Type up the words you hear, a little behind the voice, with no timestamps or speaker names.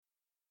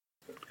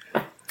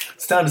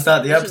time to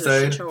start the This is a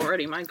episode. shit show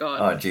already, my god.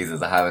 Oh,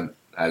 Jesus,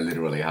 I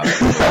literally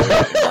haven't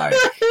recorded in like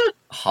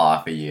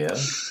half a year,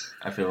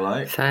 I feel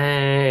like.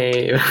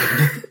 Same.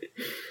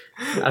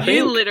 I You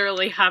think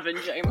literally haven't,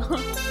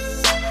 Jamer.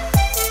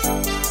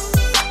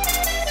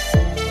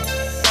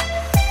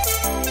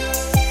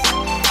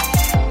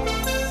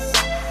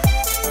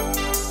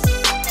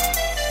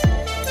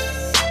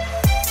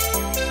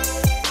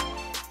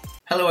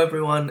 Hello,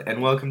 everyone,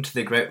 and welcome to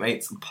the Great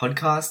Mates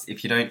podcast.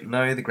 If you don't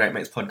know, the Great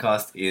Mates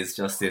podcast is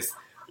just this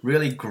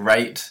really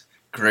great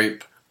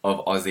group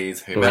of Aussies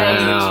who met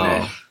on the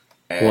internet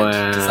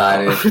and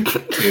decided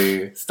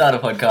to start a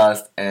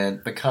podcast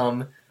and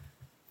become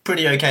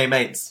pretty okay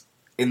mates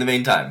in the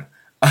meantime.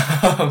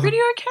 Pretty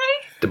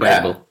okay?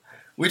 debatable.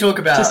 We talk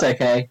about Just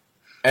okay.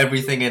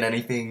 everything and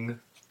anything,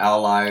 our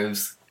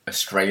lives,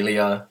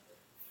 Australia,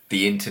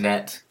 the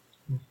internet,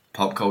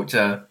 pop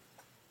culture.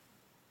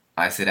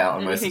 I sit out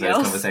on most of Anything those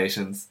else?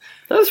 conversations.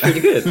 That was pretty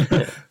good.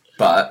 Yeah.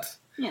 But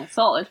Yeah,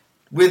 solid.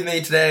 with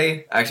me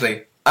today,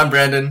 actually, I'm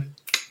Brandon,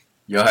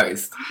 your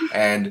host.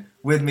 And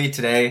with me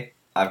today,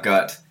 I've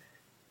got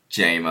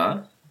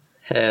Jamer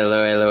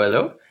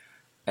Hello.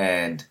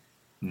 and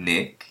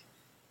Nick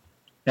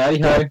Howdy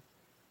ho.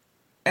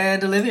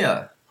 and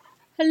Olivia.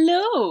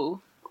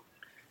 Hello.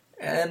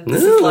 And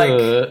this is like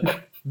Ooh.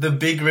 the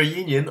big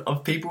reunion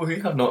of people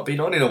who have not been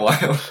on in a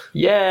while.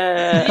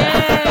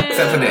 Yeah.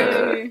 Except for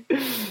Nick.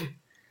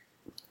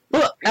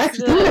 Well,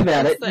 actually, the- thinking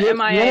about it, it's the you're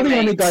MIA the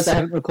only mates. guys I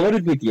haven't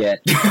recorded with yet.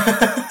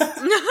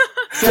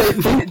 So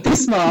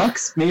this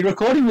marks me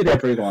recording with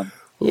everyone.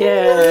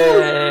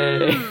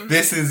 Yay.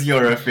 This is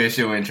your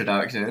official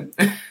introduction.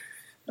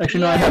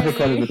 Actually, no, I have Yay.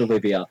 recorded with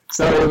Olivia.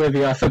 Sorry,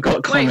 Olivia, I forgot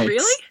Wait, comics.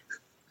 really?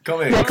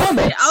 Comics. Yeah,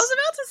 comics. I was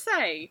about to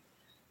say,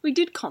 we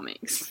did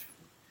comics.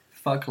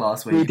 Fuck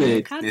last week. We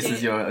did. Nick. This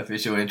is your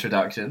official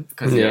introduction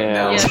because Yeah. you're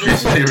now Yeah,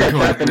 officially Take recording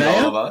that with for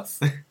all now. of us.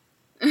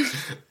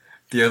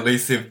 The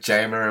elusive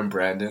Jamer and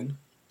Brandon,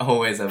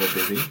 always ever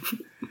busy.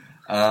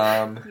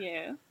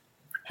 Yeah.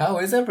 How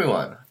is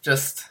everyone?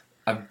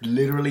 I'm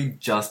literally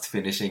just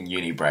finishing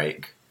uni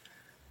break.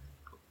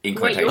 In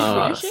Wait, you're quotation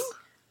marks. finishing?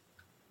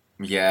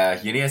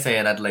 Yeah, Uni SA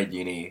and Adelaide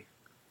Uni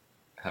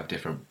have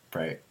different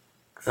breaks.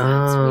 It's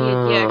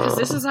weird. Yeah, because Oh.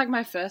 this is like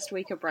my first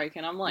week of break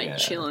and I'm like Yeah.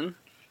 chilling.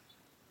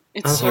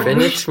 It's I've so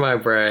finished my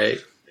break.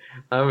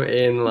 I'm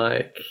in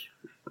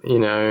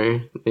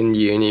in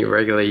uni,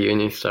 regular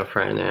uni stuff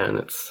right now, and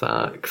it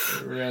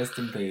sucks. Rest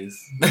in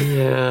peace.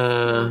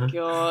 Yeah.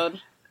 God.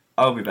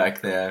 I'll be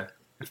back there.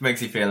 If it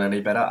makes you feel any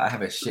better, I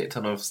have a shit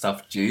ton of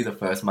stuff due the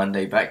first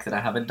Monday back that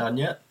I haven't done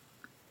yet.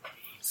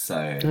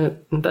 So,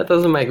 That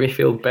doesn't make me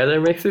feel better,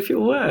 it makes me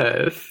feel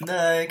worse.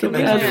 no, it can Feel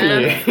make bad you for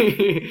feel Yeah.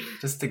 better. you.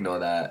 Just ignore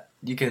that.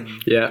 You can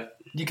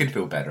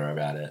feel better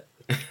about it.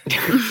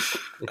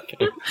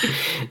 Okay.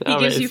 He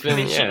gives you it's been,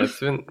 permission. yeah, it's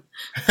been.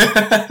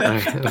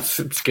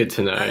 It's good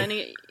to know. I don't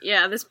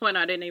at this point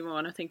I didn't even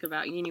want to think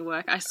about uni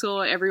work. I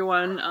saw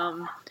everyone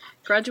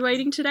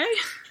graduating today.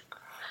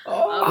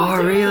 Oh, Oh,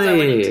 So really? I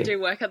went in to do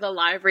work at the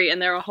library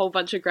and there were a whole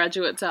bunch of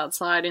graduates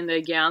outside in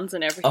their gowns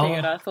and everything Oh.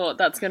 and I thought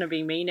that's going to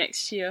be me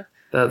next year.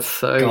 That's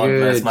so God good.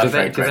 bless my do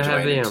friend they have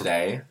graduated the,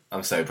 today.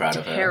 I'm so proud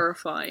of her.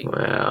 Terrifying.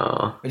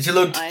 Wow. And she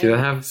looked I- Do they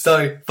have?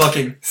 so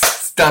fucking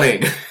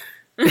stunning.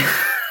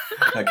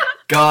 Like,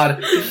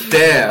 god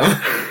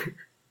damn.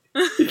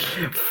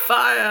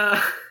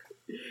 Fire!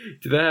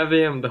 Do they have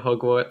the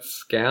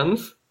Hogwarts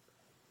gowns?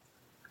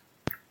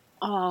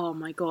 Oh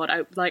my god.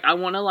 I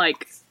want to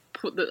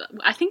put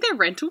I think they're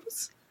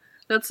rentals.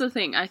 That's the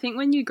thing. I think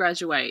when you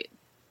graduate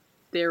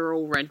they're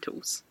all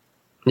rentals.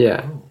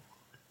 Yeah.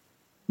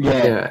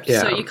 Yeah.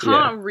 Yeah. So you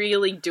can't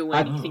really do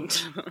anything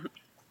to them.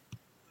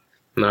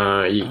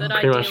 No, you But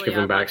pretty much ideally give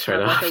them I'd back like to straight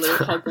have, like a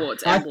little after.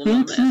 Hogwarts I emblem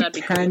on think there. you That'd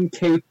be cool.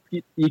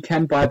 can you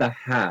can buy the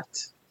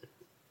hat.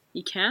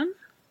 You can?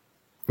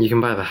 You can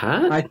buy the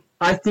hat?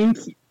 I think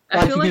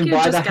I feel you like can you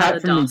buy just the hat gather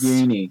from dust. the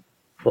uni.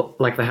 What,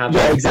 like the hat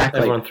Yeah, that exactly.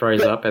 everyone throws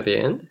But- up at the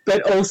end?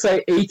 But also,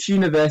 each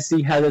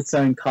university has its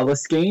own colour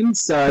scheme.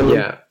 So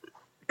Yeah.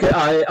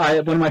 I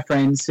one of my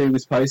friends who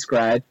was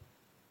post-grad,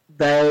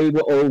 they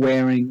were all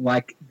wearing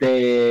like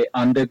their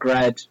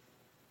undergrad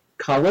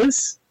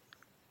colours.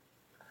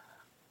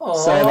 Oh,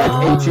 So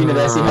like each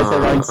university has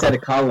their own set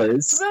of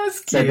colours.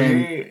 that's So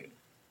then- cute.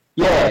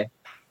 Yeah.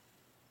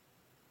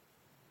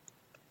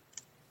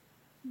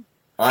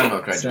 I'm not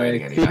So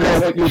graduating figure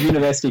out what anyway. your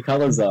university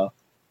colours are.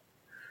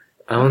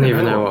 I don't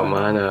even know what Oh.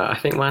 mine are. I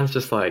think mine's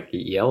just like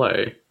yellow.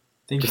 I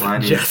think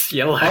mine is Just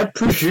yellow. I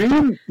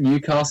presume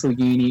Newcastle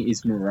Uni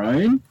is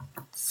maroon.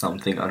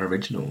 something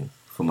unoriginal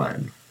for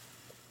mine.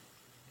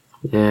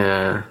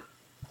 Yeah.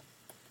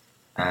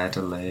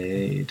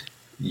 Adelaide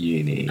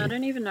Uni. I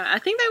don't even know. I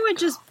think they were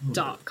just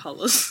dark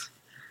colours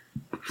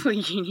for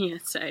Uni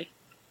SA.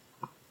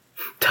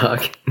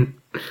 Dark.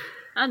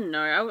 I don't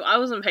know. I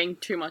wasn't paying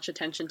too much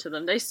attention to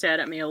them. They stared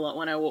at me a lot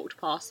when I walked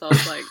past. So I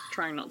was like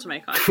trying not to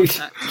make eye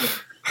contact.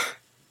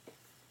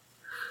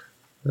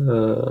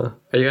 Are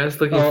you guys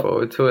looking Oh.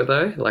 forward to it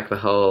though? Like the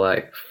whole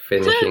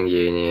finishing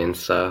uni and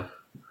stuff.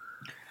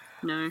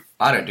 No.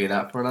 I don't do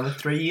that for another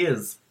 3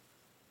 years.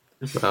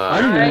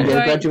 I didn't even go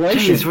to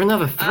graduation. Jeez, for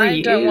another 3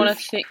 years.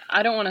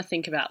 I don't want to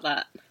think about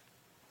that.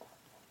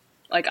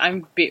 Like,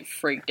 I'm a bit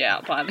freaked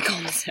out by the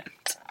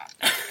concept.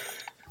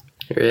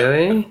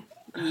 Really?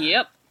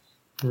 Yep.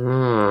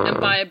 Oh. And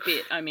by a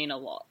bit, I mean a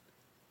lot.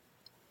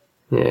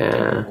 Yeah.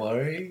 Don't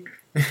worry.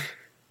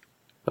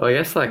 Well, I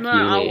guess, like, No,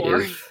 I'll uni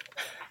worry. is...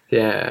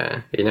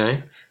 Yeah, you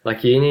know?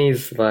 Like,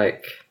 uni's,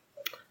 like...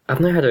 I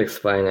don't know how to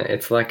explain it.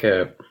 It's like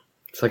a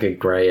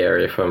grey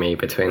area for me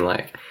between,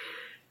 like,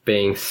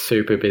 being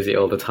super busy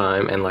all the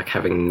time and, like,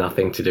 having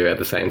nothing to do at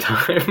the same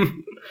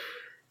time.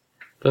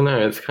 Don't know,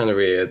 it's kind of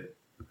weird.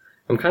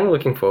 I'm kind of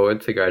looking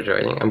forward to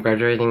graduating. I'm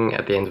graduating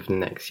at the end of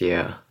next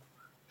year,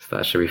 so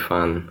that should be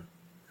fun.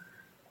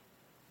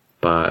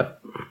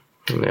 But,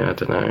 yeah, I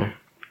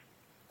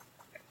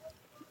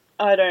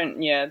don't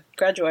know.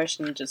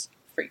 Graduation just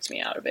freaks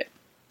me out a bit.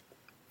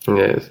 It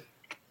is.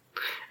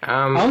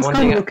 I was one kind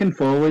thing of looking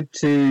forward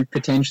to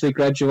potentially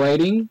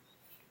graduating,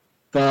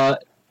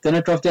 but then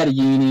I dropped out of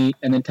uni,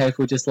 and then TAFE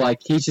were just like,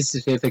 here's your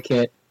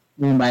certificate,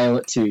 we'll mail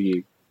it to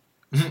you.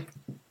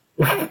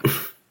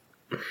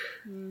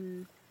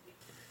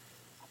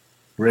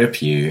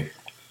 Rip you.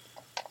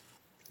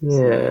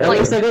 Yeah. At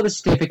least I got the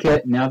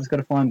certificate, now I've just got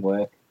to find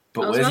work.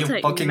 But I was where's about to your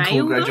say, fucking mail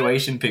cool that?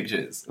 graduation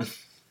pictures?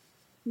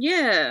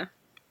 Yeah.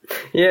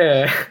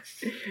 Yeah.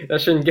 That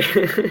shouldn't get...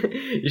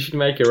 You should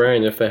make your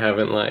own if they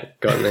haven't, like,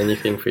 gotten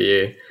anything for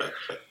you.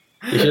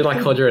 You should,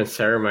 like, hold your own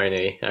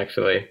ceremony,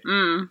 actually.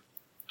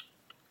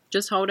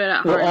 Just hold it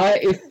at home. Well,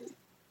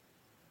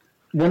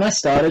 when I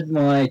started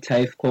my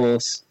TAFE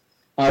course,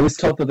 I was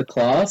top of the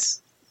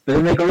class, but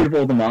then they got rid of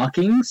all the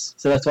markings,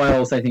 so that's why I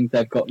also think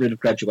they've got rid of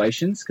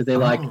graduations, because they're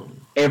like,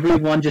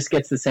 everyone just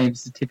gets the same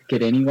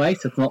certificate anyway,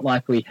 so it's not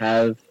like we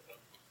have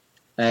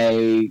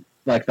a,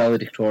 like,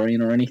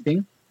 valedictorian or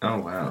anything. Oh,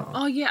 wow.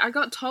 Oh, yeah, I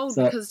got told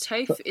So- because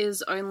TAFE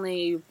is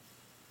only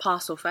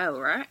pass or fail,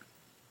 right?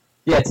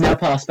 Yeah, it's now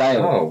pass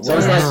fail. Oh, so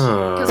it's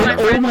wow. like, Because But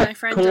all my my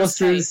friend does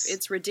courses- TAFE.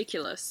 It's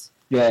ridiculous.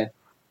 yeah.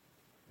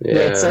 Yeah.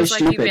 it's so It's like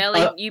stupid.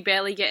 you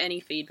barely get any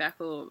feedback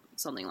or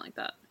something like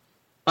that.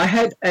 I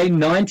had a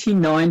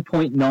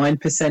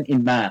 99.9%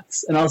 in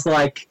maths, and I was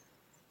like,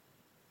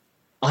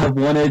 I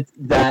wanted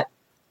that.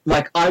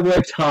 Like, I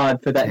worked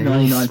hard for that Yeah,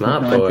 you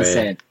smart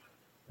 99.9%.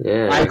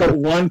 Yeah. I got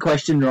one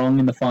question wrong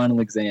in the final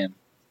exam.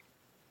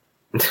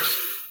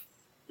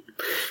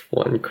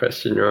 One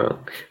question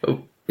wrong.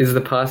 Oh, is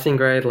the passing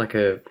grade like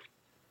a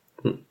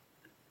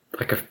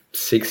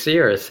 60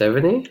 or a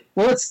 70?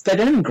 Well, they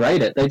don't even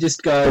grade it. They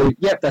just go,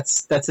 yep,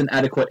 that's an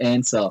adequate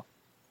answer.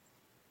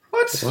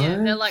 What? Yeah,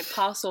 they're like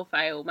pass or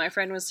fail. My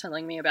friend was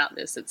telling me about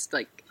this. It's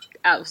like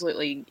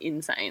absolutely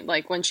insane.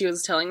 Like when she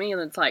was telling me, and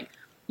it's like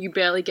you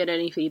barely get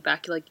any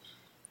feedback. Like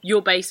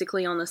you're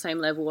basically on the same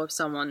level of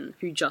someone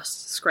who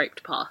just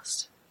scraped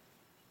past.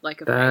 Like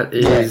a That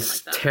fail,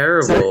 is like that.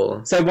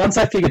 terrible. So once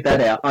I figured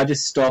that out, I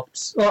just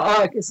stopped.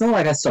 Well, it's not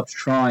like I stopped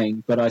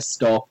trying, but I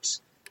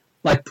stopped,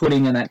 like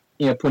putting in that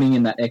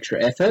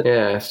extra effort.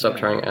 Yeah, stop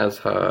trying as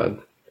hard.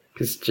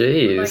 Because,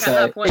 geez. Like, So at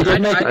that point, it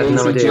did make I it had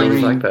no easy idea it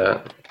was during. like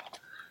that.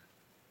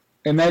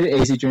 It made it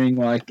easy during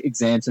like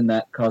exams and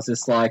that, because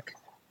it's like,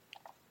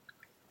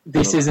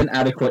 this is an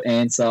adequate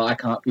answer. I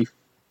can't be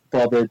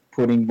bothered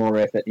putting more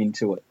effort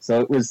into it. So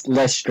it was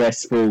less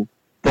stressful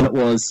than it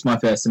was my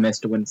first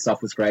semester when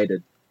stuff was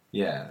graded.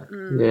 Yeah.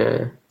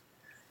 Yeah.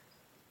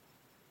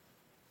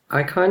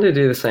 I kind of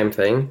do the same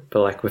thing,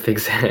 but like with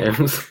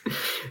exams.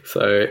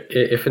 So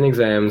if an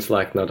exam's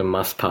like not a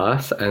must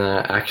pass, and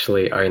I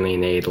actually only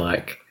need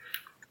like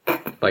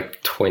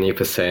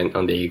 20%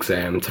 on the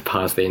exam to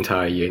pass the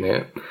entire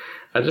unit,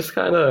 I just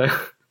kind of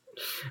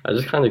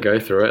go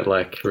through it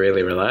like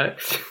really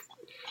relaxed.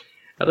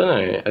 I don't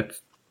know.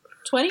 It's,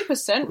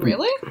 20%,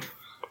 really?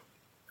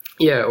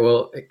 yeah,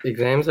 well,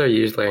 exams are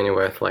usually only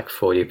worth like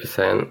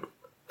 40%.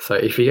 So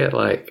if you get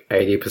like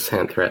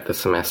 80% throughout the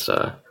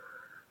semester,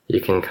 you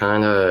can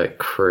kind of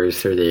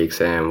cruise through the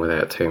exam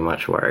without too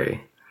much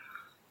worry.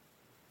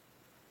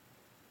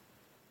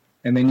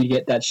 And then you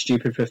get that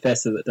stupid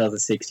professor that does a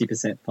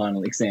 60%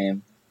 final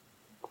exam.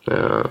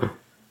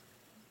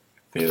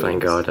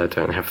 Thank God I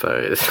don't have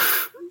those.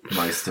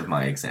 Most of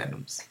my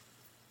exams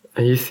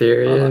Are you are like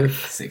serious?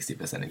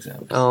 60%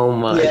 exams. Oh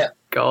my Yeah.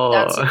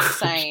 God. That's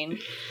insane.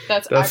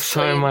 That's so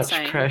actually much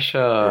insane.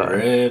 pressure.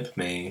 Rip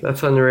me.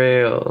 That's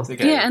unreal. It's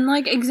okay. Yeah, and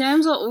like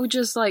exams are all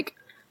just like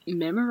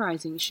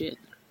memorizing shit.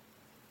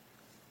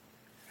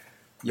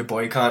 Your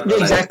boy can't Yeah,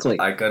 relate. exactly.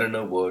 I got an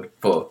award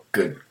for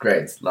good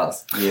grades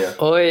last year.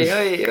 Oi,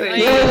 oi, oi.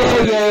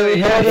 Yeah,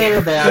 we heard all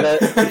about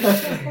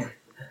it.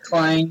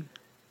 Clang.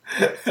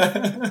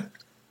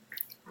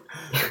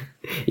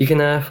 You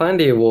can find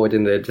the award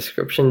in the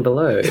description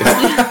below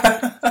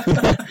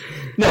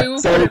No, We will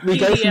so put a we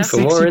go from PDF. for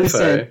more 60%.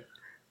 info.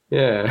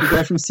 Yeah. We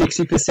go from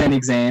 60%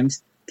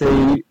 exams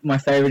to my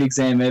favourite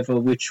exam ever,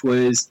 which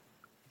was,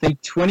 I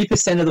think,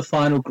 20% of the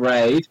final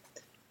grade.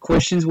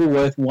 Questions were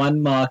worth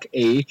 1 mark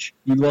each.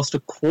 You lost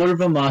 1/4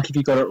 of a mark if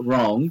you got it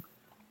wrong,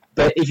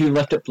 but if you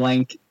left it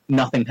blank,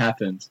 nothing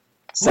happened.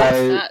 So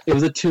That it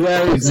was a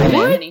 2-hour doesn't exam.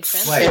 make any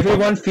sense. Wait.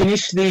 Everyone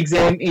finished the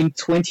exam in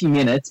 20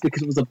 minutes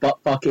because it was a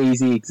butt-fuck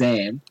easy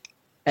exam.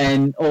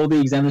 And all the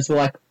examiners were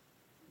like,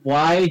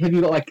 why have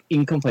you got, like,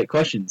 incomplete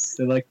questions?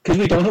 They're like, because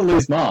we don't want to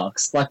lose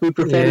marks. Like, we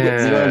prefer to get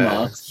 0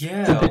 marks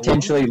Yeah. to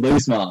potentially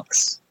lose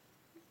marks.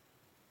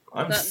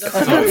 I'm That- so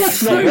that's I know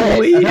that's not so right. I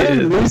weird. know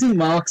losing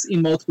marks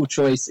in multiple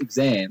choice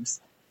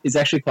exams is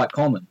actually quite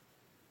common.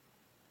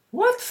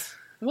 What?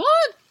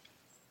 What?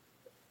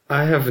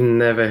 I have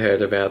never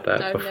heard about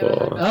that I've never before.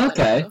 heard about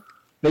Okay. that either.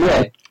 But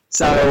yeah,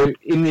 so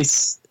in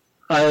this,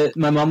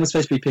 my mum was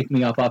supposed to be picking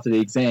me up after the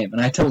exam, and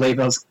I had to leave.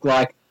 I was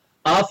like,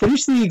 I'll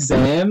finish the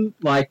exam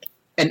like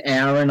an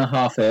hour and a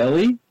half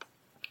early.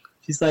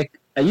 She's like,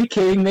 are you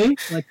kidding me?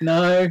 I'm like,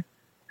 no.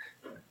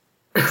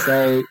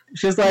 So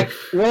she was like,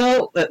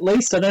 well, at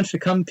least I don't have to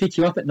come pick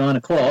you up at 9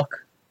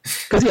 o'clock.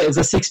 Because yeah, it was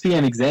a 6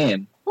 p.m.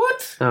 exam.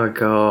 What? Oh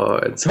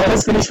god. So I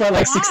was finished by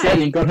like Why?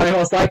 6:30 and got home. I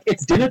was like,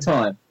 it's dinner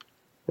time.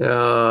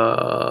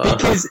 Oh.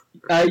 Because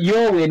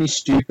UON is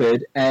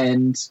stupid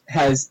and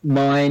has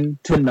 9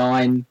 to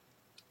 9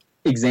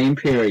 exam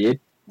period,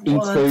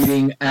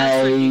 including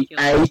That's a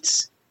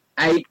ridiculous.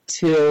 8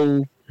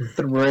 till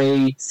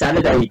 3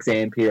 Saturday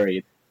exam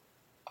period.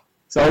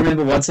 So I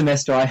remember one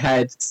semester I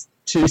had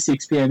 2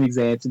 6 p.m.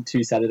 exams and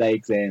 2 Saturday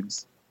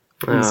exams.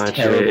 It was Oh,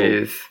 terrible.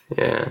 jeez.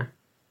 Yeah.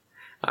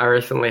 I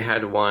recently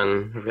had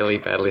one really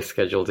badly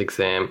scheduled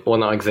exam. Well,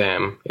 not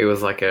exam. It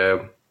was like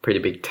a pretty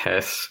big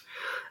test.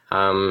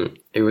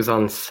 It was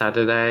on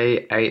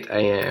Saturday, 8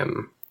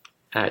 a.m.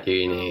 at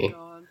uni.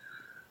 Oh,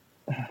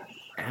 God.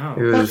 Ow.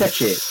 It was that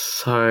shit.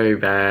 so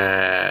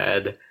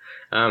bad.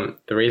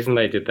 The reason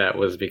they did that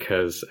was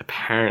because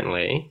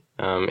apparently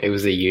it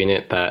was a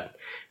unit that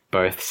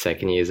both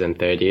second years and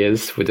third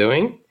years were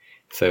doing.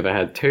 So they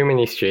had too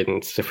many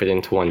students to fit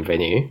into one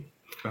venue.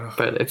 Ugh.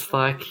 But it's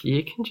like,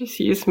 you can just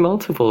use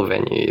multiple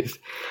venues.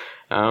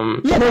 Yeah,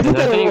 they do and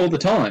I that think- all the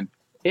time.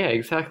 Yeah,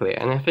 exactly.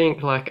 And I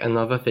think like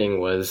another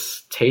thing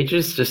was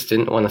teachers just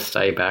didn't want to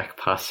stay back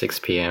past 6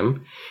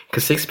 p.m.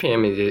 because 6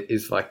 p.m.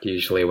 is like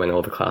usually when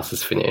all the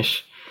classes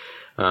finish.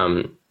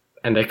 And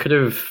they could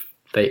have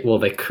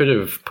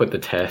put the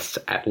test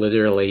at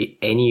literally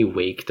any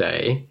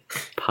weekday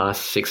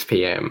past 6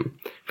 p.m.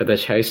 But they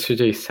chose to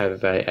do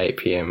Saturday 8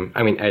 a.m.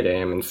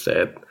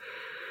 instead.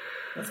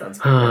 That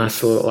sounds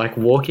So like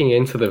walking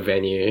into the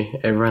venue,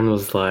 everyone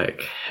was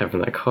like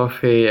having a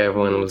coffee.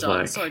 Everyone was Done,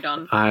 like, so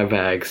done. eye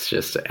bags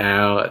just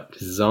out,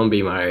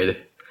 zombie mode.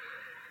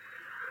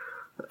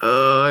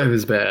 Oh, it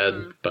was bad.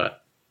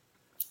 But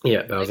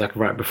yeah, that was like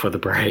right before the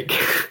break.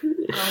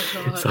 Oh,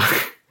 God. So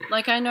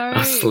Like, I know I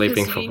was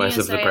sleeping 'cause for uni most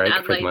of the and break,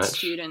 Adelaide pretty much.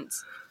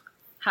 students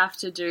have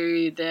to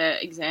do their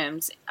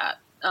exams at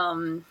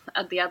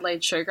the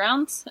Adelaide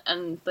Showgrounds,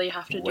 and they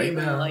have to do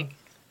them Wow. like,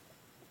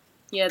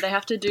 yeah, they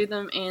have to do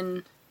them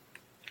in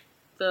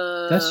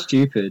the That's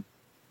stupid.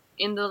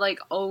 like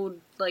old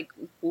like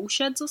wool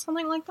sheds or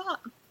something like that.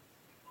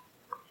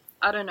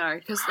 I don't know,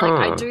 because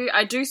like Huh.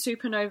 I do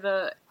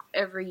Supernova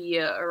every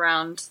year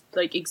around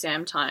like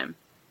exam time,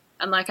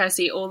 and like I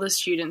see all the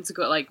students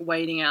got like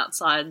waiting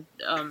outside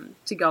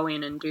to go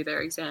in and do their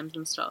exams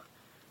and stuff,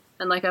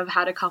 and like I've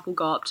had a couple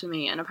go up to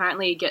me, and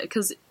apparently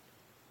because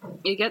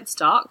it gets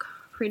dark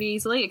pretty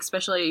easily,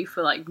 especially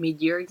for like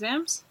mid-year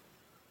exams.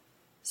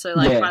 So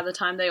like Yeah. by the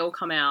time they all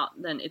come out,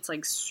 then it's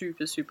like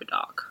super super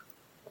dark,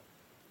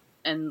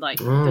 and like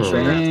the Oh.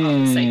 showgrounds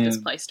aren't the Damn.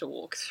 safest place to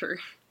walk through.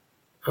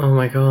 oh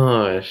my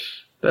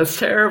gosh, that's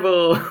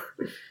terrible.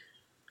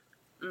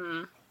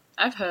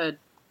 I've heard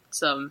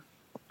some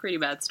pretty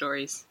bad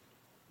stories.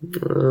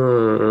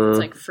 Uh, It's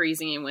like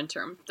freezing in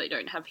winter and they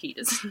don't have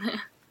heaters in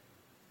there.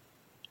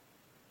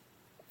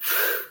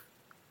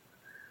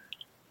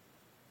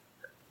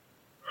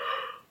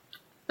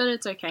 But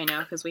it's okay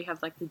now because we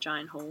have like the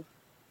giant hall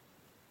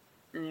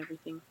and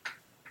everything.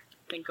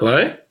 Thank God.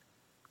 Hello?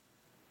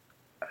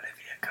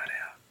 Olivia got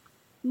out.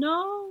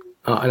 No.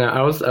 Oh no,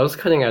 I was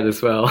cutting out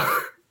as well.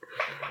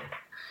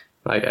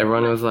 Like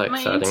everyone was like My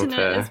starting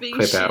internet to is being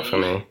clip out shitty. for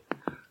me.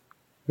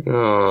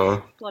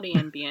 Oh, Bloody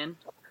NBN.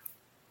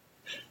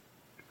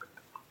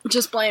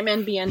 Just blame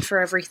NBN for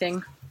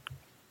everything.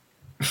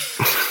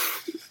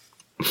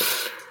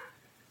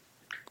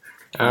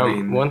 I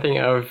mean- one thing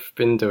I've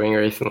been doing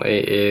recently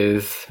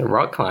is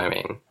rock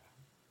climbing.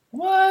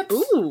 What?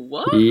 Ooh,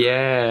 what?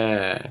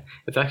 Yeah,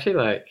 it's actually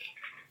like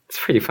it's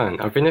pretty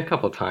fun. I've been a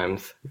couple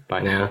times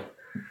by now.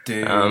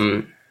 Dude.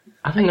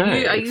 I don't know.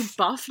 Are you it's-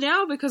 buff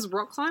now? Because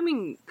rock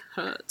climbing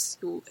hurts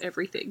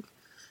everything.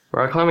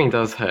 Rock climbing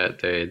does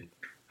hurt, dude.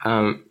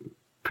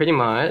 Pretty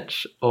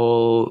much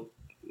all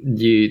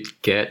you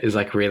get is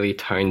like really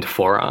toned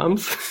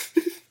forearms,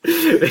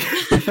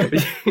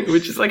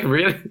 which is like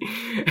really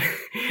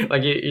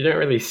like you don't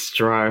really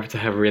strive to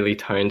have really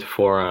toned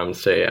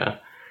forearms, do you? I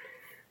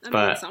mean,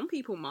 But- some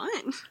people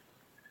might.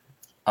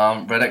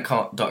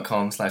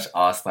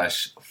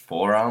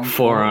 Reddit.com/r/forum.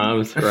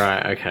 Forearms,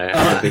 right? Okay.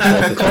 I'll be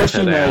closer Of to course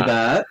check you know out.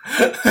 that. Of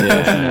course you know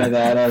Yeah.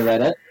 that. I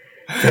read it.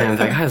 Damn,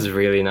 that guy has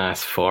really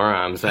nice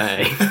forearms,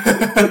 eh?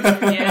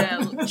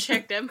 Yeah,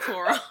 check them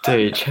forearms.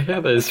 Dude, check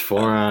out those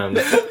forearms.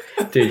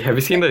 Dude, have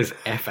you seen those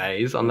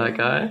FAs on that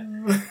guy?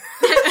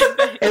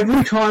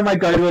 Every time I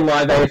go to a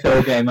live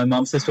AFL game, my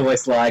mum's just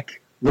always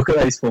like, look at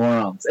those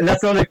forearms. And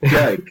that's not a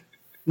joke.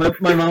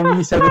 My mum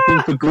used to have a thing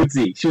for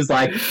Goodsy. She was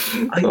like,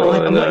 I'm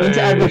not into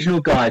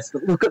Aboriginal guys,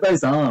 but look at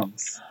those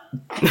arms.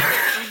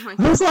 Oh my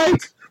I was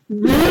like,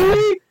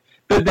 really?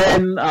 But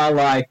then,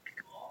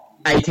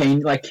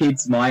 18,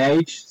 kids my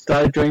age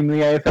started joining the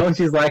AFL, and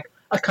she's like,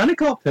 I kind of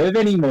can't perv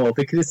anymore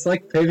because it's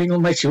like perving all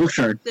my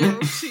children. They're all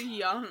too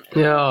young.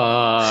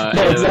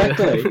 Yeah,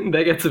 exactly.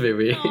 That gets a bit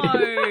weird.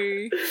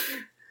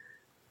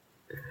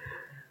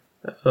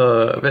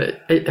 No.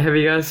 But have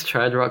you guys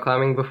tried rock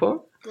climbing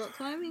before? Rock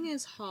climbing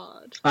is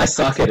hard. I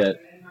suck at it.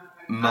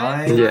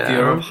 My Yeah.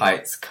 fear of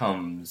heights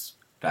comes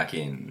back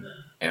in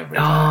every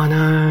Oh time.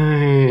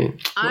 no!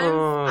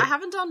 I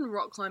haven't done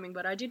rock climbing,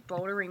 but I did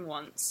bouldering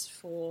once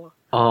for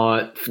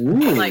Oh,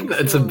 Ooh.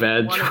 That's a for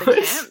bad one of the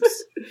choice.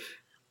 camps.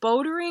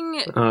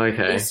 Bouldering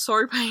okay. is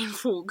so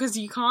painful because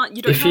you don't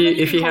If have you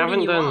anything haven't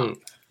holding you done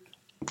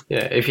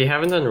up. if you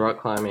haven't done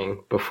rock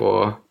climbing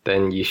before,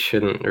 then you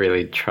shouldn't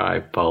really try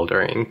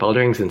bouldering.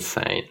 Bouldering's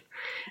insane.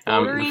 The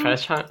Bouldering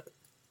first time,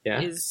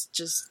 is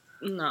just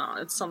no,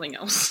 it's something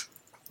else.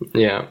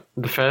 the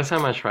first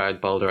time I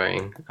tried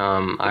bouldering,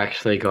 I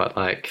actually got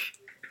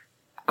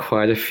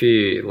quite a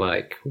few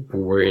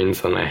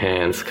wounds on my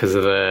hands because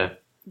of the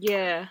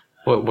Yeah,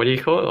 what do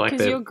you call it?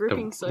 'Cause you're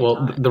gripping so well,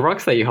 tight. the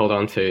rocks that you hold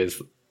on to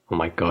is, oh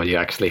my god, you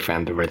actually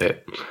found the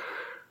Reddit.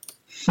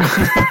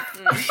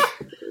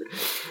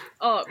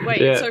 Oh, wait,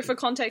 Yeah. so for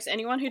context,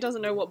 anyone who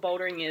doesn't know what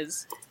bouldering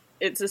is,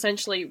 it's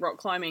essentially rock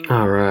climbing,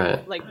 All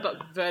right. but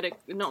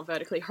not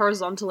vertically,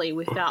 horizontally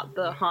without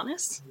the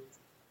harness.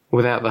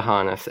 Without the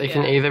harness. It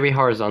can Yeah. either be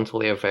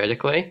horizontally or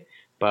vertically,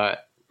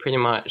 but pretty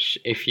much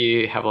if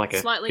you have a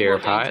Slightly fear more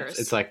of heights,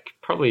 dangerous. it's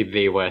probably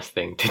the worst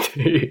thing to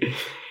do.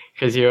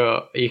 Because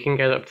you can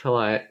get up to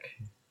I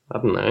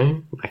don't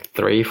know,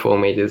 3-4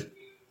 meters,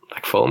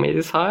 4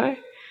 meters high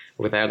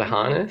without a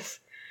harness.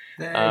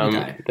 There you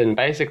go. Then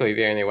basically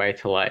the only way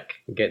to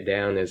get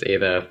down is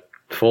either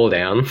fall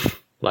down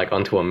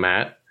onto a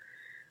mat,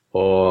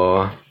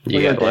 or you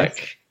Or your get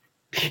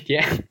death.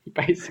 yeah,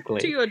 basically.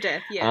 To your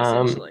death, yeah,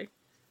 essentially.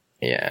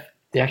 Yeah,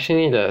 you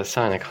actually need to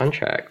sign a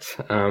contract,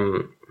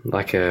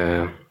 like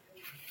a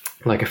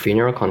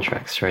funeral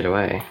contract straight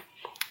away,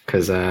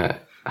 because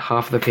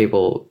half the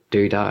people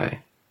do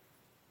die.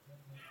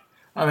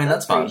 I mean,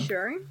 that's fun.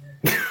 Reassuring.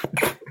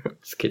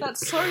 Just kidding.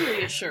 That's so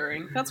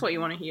reassuring. That's what you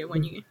want to hear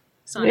when you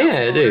sign up. Yeah,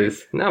 for it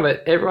is. No,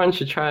 but everyone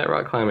should try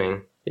rock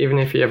climbing, even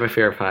if you have a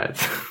fear of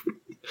heights.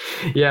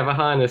 You have a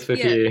harness with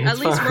you. Yeah, at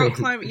it's least fine. rock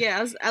climbing.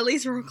 Yeah, at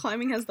least rock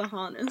climbing has the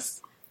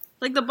harness.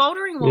 The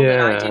bouldering wall that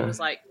I did Yeah.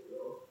 was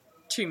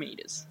 2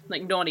 meters,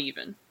 not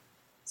even.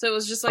 So it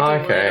was just a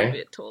Okay. little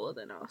bit taller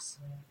than us.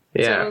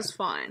 So Yeah, it was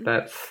fine.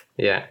 that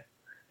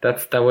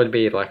would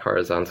be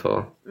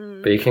horizontal,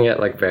 Mm. but you can get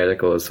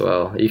vertical as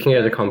well. You can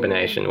get a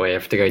combination where you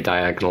have to go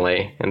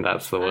diagonally, and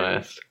that's the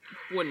worst.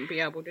 Wouldn't be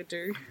able to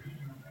do.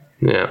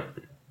 Yeah.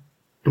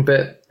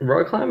 But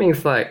rock climbing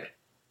is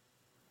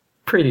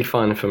pretty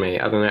fun for me.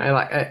 I don't know.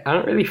 I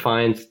don't really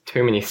find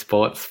too many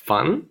sports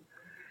fun.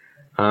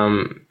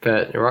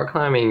 But rock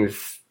climbing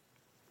is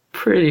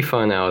pretty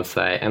fun, I would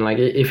say. And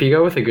if you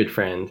go with a good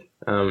friend,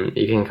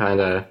 you can kind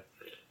of,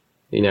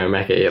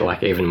 make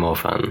it even more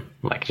fun.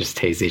 Just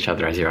tease each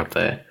other as you're up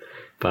there.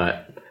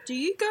 But Do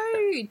you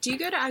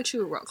go to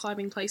actual rock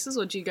climbing places,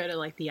 or do you go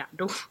to the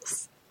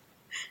outdoors?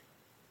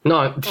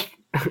 no,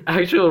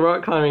 actual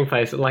rock climbing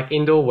places,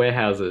 indoor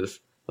warehouses.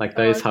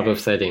 Those type okay. of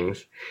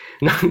settings.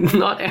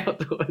 Not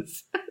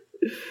outdoors.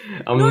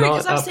 I'm No, not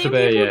because I've up to seen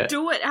there people yet.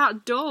 do it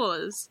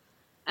outdoors,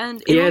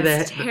 and Yeah,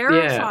 it's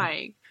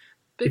terrifying.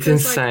 It's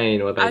Because,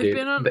 insane what they I've do.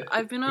 been on But-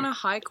 I've been on a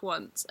hike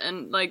once,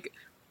 and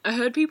I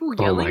heard people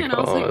Oh yelling, my and I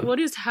was like, God. "What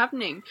is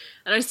happening?"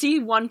 And I see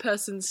one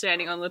person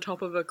standing on the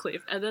top of a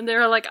cliff, and then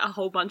there are a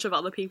whole bunch of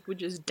other people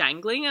just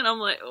dangling, and I'm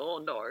like, "Oh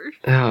no!"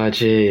 Oh,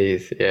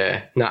 jeez.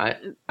 Yeah. No, I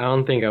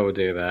don't think I would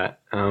do that.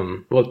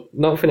 Well,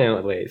 not for now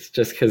at least,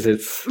 just because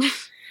it's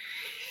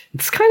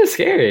kind of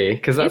scary,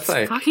 because that's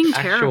It's fucking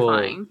actual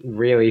terrifying.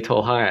 really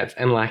tall heights,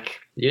 and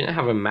you don't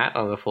have a mat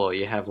on the floor,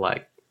 you have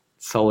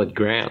solid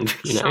ground,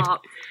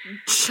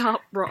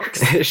 Sharp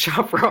rocks.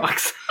 Sharp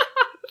rocks.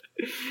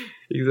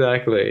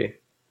 Exactly.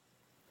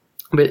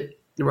 But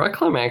rock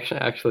climbing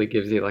actually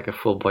gives you a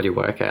full body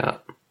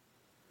workout,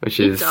 which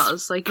It is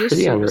does. You're pretty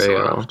super sore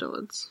unreal.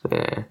 afterwards.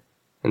 Yeah,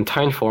 and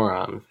toned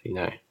forearms.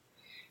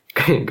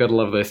 Gotta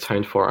love those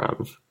toned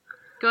forearms.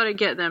 Gotta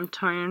get them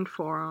toned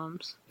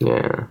forearms.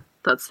 Yeah.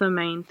 That's the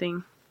main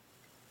thing.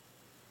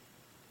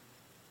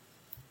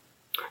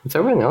 What's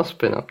everyone else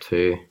been up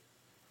to?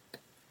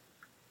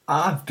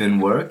 I've been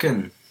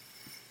working.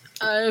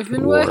 I've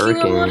been working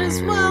a lot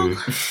as well.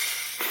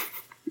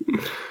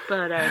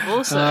 But I've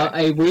also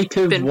A week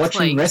of been watching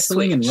playing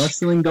wrestling and Switch.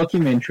 wrestling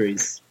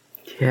documentaries.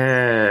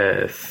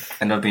 Yes.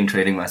 And I've been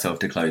treating myself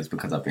to clothes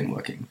because I've been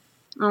working.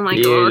 oh my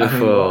god.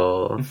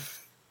 Beautiful.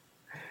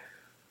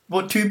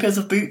 bought 2 pairs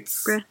of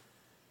boots Bruh.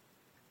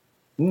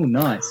 Ooh,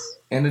 nice.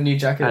 and a new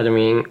jacket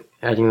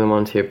Adding them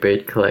onto your boot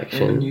and a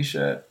collection. new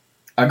shirt.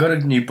 I got a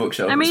new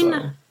bookshelf I mean-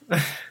 as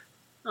well.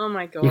 Oh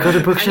my god. You got a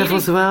bookshelf I need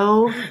as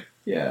well?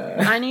 Yeah.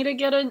 I need to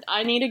get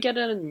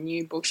a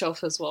new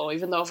bookshelf as well,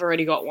 even though I've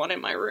already got one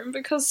in my room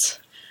because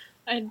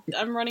I'm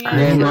running out.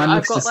 Man, of mine I've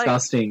looks got like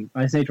disgusting.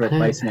 I just need to I don't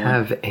replace mine.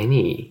 have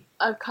any.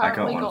 I've I got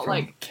currently one got from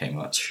like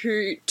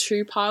Kmart.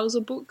 two piles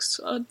of books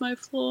on my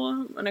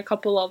floor and a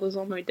couple others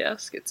on my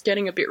desk. It's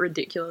getting a bit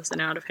ridiculous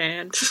and out of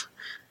hand.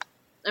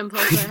 And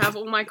plus, I have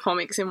all my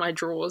comics in my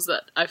drawers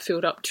that I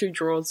filled up 2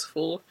 drawers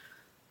full,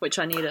 which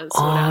I need to sort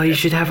out. Oh, you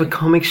should have a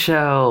comic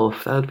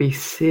shelf. That would be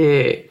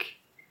sick.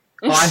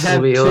 I have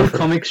That'd be 2 awesome.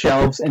 comic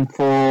shelves and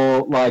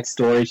 4 like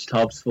storage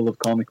tubs full of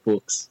comic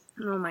books.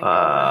 Oh my god.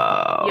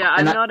 Wow. Yeah,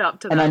 I'm And not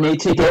up to that. And I need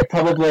to level. get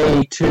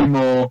probably 2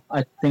 more.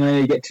 I think I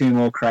need to get 2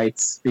 more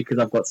crates because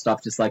I've got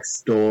stuff just like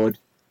stored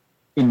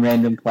in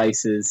random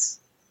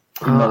places.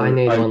 Oh, I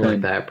need one Open.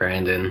 like that,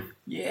 Brandon.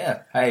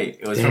 Yeah. Hey,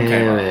 it was from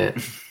Damn Kmart.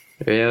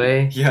 it.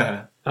 Really?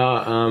 Yeah.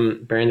 Oh,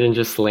 Brandon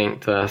just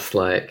linked us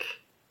like.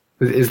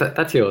 Is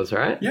that's yours,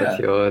 right? Yeah. That's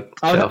your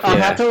I'll shelf. have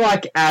Yeah. to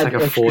like It's add like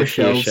a extra 4-tier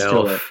shelves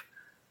to it.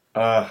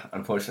 shelf.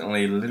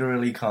 Unfortunately,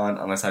 literally can't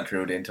unless I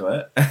drilled into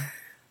it.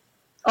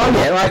 Oh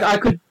yeah, like I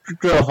could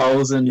drill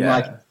holes and Yeah.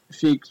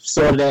 like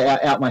sort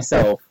it out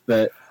myself,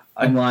 but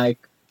I'm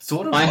like,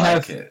 Sort of I like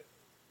have- it.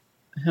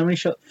 how many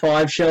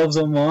 5 shelves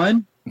on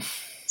mine?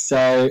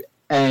 So,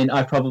 and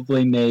I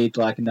probably need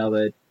like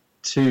another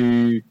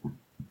 2,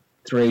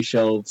 3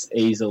 shelves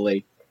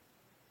easily.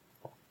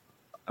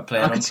 I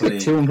plan I on could split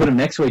putting 2 and put them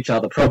next to each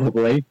other,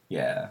 probably.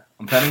 yeah.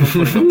 I'm planning on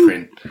putting a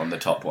print on the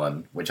top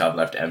one, which I've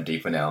left empty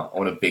for now. I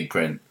want a big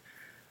print.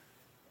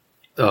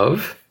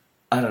 Of?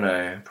 I don't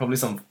know. Probably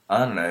some. I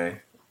don't know.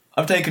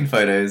 I've taken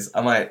photos.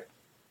 I might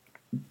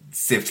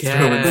sift Yeah.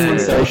 through Put and them on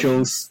see.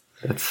 socials.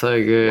 That's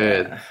so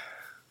good. Yeah,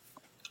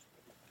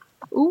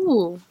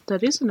 Ooh,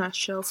 that is a nice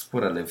shelf. that's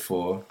what I live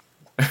for.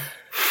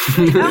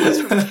 Wait, that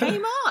was from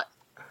Kmart.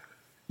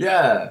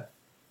 Yeah,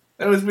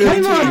 that was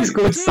really Kmart cheap. is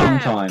good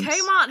sometimes.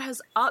 Kmart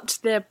has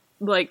upped their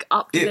It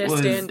their was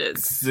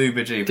standards.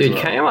 super cheap. Dude,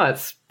 as well.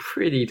 Kmart's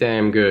pretty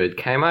damn good.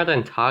 Kmart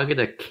and Target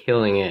are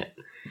killing it.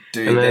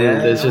 Dude, And then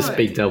they're- there's just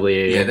Big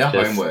W. Yeah, they're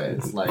just-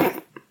 homewares.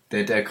 Like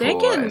their decor They're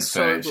getting and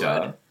so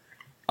furniture.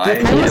 They're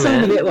Yeah, kind of man.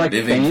 starting to get like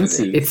Living for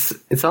fancy. this.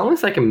 It's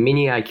almost like a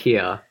mini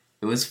IKEA.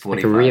 It was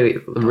Like 45.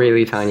 a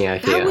really tiny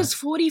IKEA. That was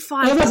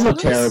 $45. Oh, that's not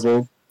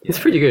terrible. It's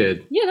pretty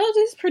good. Yeah, that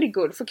is pretty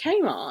good for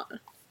Kmart.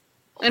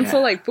 And Yeah. for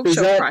like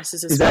bookshelf that-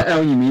 prices as Is well. that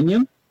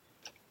aluminium?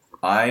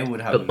 I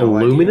would have no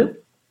Aluminum? idea.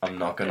 I'm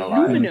not gonna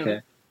Aluminum.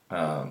 lie.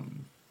 Okay.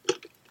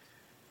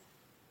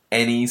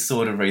 Any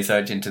sort of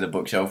research into the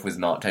bookshelf was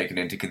not taken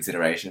into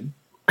consideration.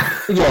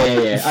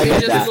 Yeah. I It get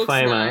just that. looks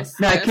Disclaimer. nice.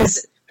 No,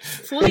 because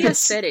For the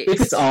aesthetics.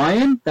 if it's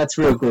iron, that's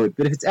real good.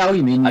 But if it's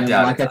aluminium, I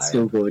doubt like it's that's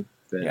still good.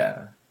 But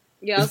Yeah.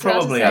 Yeah, I It's was about to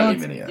probably say,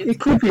 aluminium. It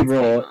could be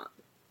raw.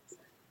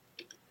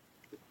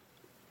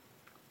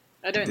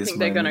 I don't This think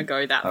they're going to moment,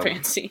 go that um,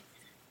 fancy.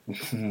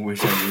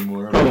 Wish I knew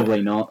more about it.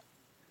 Probably not.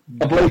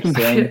 A bloke can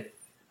dream.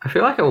 I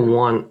feel like I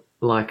want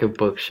like a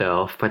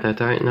bookshelf, but I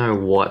don't know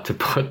what to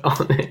put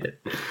on it.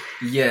 I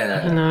don't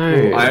Yeah.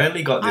 know. I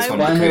only got this I one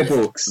Buy more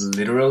because books.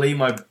 literally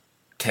my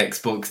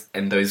textbooks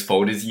and those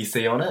folders you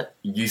see on it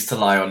used to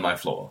lie on my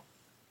floor.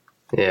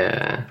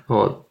 Yeah.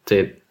 Well,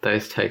 dude,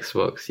 those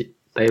textbooks,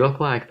 they look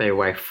like they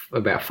weigh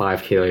about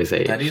 5 kilos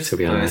each, That is to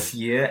be first honest.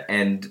 year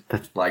and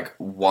That's- like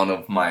one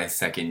of my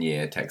second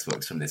year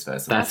textbooks from this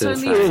first That's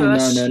semester. only insane. Ooh,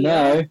 first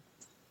no. year.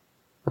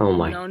 Oh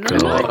my No, no,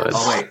 god. no.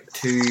 Oh wait,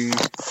 2,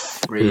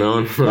 3. No,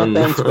 Not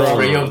thanks, bro.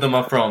 3 of them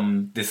are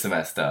from this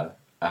semester.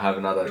 I have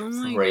another Oh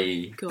my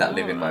 3 that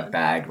live in my God.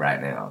 bag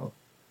right now.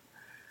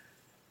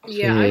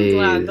 Yeah, I'm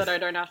glad Jeez. that I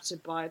don't have to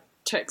buy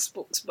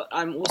textbooks, but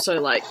I'm also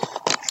like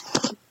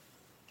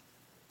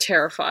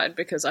terrified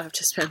because I have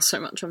to spend so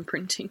much on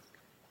printing.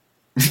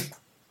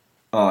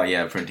 Oh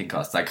yeah, printing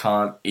costs. I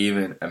can't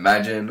even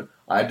imagine.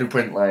 I had to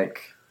print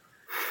like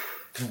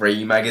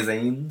 3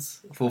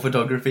 magazines for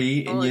photography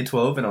in Oh. year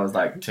 12 and I was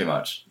like, too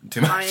much.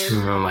 Too much.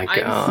 Oh my I'm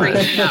god.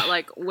 freaking out.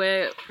 Like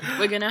we're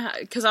gonna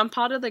because I'm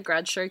part of the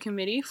grad show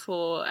committee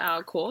for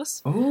our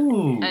course,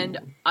 Ooh. and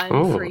I'm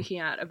Oh.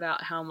 freaking out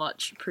about how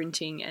much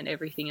printing and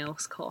everything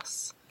else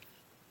costs.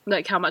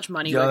 Like how much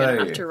money we're gonna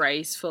Yo. have to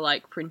raise for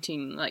like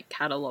printing like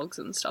catalogs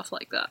and stuff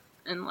like that,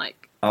 and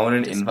like I want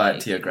an display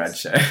invite to your grad things.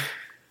 show.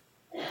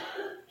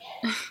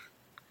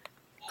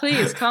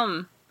 please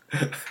come.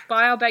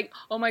 Buy our bake.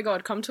 Oh my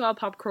god, come to our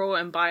pub crawl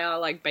and buy our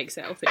like bake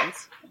sale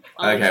things.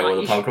 I'll Okay, well invite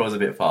the you. pub crawl's a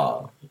bit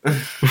far.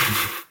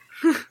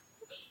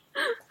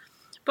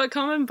 But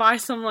come and buy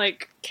some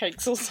like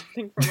cakes or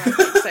something from our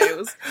bake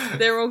sales.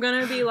 They're all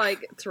gonna be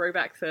like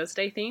Throwback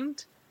Thursday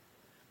themed.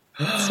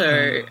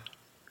 So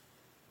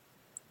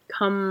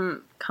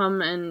come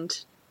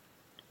and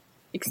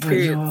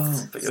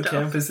experience But your stuff.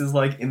 campus is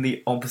like in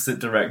the opposite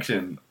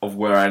direction of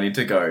where I need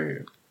to go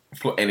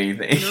for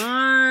anything.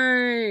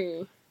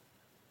 No.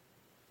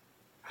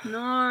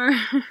 No.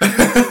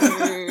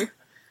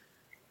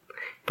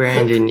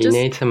 Brandon, you Just-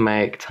 need to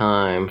make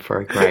time for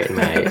a great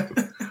mate.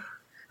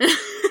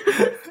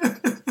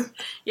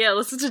 Yeah,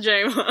 listen to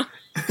Jamer.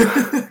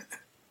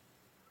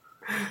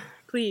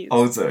 Please.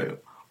 Also,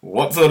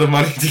 what sort of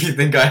money do you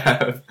think I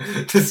have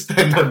to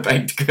spend on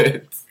baked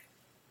goods?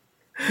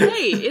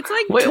 Hey, it's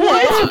like Wait, $2.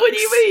 what do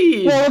you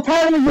mean? Well,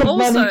 apparently you have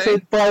money Also-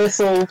 to buy us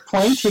all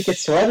plane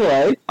tickets to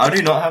Adelaide. I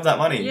do not have that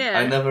money. Yeah.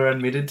 I never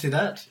admitted to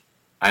that.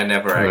 I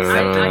never I-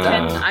 accepted I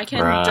can that. I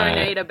can Right.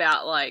 donate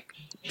about like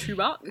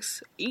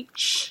 $2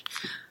 each.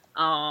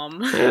 Yeah,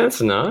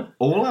 that's enough.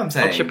 All I'm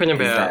saying chip in is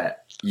about- that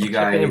you Paying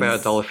guys, about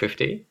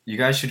 $1.50. you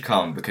guys should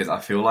come because I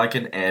feel like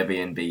an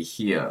Airbnb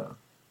here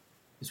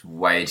is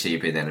way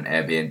cheaper than an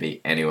Airbnb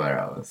anywhere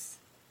else.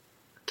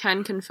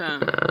 Can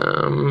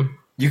confirm.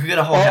 You could get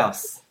a whole Oh.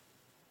 house.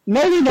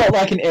 Maybe not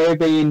like an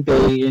Airbnb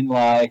in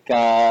like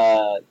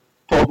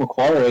Port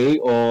Macquarie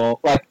or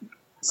like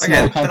small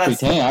Okay, but country that's-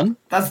 town.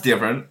 That's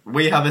different.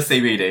 We have a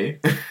CBD.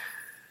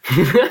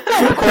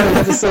 Macquarie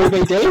has a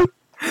CBD.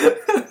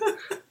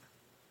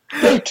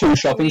 There are 2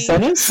 shopping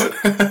centres.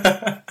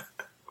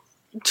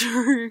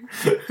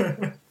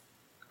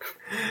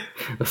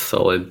 A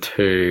solid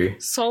 2.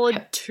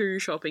 Solid 2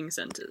 shopping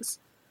centres.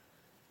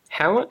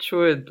 How much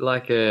would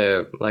like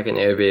an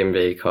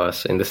Airbnb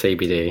cost in the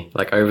CBD,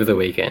 like over the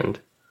weekend?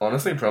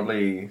 Honestly,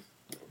 probably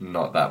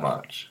not that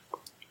much.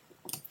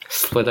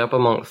 Split up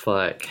amongst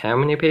like how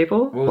many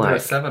people? Well, there are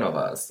like 7 of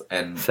us,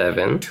 and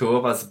 7. 2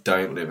 of us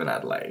don't live in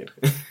Adelaide.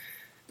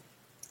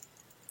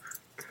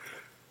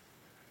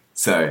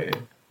 So,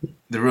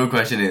 the real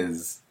question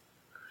is,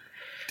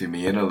 do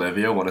me and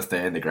Olivia want to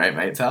stay in the Great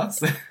Mate's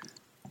house?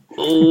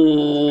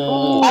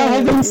 Ooh. I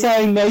have been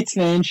saying Mate's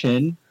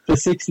Mansion for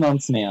 6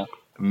 months now.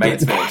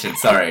 Mate's Mansion,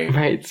 sorry.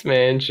 Mate's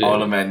mansion.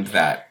 I'll amend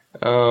that.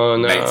 Oh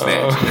no. Mate's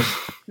Mansion.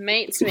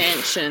 Mate's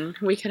mansion.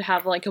 We could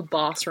have like a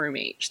bathroom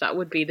each. That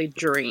would be the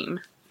dream.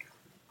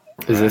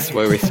 Is this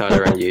where we start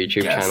our own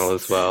YouTube Yes. channel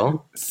as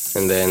well?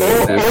 And then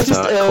Or we just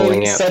start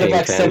calling out set of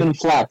like King 7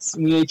 flats.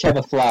 We each have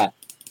a flat.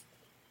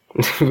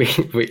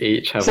 we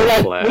each have So a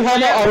like flat. we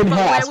have our own But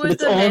house, but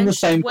it's all in the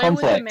same where would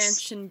the complex.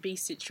 mansion be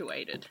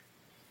situated?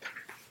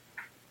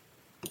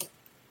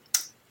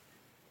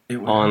 It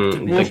would have On to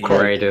be the Wolf Creek.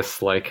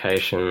 greatest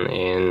location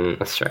in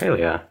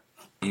Australia.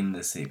 in the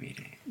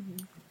CBD.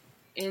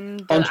 In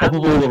the On top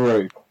of Adelaide,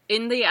 Uluru.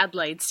 in the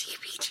Adelaide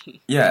CBD,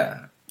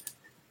 Yeah.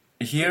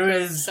 Here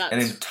is That's an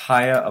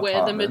entire apartment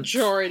where the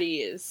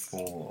majority is.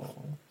 for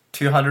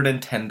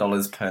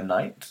 $210 per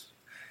night.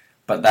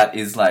 But that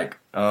is like,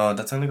 oh,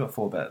 that's only got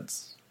 4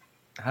 beds.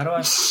 How do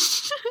I...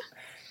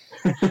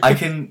 I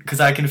can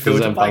filter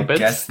that by bunk beds?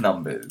 guest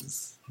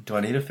numbers. Do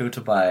I need to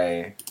filter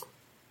by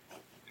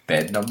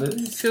bed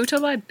numbers? Filter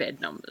by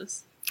bed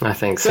numbers. I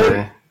think So-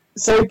 so.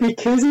 So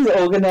because he's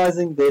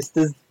organising this,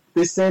 does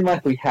this seem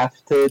like we have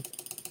to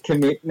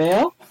commit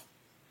now?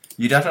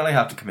 You definitely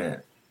have to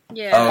commit.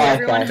 Yeah, Oh,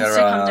 everyone okay. has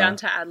There to come are- down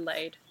to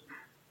Adelaide.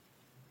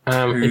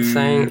 It's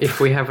saying if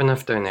we have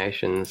enough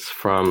donations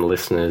from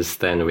listeners,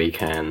 then we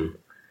can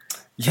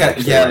Yeah,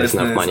 Actually, yeah, there's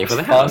enough listeners, money for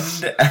the house.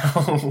 Fund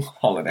our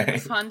holiday.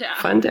 Fund our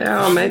fund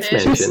our mate's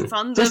There's mansion.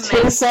 fund the Just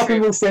hit us up and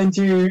trip. we'll send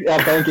you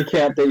our bank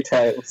account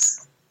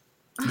details.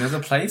 There's a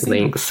place in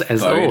Links,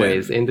 as Bowden,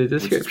 always, in the which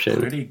is description.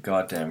 pretty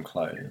goddamn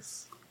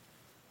close.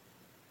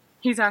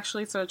 He's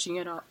actually searching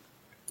it up.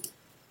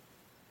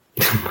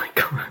 Oh my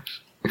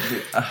gosh.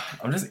 Dude,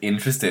 I'm just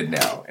interested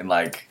now in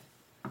like.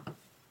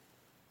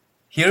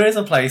 Here is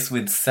a place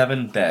with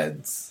 7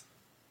 beds,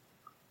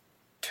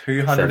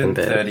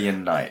 230 a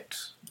night.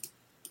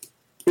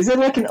 Is it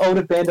like an old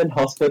abandoned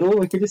hospital?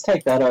 We could just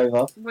take that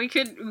over. We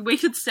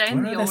could stay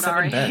in Where the are old there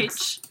 7 RH.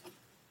 beds?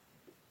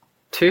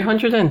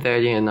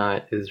 230 a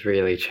night is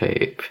really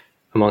cheap.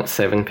 Amongst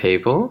 7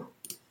 people,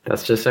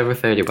 that's just over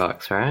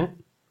 $30, right?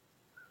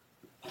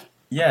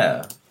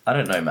 Yeah, I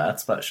don't know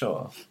maths, but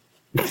sure.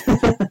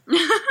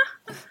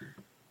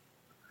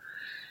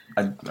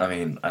 I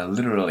mean, I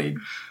literally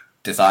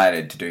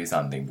decided to do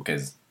something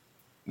because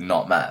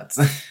not maths.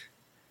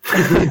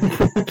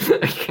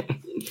 Okay.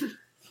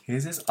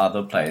 Here's this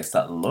other place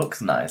that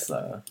looks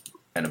nicer,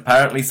 and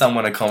apparently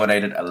someone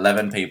accommodated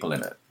 11 people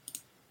in it.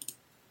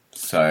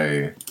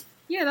 So,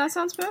 Yeah, that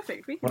sounds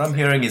perfect. what I'm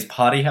hearing is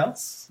Party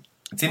House.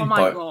 It's in Oh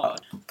my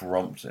God.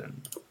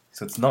 Brompton.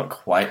 So it's not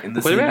quite in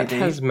the What CBD, about but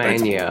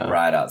Tasmania? it's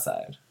right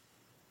outside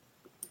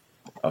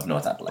of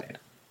North Adelaide.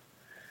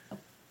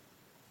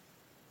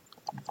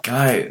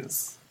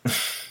 Guys,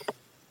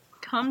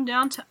 Come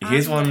down to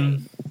here's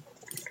Adelaide.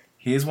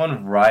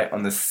 one right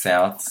on the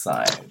south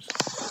side.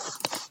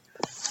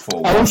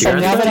 For I will say You're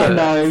now at that I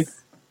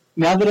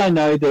the-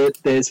 know that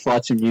there's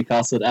flights from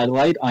Newcastle to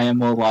Adelaide, I am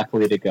more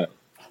likely to go.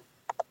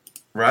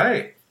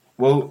 Right.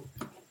 Well,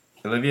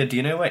 Olivia, do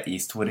you know where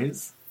Eastwood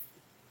is?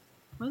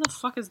 Where the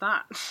fuck is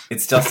that?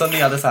 It's just on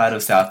the other side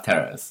of South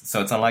Terrace.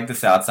 So it's on like the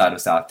south side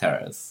of South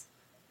Terrace.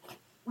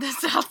 The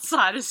south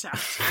side of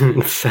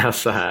South. South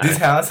side. This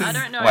house is... I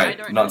don't know. Wait, I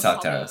don't not know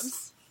South suburbs.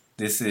 Terrace.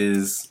 This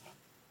is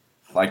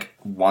like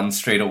 1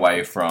 street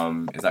away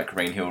from... Is that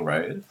Green Hill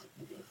Road?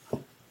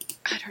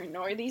 I don't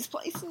know these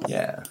places.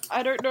 Yeah.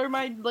 I don't know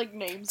my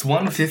names. It's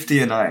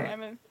 $150 a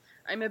night.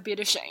 I'm a bit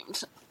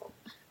ashamed.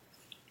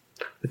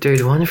 Dude,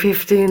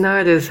 $150 a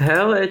night is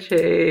hella cheap.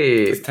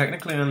 It's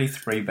technically only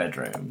 3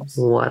 bedrooms.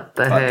 What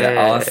the But heck? there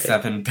are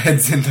 7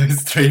 beds in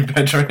those 3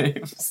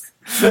 bedrooms.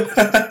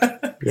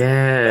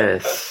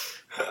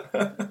 Yes.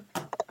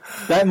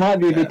 That might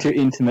be a bit too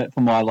intimate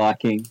for my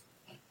liking.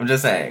 I'm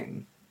just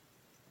saying.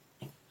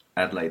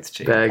 Adelaide's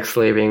cheap. Bag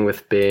sleeping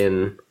with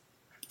bin.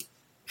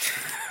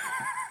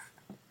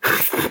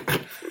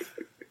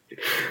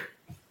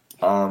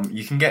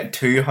 You can get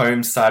 2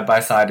 homes side by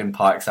side in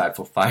Parkside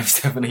for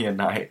 $570 a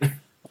night.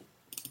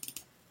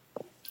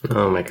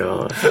 Oh my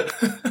god.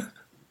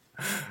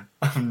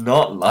 I'm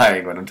not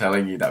lying when I'm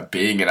telling you that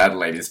being in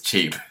Adelaide is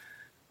cheap.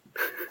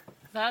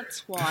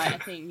 That's why I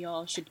think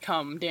y'all should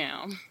come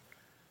down.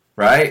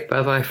 Right?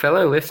 By the way,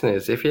 fellow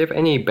listeners, if you have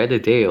any better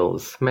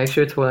deals, make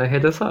sure to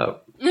hit us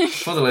up.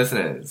 For the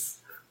listeners.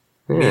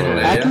 Me and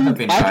Yeah. Olivia have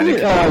been trying to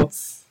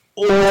convince.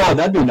 Oh,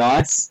 that'd be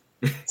nice.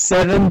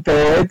 7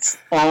 beds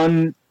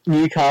on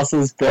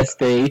Newcastle's best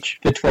beach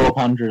for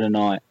 $1,200 a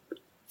night.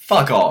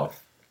 Fuck off.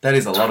 That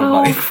is a lot of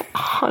money.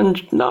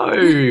 1,200. No.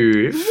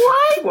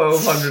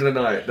 What? $1,200 a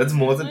night. That's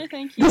more than... No,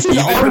 thank you. This is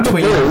Even on the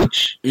between-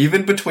 beach.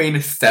 Even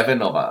between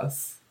 7 of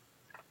us.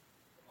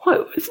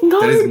 What?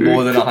 No. That is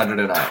more than $100 a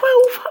night.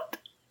 1,200.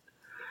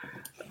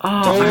 Oh, I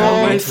I can't wait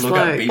almost to look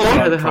at like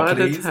had a beachfront heart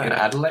properties in attack.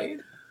 Adelaide.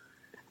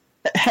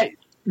 Hey,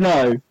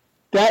 no,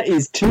 that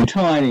is too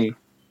tiny.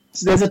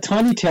 So there's a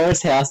tiny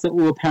terrace house that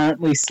will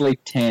apparently sleep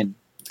 10.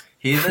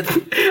 Here's a... I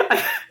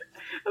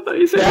thought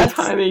you said That's- a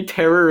tiny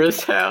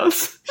terrorist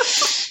house.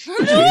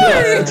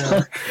 No!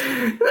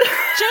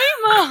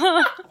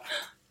 Jama!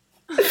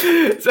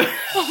 So-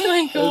 Oh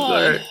my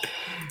god.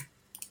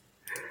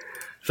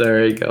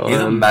 Sorry, go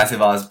Here's a on.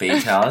 massive ass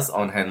beach house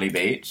on Henley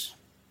Beach.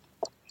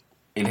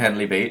 In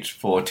Henley Beach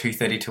for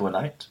 $232 a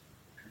night.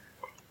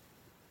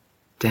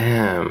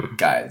 Damn.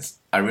 Guys,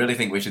 I really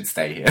think we should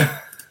stay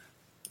here.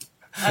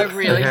 I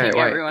really Okay, think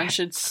wait. everyone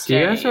should Do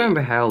stay. you guys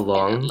remember how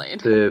long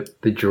Adelaide.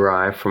 the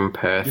drive from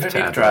Perth You don't to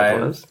need to Adelaide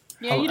drive. was?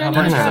 Yeah, you How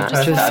don't much have to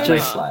is have it? to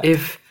Just- stay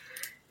just- over.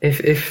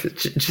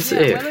 Just Yeah,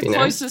 if, we're the you know.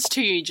 closest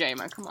to you,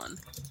 Jama. Come on.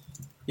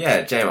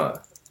 Yeah,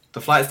 Jama.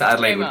 The flights to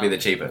Adelaide would Jama. be the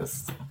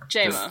cheapest.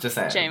 Jama. Just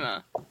saying.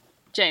 Jama.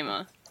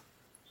 Jama.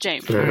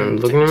 Jama. I'm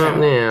looking them up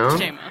now.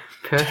 Jama.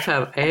 Perth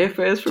have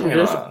airfares from Jama.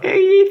 just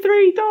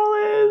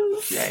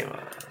 $83.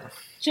 Jama.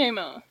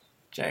 Jama.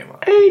 Jama.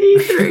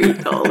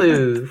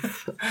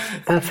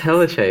 $83. That's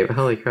hella cheap.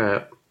 Holy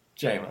crap.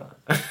 Jama.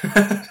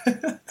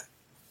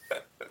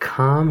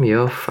 Calm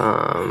your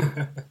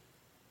farm.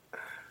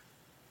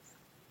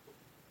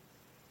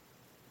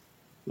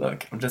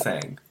 Look, I'm just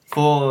saying.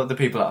 For the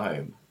people at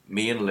home,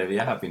 me and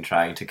Olivia have been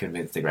trying to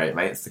convince the Great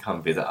Mates to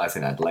come visit us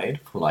in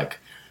Adelaide for like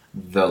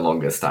the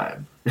longest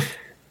time.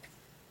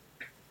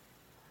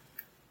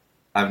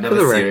 I've never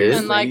the record. seriously,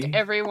 And like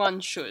everyone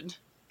should.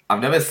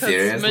 I've never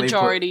seriously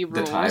majority put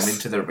the time rules.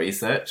 into the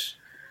research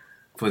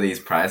for these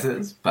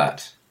prices,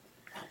 but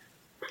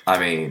I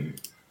mean,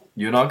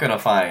 you're not gonna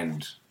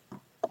find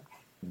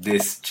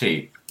this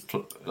cheap,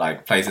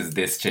 like places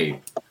this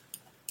cheap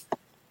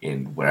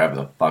in wherever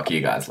the fuck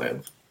you guys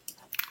live.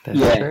 That's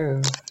Yeah.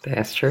 true.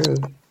 That's true.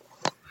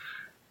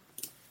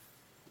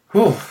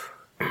 Whew.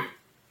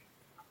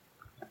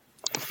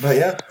 But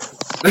yeah.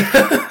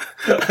 I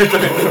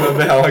don't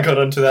remember how I got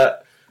onto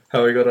that.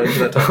 How we got onto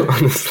that topic.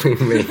 Honestly,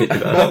 me But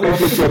neither. we'll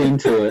just get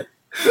into it.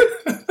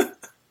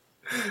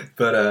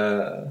 But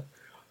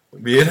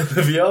me and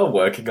Olivia are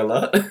working a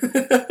lot. All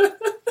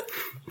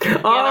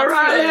that's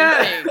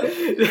right,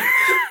 the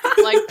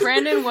yeah. Like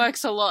Brandon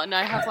works a lot, and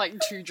I have like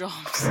 2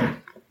 jobs.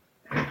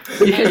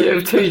 Yeah, you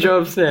have 2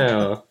 jobs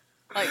now.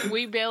 Like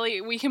we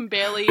can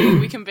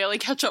barely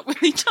catch up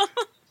with each other.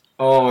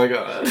 Oh my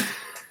god.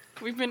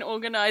 We've been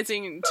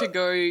organizing to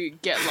go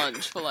get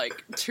lunch for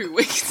like 2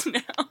 weeks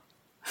now.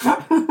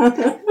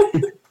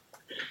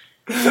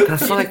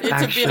 That's like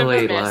It's a bit of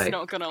actually a mess, like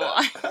not gonna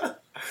lie.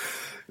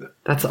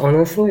 that's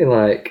honestly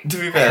like To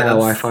be fair, how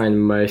I that's-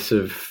 find most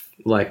of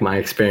like my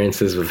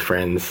experiences with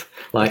friends.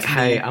 Like, That's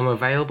hey, me. I'm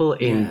available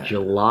in Yeah.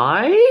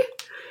 July.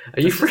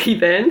 Are you free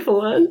then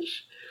for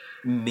lunch?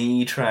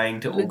 Me trying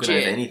to organize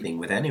Legit. anything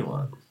with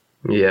anyone.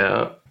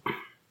 Yeah,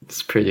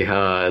 it's pretty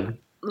hard.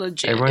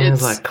 Legit. Everyone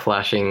it's, has like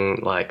clashing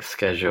like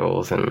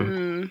schedules, and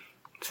Mm.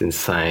 it's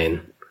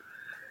insane.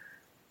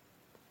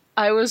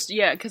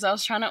 because I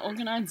was trying to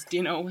organize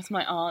dinner with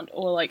my aunt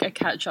or like a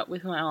catch up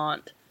with my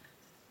aunt,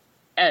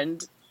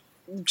 and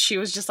she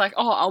was just like,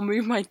 "Oh, I'll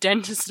move my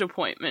dentist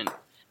appointment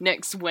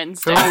next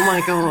Wednesday Oh my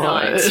night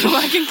god! so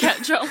I can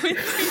catch up with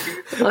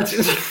you."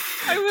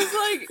 I was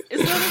like,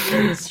 "Is that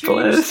a bit strange?"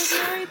 Bless. She's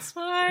like, "No, it's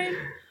fine."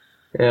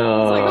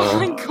 Oh, Like, oh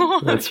my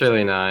god. that's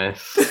really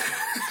nice.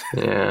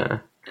 Yeah,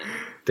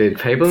 dude,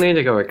 people need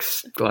to go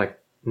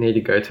need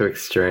to go to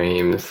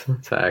extremes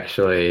to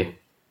actually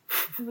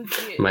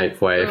Legit.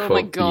 make way Oh for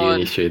my God.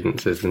 uni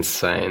students. Is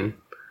insane.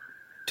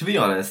 To be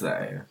honest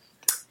though,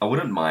 I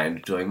wouldn't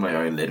mind doing my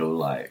own little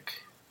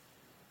like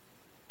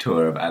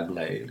tour of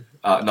Adelaide.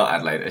 Not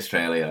Adelaide,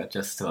 Australia,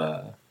 just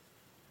to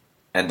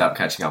end up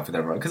catching up with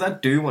everyone. Because I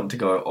do want to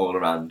go all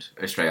around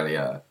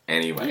Australia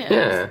anyway.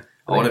 Yeah.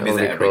 I want to That'll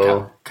visit be every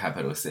cool.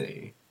 capital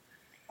city.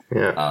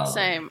 Yeah.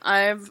 Same.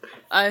 I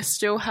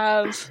still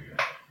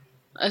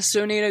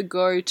need to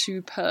go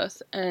to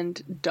Perth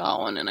and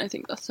Darwin, and I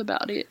think that's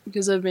about it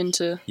because I've been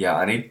to. Yeah,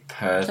 I need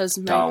Perth,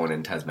 Tasmania. Darwin,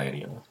 and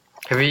Tasmania.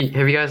 Have you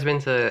guys been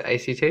to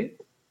ACT?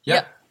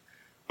 Yeah.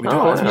 We do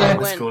Oh, it as wow. part of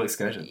the When- school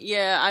excursion.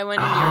 Yeah, I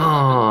went in Europe.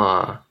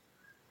 Ah,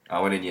 I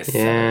went in year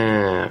 7.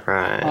 yeah,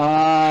 right.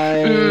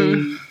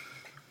 I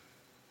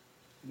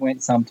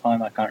went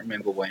sometime, I can't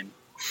remember when.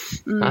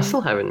 I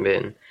still haven't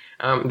been.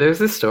 There was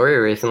this story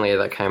recently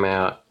that came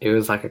out. It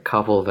was like a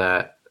couple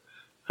that,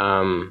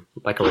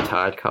 like a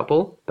retired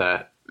couple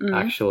that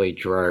actually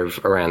drove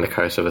around the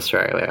coast of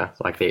Australia,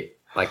 like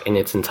in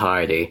its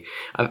entirety.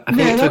 I think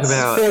Yeah, it took that's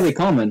about fairly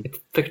common.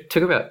 it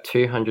took about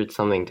 200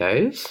 something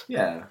days,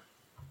 Yeah.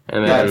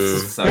 and Yeah, then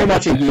it's so Very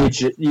much a good.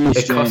 huge it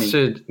journey.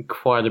 costed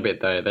quite a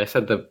bit though. They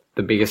said the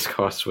biggest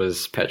cost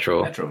was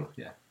petrol. Petrol,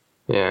 yeah.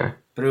 Yeah,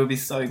 But it would be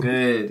so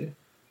good.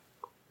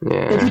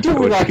 yeah. If you do it it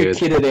would like be a good.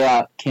 kitted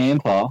out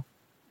camper,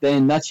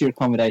 then that's your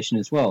accommodation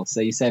as well.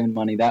 So you're saving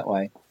money that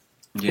way.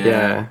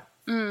 Yeah,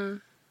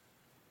 Mm.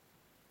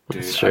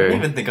 Dude, It's I true. don't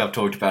even think I've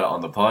talked about it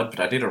on the pod, but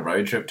I did a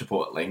road trip to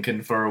Port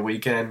Lincoln for a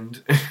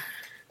weekend.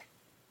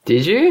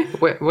 Did you?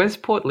 Where's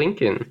Port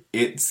Lincoln?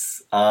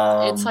 It's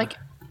It's like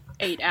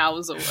 8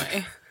 hours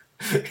away.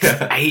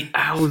 8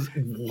 hours.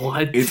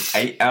 What? It's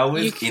 8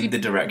 hours You in could- the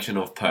direction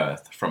of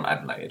Perth from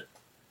Adelaide.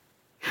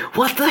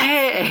 What the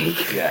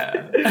heck?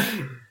 Yeah.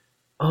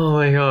 Oh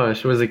my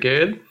gosh, was it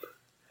good?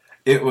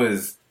 It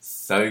was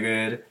so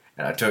good,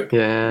 and I took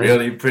Yeah.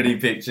 really pretty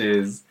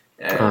pictures.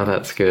 And, Oh,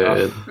 that's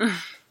good.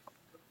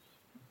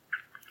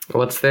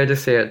 What's there to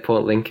see at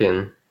Port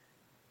Lincoln?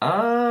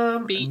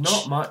 Beach.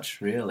 Not much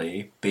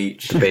really.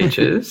 Beach.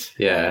 Beaches?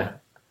 Yeah.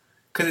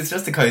 Because it's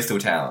just a coastal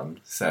town,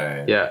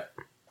 so Yeah.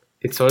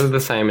 It's sort of the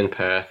same in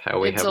Perth, how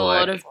we It's have a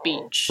lot like of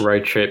beach.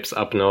 road trips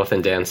up north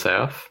and down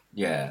south.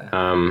 yeah.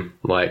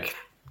 Like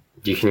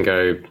you can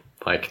go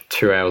like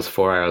 2 hours,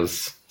 4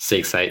 hours,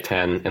 6, 8,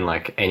 10 in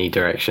like any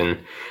direction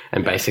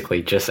and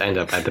basically just end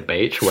up at the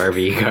beach wherever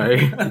you go.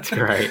 It's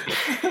great.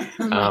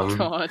 Oh my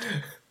god.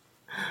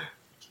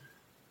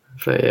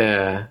 But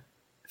yeah,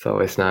 it's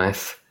always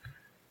nice.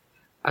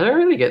 I don't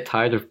really get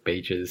tired of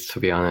beaches, to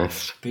be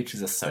honest.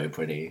 Beaches are so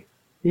pretty.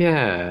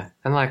 Yeah,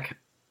 and like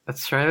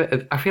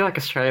Australia, I feel like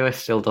Australia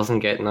still doesn't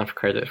get enough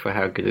credit for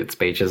how good its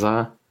beaches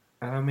are.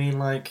 I mean,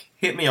 like,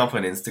 hit me up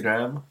on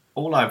Instagram.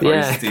 All I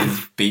Yeah. post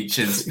is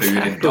beaches, food,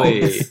 Exactly. and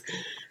dogs.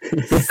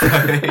 So,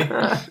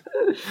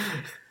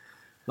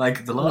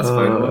 like, the last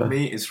photo of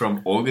me is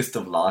from August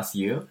of last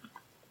year.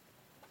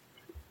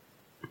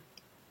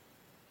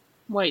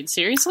 Wait,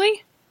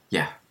 seriously?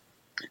 Yeah.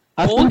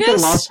 I think the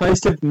August? last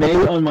post of me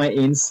on my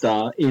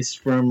Insta is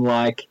from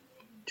like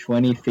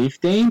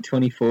 2015,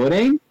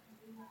 2014.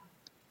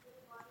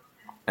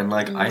 And,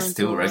 like, Oh I my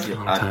still God.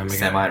 Long time ago.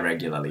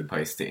 semi-regularly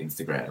post to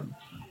Instagram.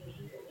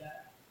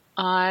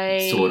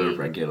 I Sort of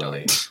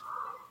regularly.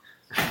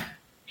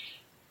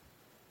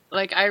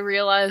 Like, I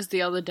realized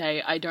the other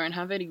day I don't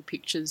have any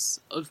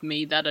pictures of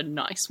me that are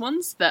nice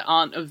ones that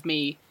aren't of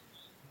me,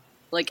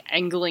 like,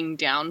 angling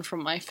down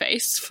from my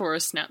face for a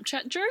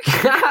Snapchat joke.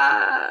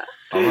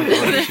 Oh my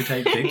god, you should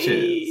take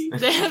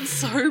pictures. They're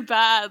so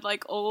bad,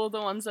 like, all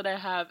the ones that I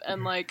have.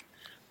 And, like,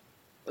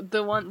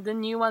 the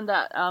new one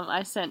that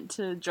I sent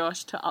to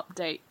Josh to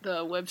update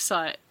the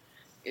website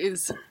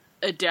is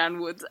a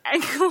downwards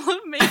angle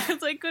of me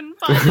because I couldn't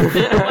find a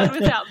better one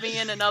without me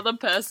and another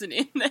person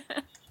in there.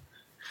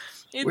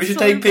 It's We should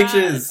so take bad.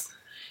 pictures.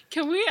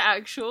 Can we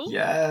actually?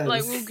 Yes.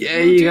 Like, Yeah,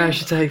 we'll you do- guys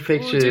should take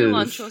pictures. We'll do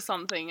lunch or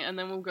something, and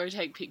then we'll go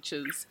take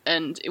pictures,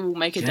 and it will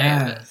make a day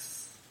of it.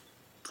 Yes.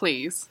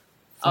 Please.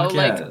 Fuck I'll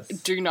yes.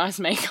 do nice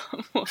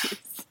makeup. I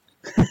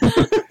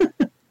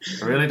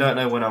really don't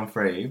know when I'm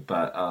free,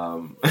 but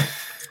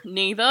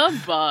Neither,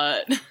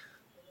 but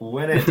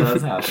when it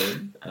does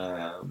happen,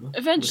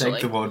 Eventually. we'll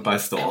take the world by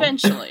storm.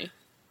 eventually.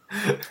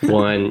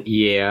 1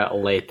 year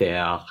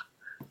later.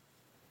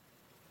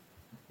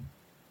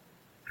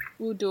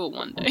 We'll do it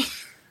one day.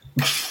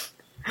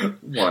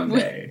 One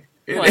day.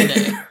 One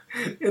day.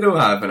 It'll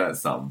happen at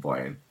some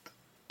point.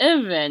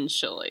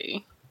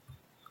 Eventually.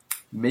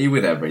 Me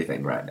with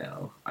everything right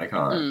now. I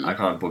can't. Mm. I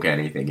can't book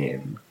anything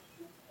in.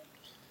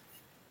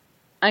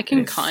 I can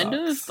It kind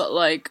of, sucks. but,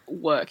 like,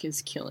 work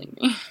is killing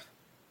me.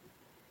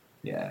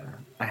 Yeah,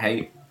 I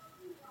hate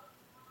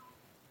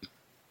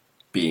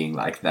being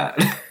like that.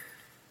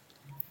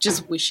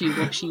 Just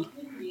wishy-washy.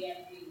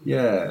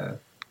 Yeah,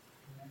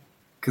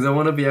 because I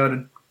want to be able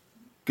to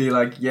be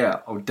like, yeah,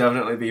 I'll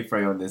definitely be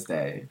free on this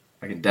day.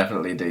 I can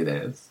definitely do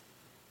this.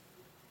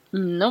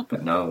 Nope.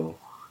 But no.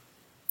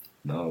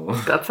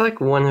 That's like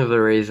one of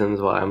the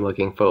reasons why I'm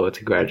looking forward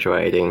to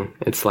graduating.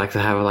 It's like to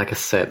have like a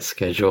set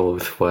schedule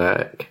with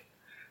work.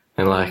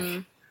 And like,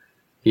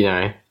 you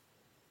know,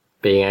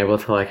 being able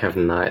to like have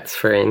nights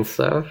free and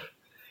stuff.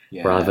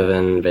 Yeah. rather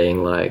than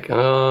being like,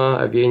 oh,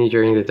 I have uni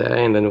during the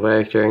day and then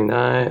work during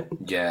night,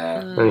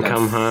 Yeah. and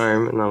come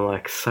home and I'm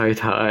like so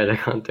tired I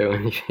can't do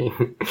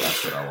anything.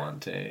 That's what I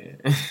want to.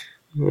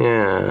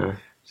 Yeah,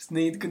 Just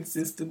need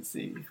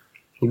consistency.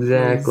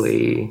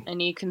 exactly. I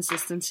need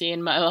consistency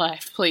in my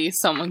life. Please,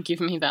 someone give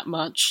me that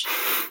much.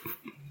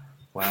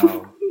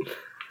 Wow.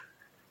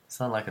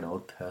 Sound like an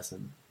old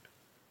person.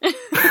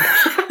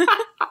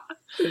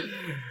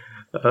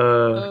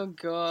 Oh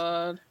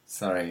god.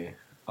 Sorry,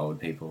 old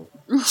people.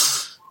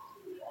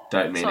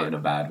 Don't mean it in a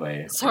bad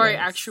way. Sorry,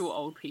 Yes. actual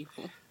old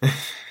people.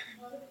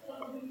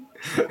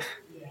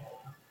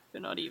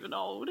 They're not even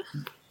old.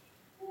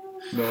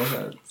 No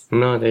offense.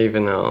 Not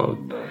even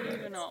old. No offense.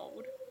 Even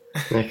old.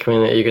 Next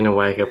minute you're gonna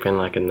wake up in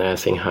like a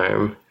nursing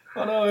home.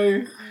 Oh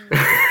no.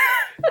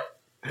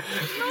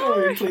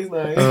 No, please no.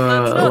 Let's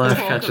not Life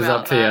talk catches about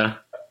up to you.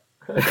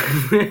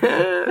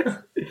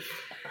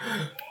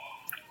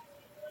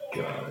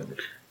 God.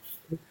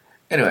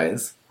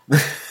 Anyways.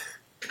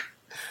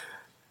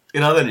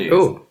 In other news,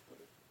 Ooh.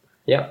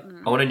 Yep.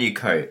 I want a new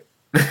coat.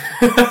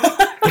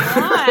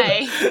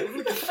 Why?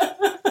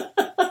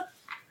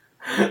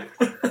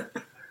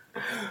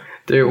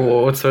 Dude,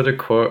 what sort of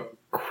coat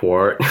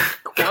are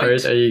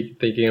you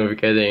thinking of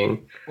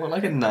getting? Well,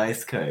 like a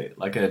nice coat,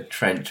 like a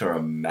trench or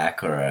a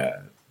mac or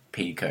a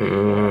pea coat,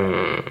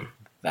 Mm,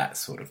 that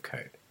sort of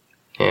coat.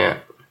 yeah.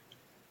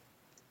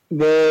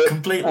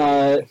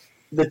 Completely.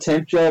 The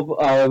temp job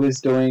I was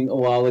doing a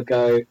while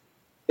ago,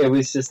 it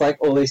was just like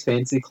all these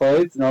fancy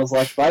clothes, and I was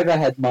like, if I ever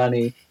had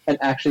money and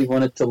actually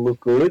wanted to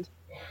look good,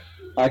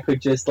 I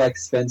could just like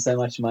spend so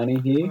much money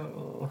here.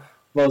 Oh.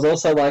 But I was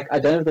also like, I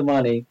don't have the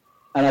money,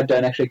 and I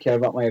don't actually care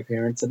about my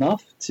appearance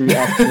enough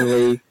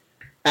to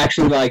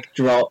actually like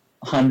drop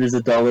hundreds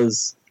of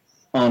dollars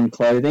on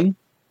clothing.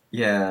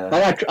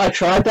 Yeah. I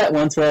tried that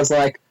once where I was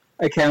like,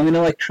 okay, I'm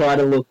gonna like try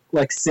to look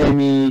like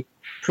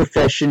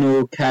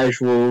semi-professional,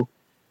 casual,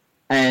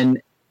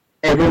 and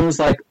everyone was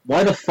like,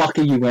 why the fuck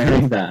are you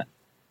wearing that?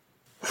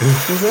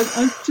 I was like,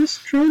 I'm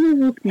just trying to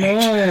look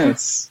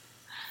nice.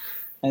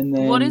 And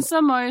then What is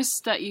the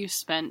most that you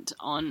spent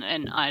on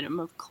an item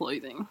of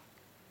clothing?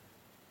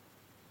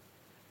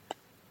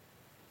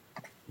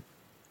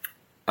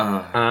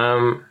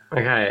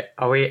 Okay,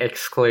 are we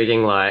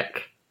excluding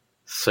like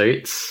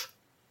suits?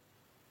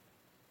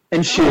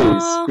 and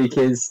shoes,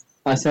 because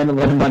I spend a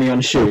lot of money on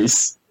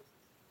shoes.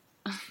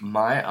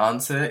 My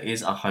answer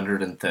is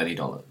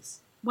 $130.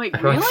 Wait, I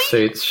feel like really?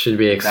 suits should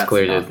be That's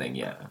excluded. nothing,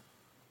 yeah.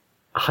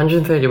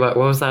 130, what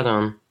was that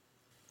on?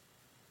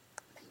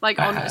 Like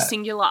on a hat.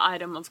 singular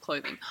item of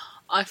clothing.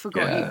 I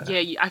forgot.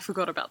 Yeah. I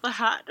forgot about the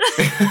hat.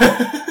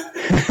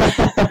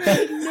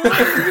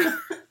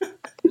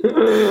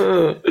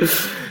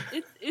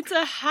 It's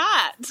a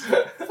hat.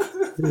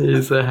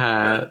 Here's a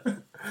hat.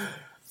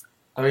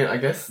 I mean, I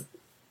guess...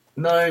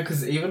 No,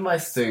 because even my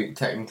suit,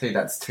 technically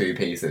that's 2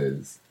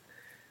 pieces.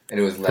 And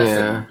it was less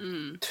Yeah.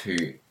 than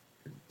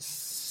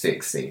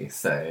 $260,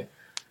 so...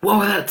 Whoa,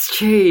 that's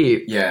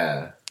cheap.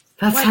 Yeah.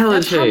 That's Wait, hella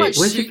that's how cheap. much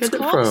Where'd you suits get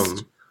it cost?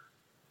 from?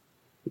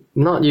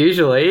 Not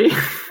usually.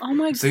 Oh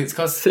my god. Suits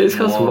cost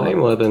Way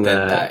more than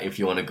that. if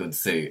you want a good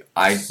suit.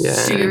 I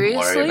Yeah. didn't worry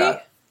Seriously?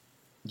 about...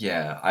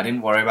 Yeah, I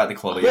didn't worry about the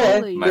quality Yeah,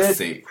 of my they're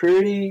suit.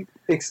 pretty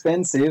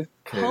expensive.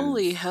 'cause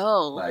Holy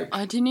hell. like,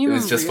 I didn't it even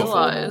was just for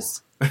formal.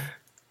 realize.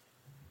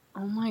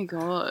 Oh my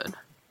god.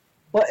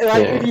 Like Yeah.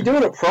 if you're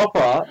doing it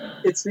proper,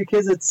 it's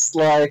because it's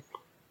like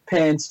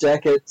pants,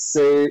 jacket,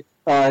 suit,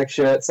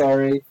 shirt,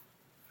 sorry.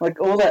 Like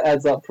all that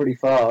adds up pretty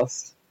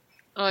fast.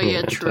 Oh yeah,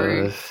 it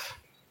true. does.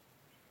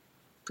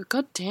 But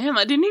god damn,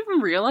 I didn't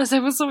even realize they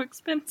were so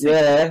expensive.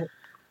 Yeah.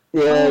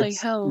 Yeah, Holy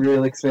it's hell.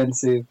 real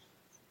expensive.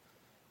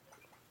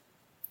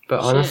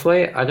 But Shit.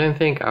 honestly, I don't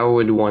think I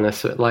would want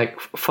to, like,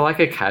 for like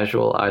a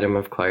casual item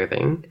of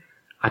clothing,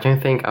 I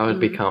don't think I would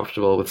be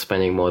comfortable with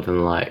spending more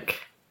than like,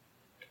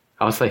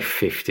 I would say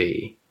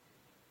 50.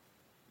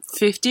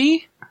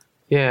 50?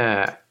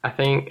 Yeah, I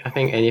think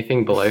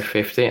anything below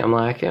 50, I'm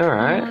like,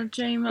 alright. Oh,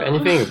 J-Mo. But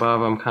anything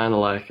above, I'm kind of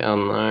like, oh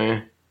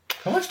no.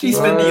 How much do you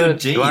spend on your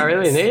jeans? Do I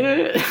really need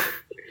it?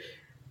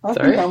 I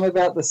Sorry? think I'm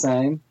about the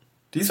same.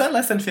 Do you spend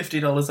less than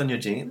 $50 on your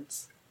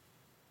jeans?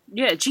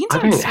 Yeah, jeans I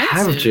are don't expensive.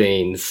 have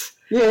jeans.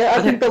 Yeah,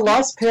 I think the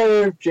last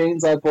pair of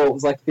jeans I bought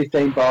was like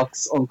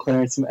 $15 on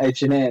clearance from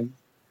H&M.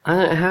 I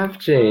don't have Oh my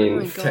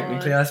jeans. God.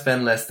 Technically, I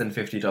spend less than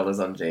 $50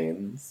 on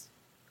jeans.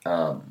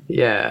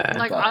 Yeah.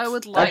 Like, But I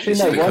would like Actually,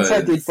 to. no. Once I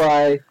did because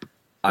buy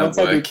I Once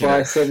I did work in buy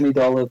a... a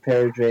 $70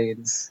 pair of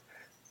jeans,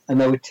 and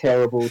they were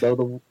terrible. They were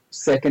the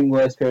second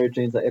worst pair of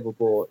jeans I ever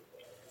bought.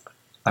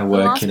 I The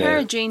work last in pair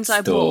a of jeans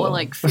I bought were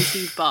like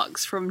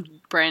 $50 from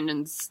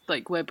Brandon's,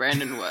 like where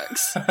Brandon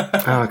works. Oh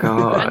And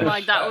god.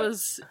 like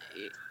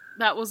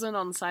that wasn't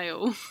on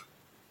sale.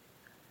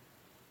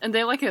 And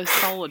they're like a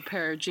solid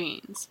pair of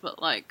jeans,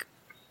 but like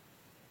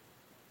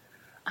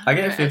I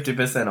get don't know.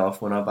 50%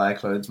 off when I buy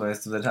clothes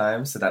most of the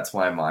time, so that's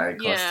why my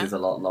cost Yeah. is a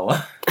lot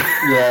lower.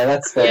 Yeah,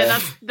 that's fair. Yeah,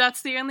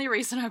 that's the only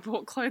reason I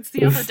bought clothes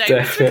the other It's day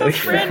was because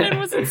definitely Brandon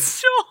was in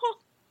store.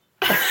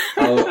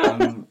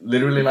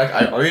 literally, like,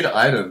 I owned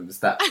items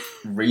that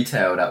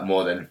retailed at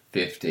more than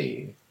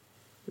 50,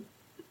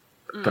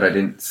 but I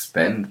didn't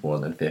spend more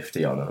than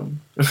 50 on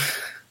them.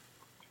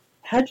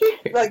 How'd you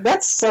like?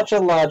 That's such a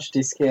large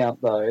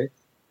discount, though.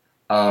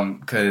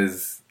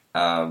 Because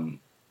I've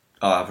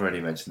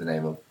already mentioned the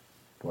name of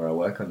where I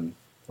work on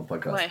a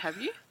podcast. Wait, have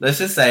you? Let's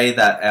just say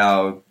that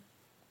our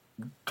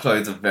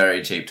clothes are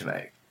very cheap to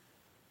make.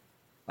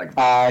 Like,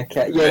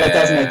 Okay, yeah, that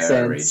does make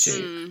very sense.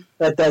 cheap.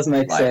 That does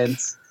make Like,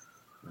 sense.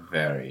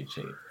 Very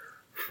cheap.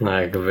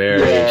 Like,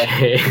 very Yeah.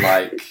 cheap.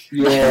 Like,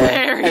 Yeah,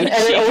 Very and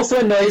it cheap. also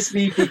annoys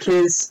me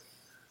because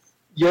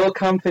your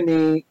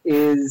company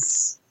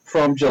is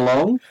from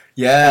Geelong,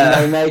 yeah.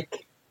 and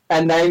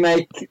they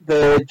make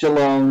the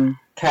Geelong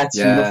Cats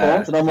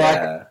uniforms, and I'm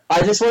like,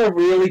 I just want a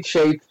really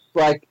cheap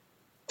like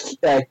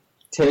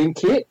team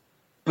kit,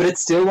 but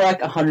it's still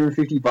like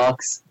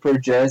 $150 for a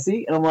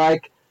jersey, and I'm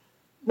like,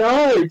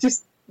 no,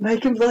 just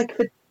make them like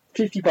for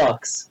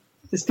 $50.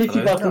 Just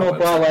 $50 and I'll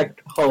buy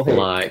like a whole heap.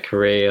 Like,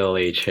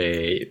 really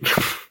cheap.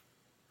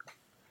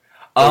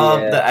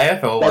 Yeah, the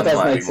AFL ones does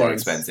might be make more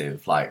sense.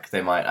 expensive. Like,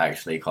 they might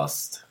actually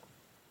cost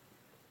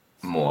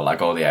more.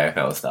 Like, all the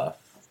AFL stuff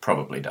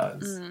probably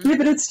does. Yeah,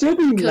 but it'd still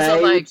be 'Cause made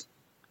of, like-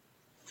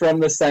 from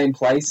the same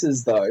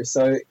places though,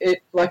 so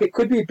it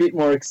could be a bit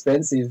more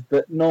expensive,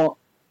 but not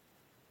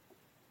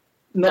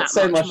That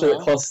so much much that it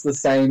more. costs the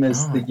same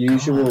as Oh, the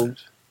usual. God.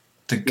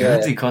 The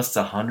Guernsey costs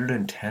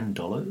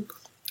 $110?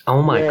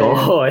 Oh my Yeah.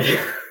 god.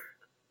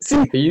 See,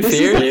 Are you this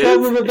serious? is the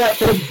problem about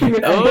being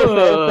an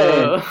AFL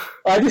fan. Oh.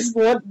 I just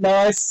want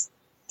nice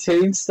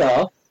team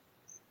stuff.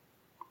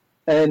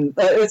 And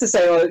let's just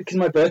say, because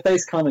my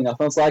birthday's coming up,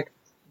 I was like,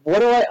 what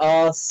do I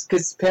ask?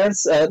 Because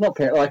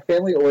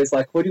family always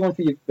like, what do you want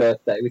for your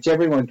birthday? Which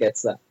everyone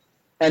gets that.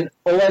 And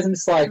always I'm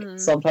just like,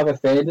 some type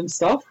of fandom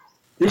stuff.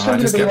 This Oh,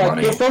 one's just going to be get like,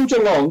 money. you're from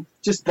Geelong,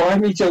 just buy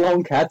me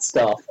Geelong Cat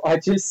stuff.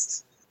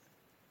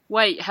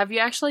 Wait, have you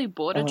actually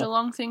bought a Oh.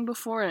 Geelong thing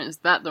before, and is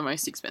that the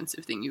most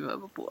expensive thing you've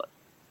ever bought?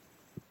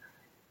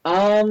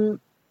 No,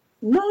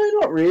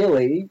 not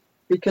really.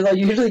 Because I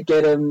usually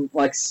get them,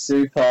 like,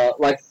 super,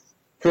 like,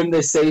 from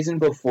the season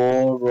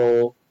before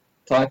or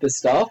type of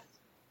stuff.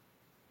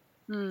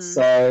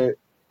 So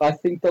I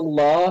think the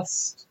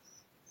last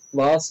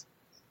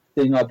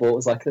thing I bought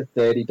was like a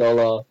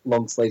 $30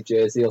 long sleeve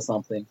jersey or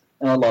something,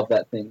 and I love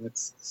that thing.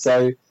 It's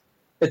so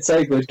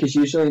good because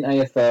usually in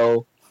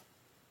AFL,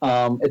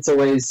 it's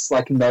always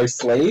like no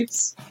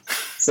sleeves.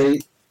 So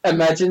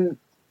imagine,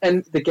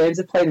 and the games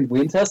are played in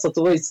winter, so it's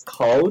always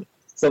cold.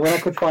 So when I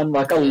could find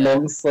like a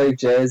long sleeve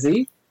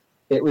jersey,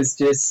 it was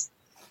just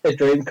a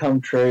dream come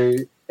true.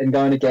 And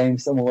going to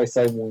games, I'm always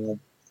so warm.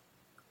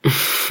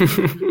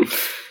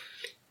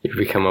 You've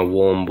become a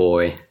warm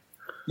boy.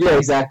 Yeah,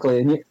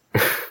 exactly. And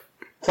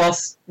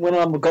plus, when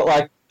I've got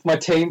like my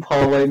team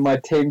polo, my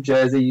team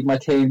jersey, my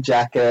team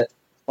jacket,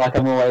 like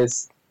I'm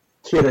always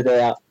kitted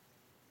out.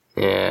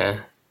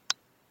 Yeah.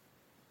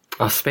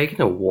 Oh,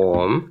 speaking of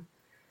warm,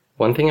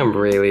 one thing I'm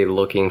really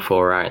looking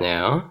for right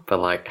now, but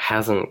like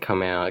hasn't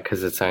come out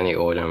because it's only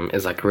autumn,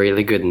 is like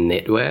really good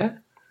knitwear.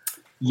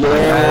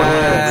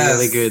 Yeah,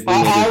 Really good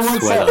I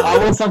knitted sweater.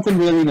 want something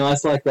really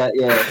nice like that.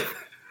 Yeah.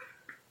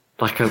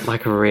 Like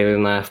a really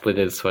nice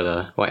knitted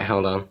sweater. Wait,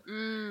 hold on.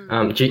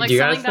 Do Like you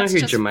guys something know that's who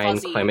just Jermaine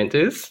fuzzy. Clement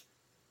is?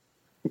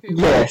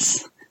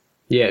 Yes.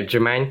 Yeah,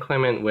 Jermaine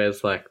Clement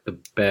wears like the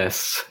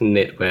best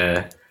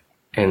knitwear,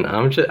 and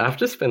I've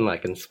just been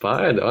like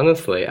inspired.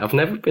 Honestly, I've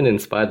never been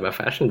inspired by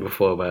fashion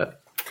before,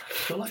 but I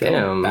feel like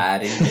damn. I'm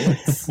bad in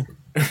this.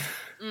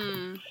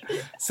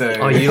 So,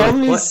 Oh, The you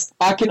problem what? is,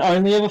 I can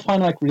only ever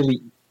find like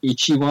really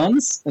itchy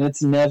ones, and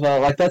it's never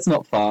like that's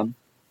not fun.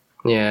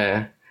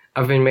 Yeah,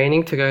 I've been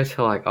meaning to go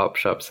to like op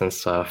shops and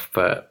stuff,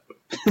 but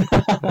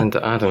and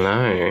I don't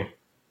know.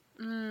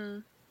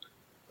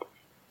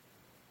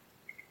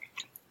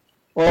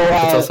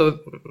 Well, It's also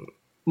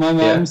my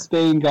mum's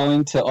been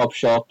going to op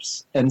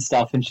shops and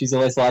stuff, and she's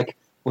always like,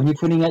 when you're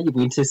putting out your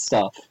winter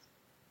stuff,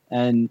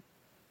 and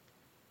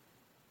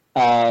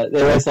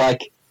they're always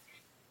like,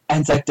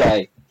 Anzac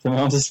Day. So my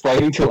mum's just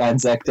waiting till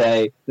Anzac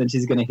Day, then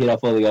she's going to hit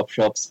up all the op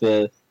shops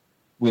for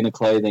winter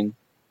clothing.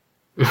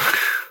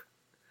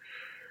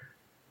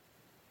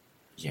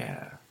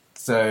 yeah.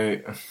 So,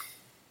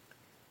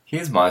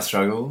 here's my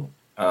struggle.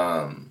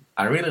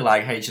 I really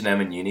like H&M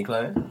and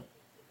Uniqlo.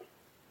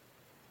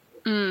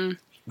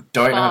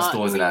 Don't have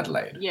stores in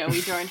Adelaide. Yeah,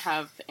 we don't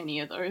have any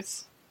of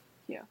those.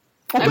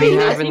 I we mean,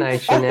 I have an think- I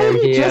H&M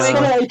thought you just here.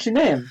 got an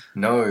H&M.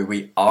 No,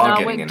 we are No,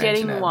 getting we're an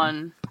getting H&M.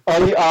 one.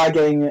 Oh, you are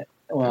getting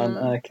one.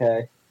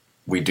 Okay.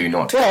 We do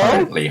not Well,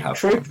 currently have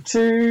Trip one.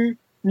 to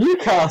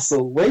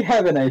Newcastle. We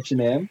have an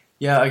H&M.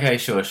 Yeah, okay,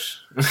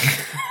 shush.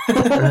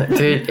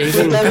 Dude,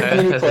 even We've done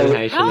Perth has an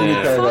Uniqlo. How the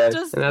H&M. Uniqlo. fuck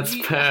does That's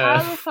how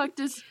Perth. the fuck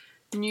does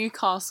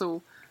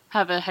Newcastle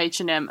have a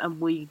H&M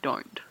and we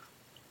don't?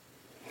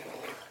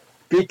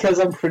 Because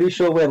I'm pretty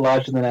sure we're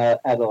larger than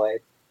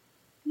Adelaide.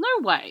 No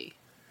way.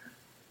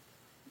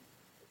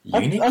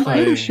 Uniqlo. I'm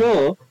pretty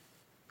sure.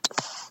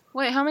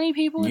 Wait, how many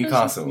people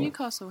Newcastle. does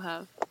Newcastle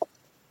have?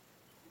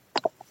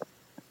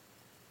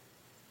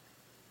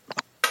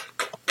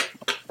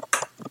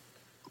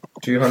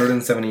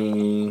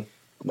 270...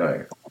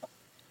 No.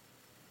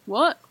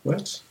 What?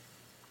 What?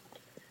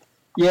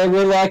 Yeah,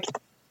 we're like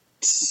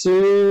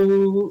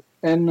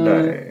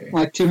No.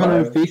 like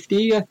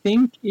 250, I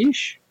think,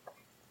 ish.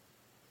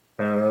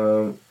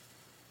 Um,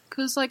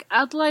 Because, like,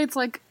 Adelaide's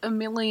like 1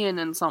 million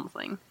and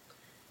something.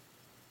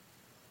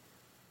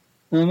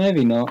 Well,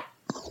 maybe not.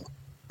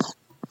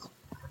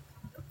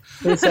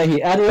 Let's say here,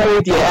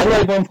 Adelaide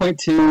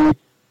 1.2,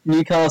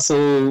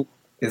 Newcastle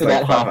is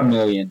about like half a 500.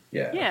 million.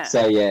 Yeah. Yeah.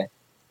 So yeah.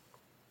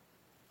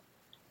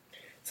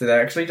 So they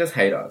actually just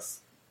hate us.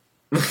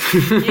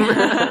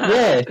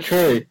 Yeah,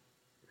 true.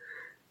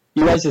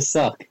 You guys just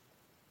suck.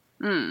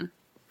 Mm,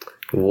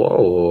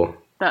 Whoa.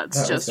 that's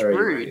That was just very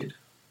rude.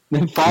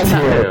 Then 5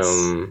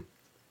 words.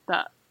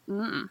 That.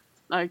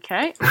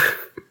 Okay.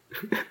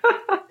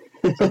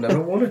 I've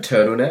never worn a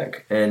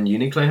turtleneck, and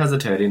Uniqlo has a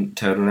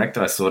turtleneck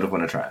that I sort of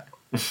want to try.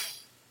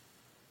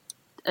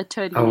 A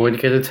turdy. I would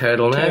get a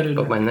turtleneck, Turtleneck.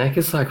 but my neck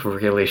is like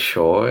really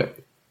short.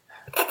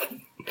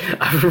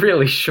 I have a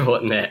really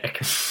short neck.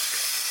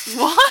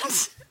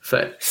 What?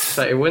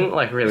 So it wouldn't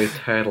like really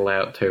turtle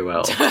out too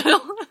well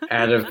Turtle.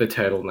 out of the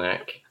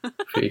turtleneck,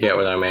 if you get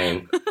what I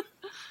mean.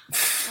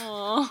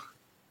 Aw.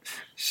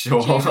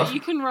 Sure. Jamie, you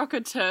can rock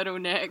a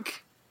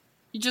turtleneck.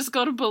 You just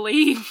gotta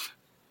believe.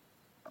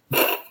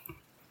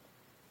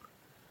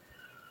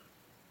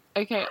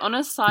 Okay, on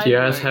a side Do you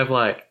guys note- have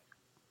like...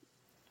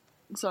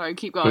 Sorry,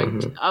 keep going.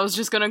 Mhm. I was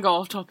just gonna go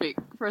off topic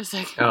for a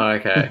second. Oh,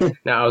 okay.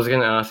 Now, I was going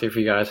to ask if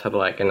you guys had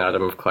like an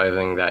item of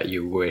clothing that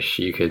you wish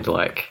you could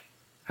like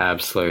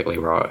absolutely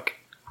rock.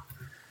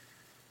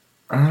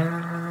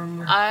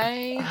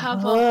 I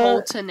have a What?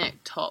 halter neck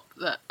top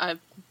that I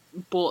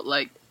bought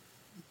like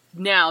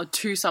now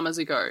 2 summers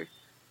ago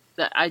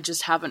that I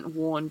just haven't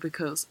worn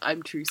because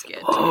I'm too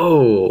scared to.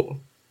 Oh,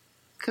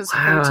 Because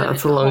wow,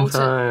 that's a long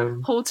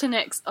time. halter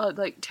necks are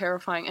like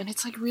terrifying, and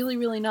it's like really,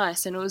 really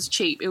nice, and it was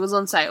cheap. It was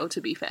on sale,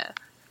 to be fair.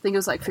 I think it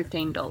was like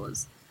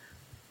 $15.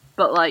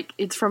 But like,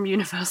 it's from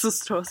Universal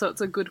Store, so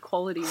it's a good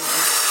quality one.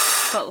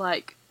 But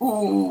like,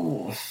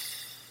 Ooh.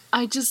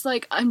 I just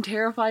like, I'm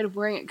terrified of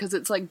wearing it because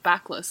it's like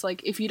backless.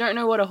 Like, if you don't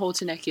know what a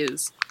halter neck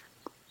is,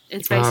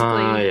 it's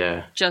basically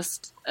Yeah.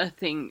 just a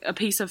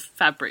piece of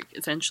fabric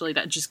essentially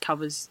that just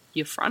covers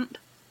your front,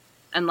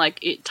 and like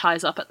it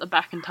ties up at the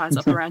back and ties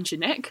up around your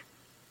neck.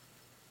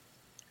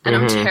 And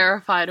I'm Mhm.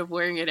 terrified of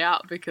wearing it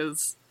out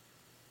because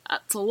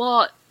that's a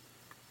lot.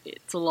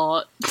 It's a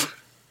lot.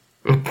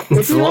 It'd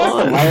It's be a nice for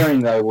lot. layering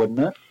though, wouldn't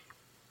it?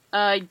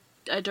 I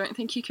don't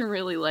think you can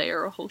really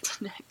layer a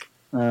halter neck.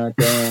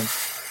 Damn.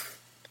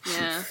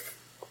 Yeah.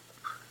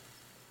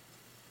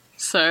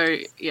 So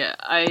yeah,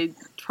 I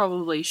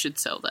probably should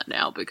sell that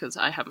now because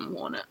I haven't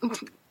worn it.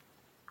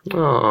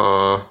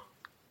 Aww.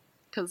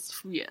 Because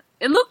yeah,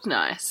 it looked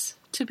nice.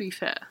 To be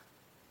fair,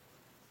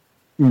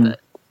 Mm.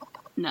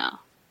 no.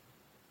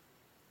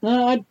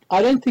 No,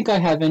 I don't think I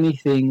have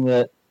anything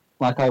that,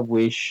 like, I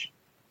wish...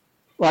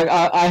 Like,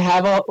 I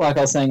have, like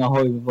I was saying, a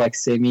whole of, like,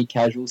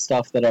 semi-casual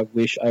stuff that I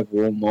wish I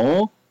wore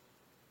more.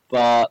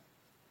 But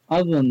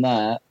other than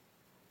that,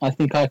 I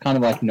think I kind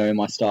of, like, know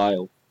my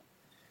style.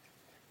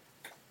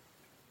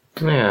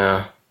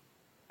 Yeah.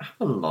 I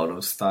have a lot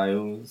of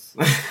styles.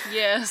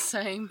 Yeah,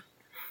 same.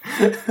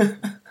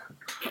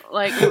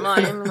 Like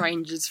mine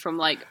ranges from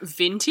like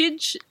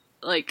vintage,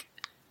 like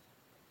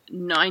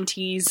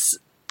 90s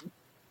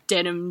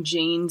denim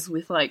jeans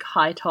with like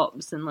high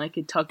tops and like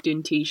a tucked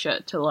in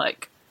t-shirt to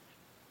like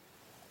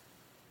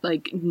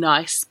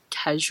nice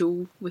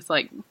casual with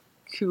like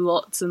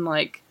culottes and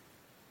like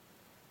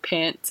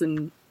pants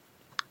and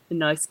a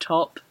nice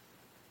top.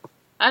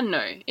 I don't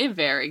know, it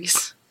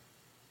varies.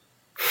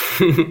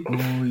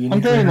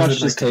 I'm very much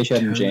just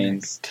t-shirt and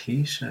jeans.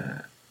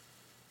 T-shirt.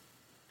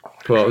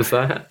 What was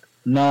that?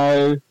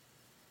 No.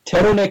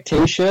 Turtleneck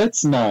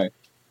t-shirts? No.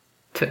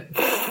 I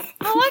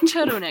like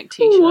turtleneck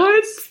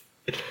t-shirts.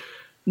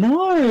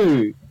 No!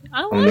 I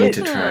I like need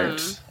to try them.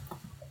 it.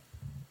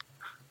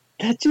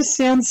 That just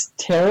sounds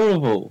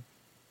terrible.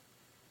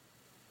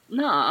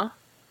 Nah.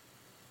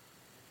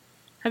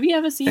 Have you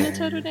ever seen a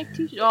turtleneck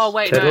t-shirt? Oh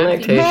wait, no. I'm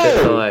Turtleneck thinking-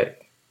 t-shirts No. are like...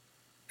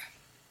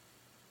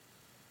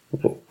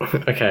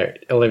 Okay,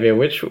 Olivia,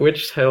 which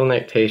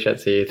turtleneck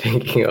t-shirts are you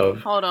thinking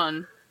of? Hold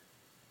on.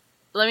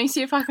 Let me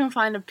see if I can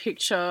find a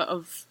picture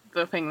of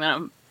the thing that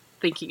I'm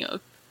thinking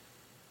of.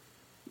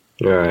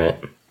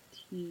 Alright.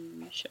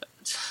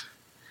 T-shirt.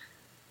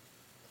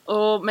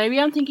 Or maybe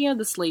I'm thinking of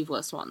the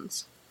sleeveless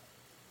ones.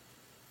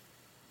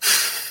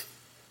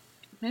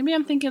 Maybe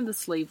I'm thinking of the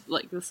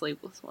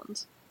sleeveless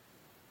ones.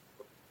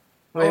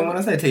 Wait, when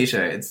I say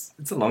t-shirt, it's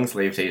a long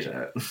sleeve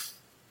t-shirt.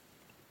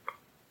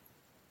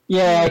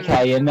 Yeah,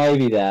 okay, yeah,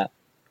 maybe that.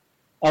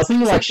 I was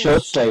thinking It's like like a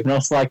short sleeve, and I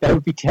was like, that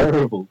would be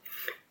terrible.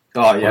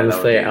 Oh yeah,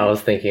 Honestly, that I would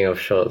was thinking of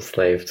short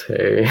sleeve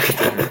too.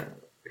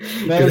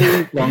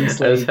 Maybe long I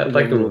sleeve. just had is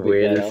like a the little bit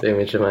weirdest better.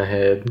 image in my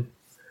head.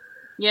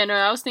 Yeah, no,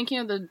 I was thinking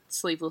of the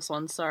sleeveless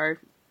ones, sorry.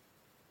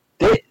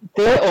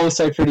 They're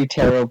also pretty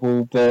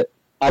terrible, but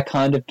I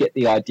kind of get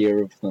the idea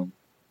of them.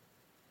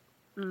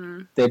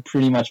 Mm, They're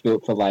pretty much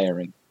built for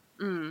layering.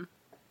 mm.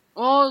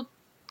 Well,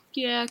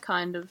 Yeah,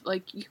 kind of.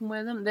 Like, you can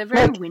wear them. They're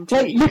very winter.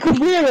 Like, you could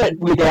wear it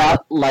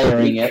without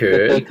layering You it. could,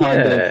 But they're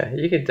kind of...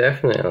 you could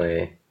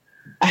definitely.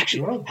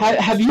 Actually,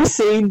 have you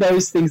seen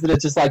those things that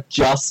are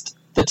just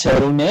the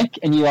turtleneck,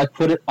 and you like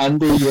put it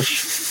under your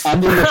shirt,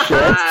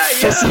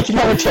 just so you can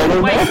have a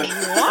turtleneck?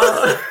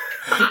 Wait,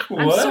 what?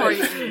 I'm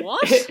sorry,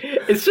 what?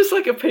 It's just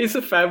like a piece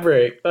of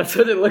fabric. That's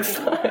what it looks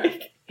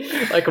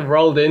like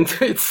rolled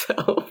into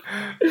itself.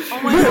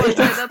 Oh my god, It's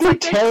that's like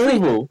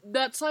terrible.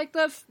 That's like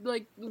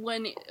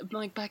when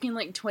back in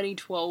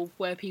 2012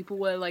 where people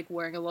were like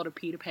wearing a lot of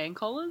Peter Pan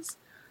collars.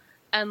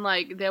 And,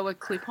 like, there were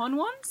clip-on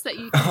ones that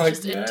you could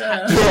just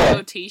attach to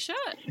your t-shirt.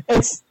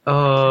 It's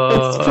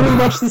pretty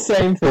much the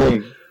same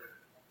thing.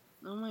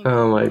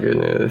 Oh my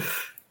goodness.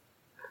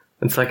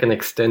 It's like an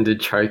extended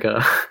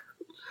choker.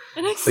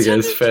 An It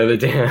goes further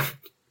down.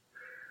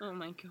 Oh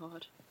my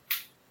god.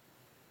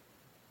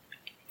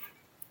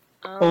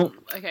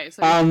 Okay,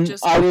 so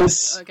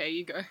okay,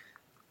 you go.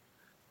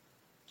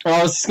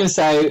 I was just going to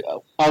say,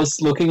 I was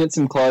looking at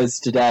some clothes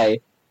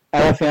today,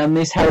 and I found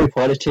this Harry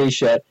Potter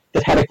t-shirt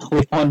that had a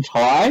clip-on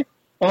tie.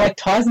 I'm like,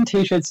 ties and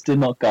t-shirts did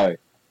not go.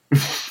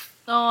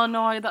 Oh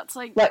no, that's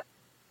like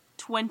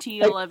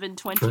 2011,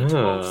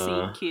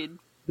 2012 kid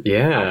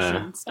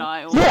fashion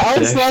style. Yeah, I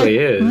was like,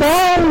 is.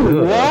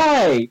 no,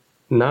 why?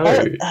 No.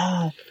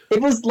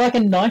 It was like a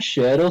nice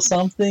shirt or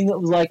something. It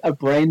was like a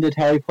branded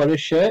Harry Potter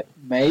shirt,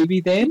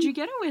 maybe then. Did you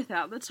get it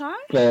without the tie?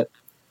 But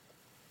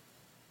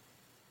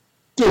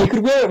yeah, you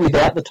could wear it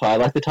without the tie.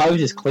 Like, the tie was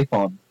just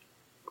clip-on.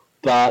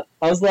 But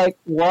I was like,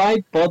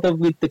 why bother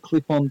with the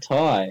clip-on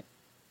tie?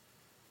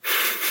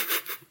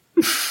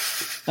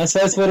 I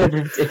suppose whatever.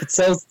 If it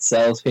sells, it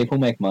sells. People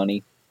make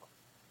money.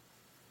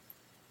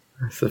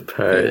 I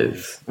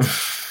suppose.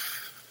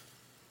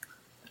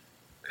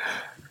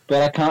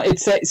 But I can't.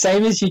 It's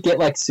same as you get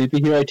like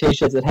superhero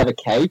t-shirts that have a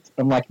cape.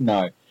 I'm like,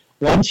 no.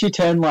 Once you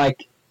turn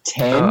like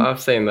 10, I've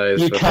seen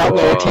those you before. can't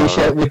wear a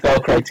t-shirt with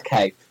Velcro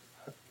cape.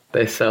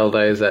 They sell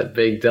those at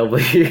Big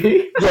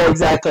W. Yeah,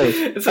 exactly.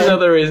 It's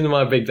another reason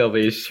why Big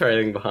W is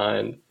trailing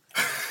behind.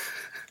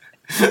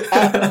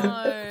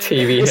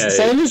 TV It's the hate.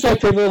 same as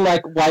like people are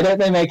like, why don't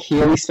they make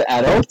Heelys for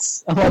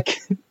adults? I'm like,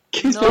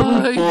 because people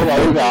fall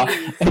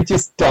over and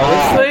just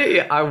die.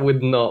 Honestly, I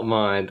would not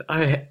mind.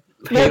 I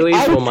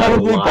Heelys would were my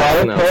probably buy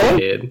life a when I was a pair,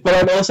 kid. but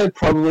I'd also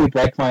probably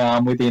break my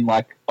arm within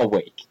like a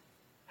week.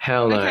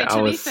 Hell no, Okay, to I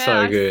be was fair, so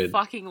I good.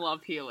 fucking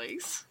love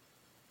Heelys.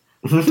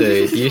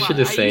 Dude, you should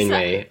have I seen used to-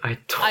 me. I I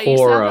used to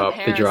tore have a up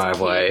pair the as a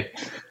driveway.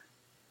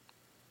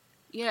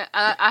 Yeah,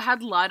 I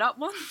had light-up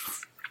ones.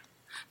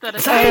 That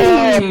Same!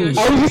 attached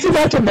to I your was just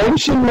about to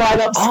mention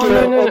light-up Oh,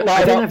 skirt no, or I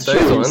light-up didn't have those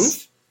shoes.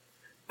 ones.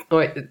 Oh,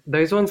 wait,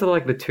 those ones are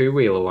like the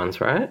two-wheeler ones,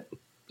 right?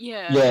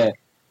 Yeah. Yeah.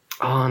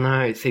 Oh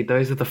no, see,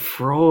 those are the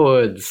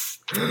frauds.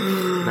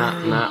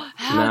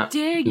 How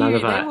dare you? None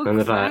of They that. were None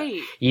of that.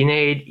 great. You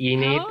need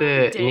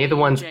the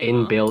ones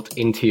Jayma. inbuilt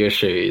into your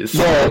shoes.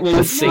 Yeah, it was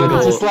the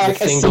single, just like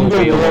the a single single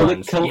wheel wheel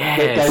ones.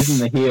 that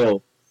goes in the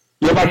heel.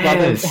 Yeah, my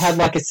brother Yes. had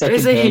like a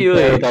There's a second-hand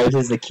pair Heeley. of those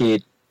as a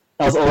kid.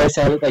 I was always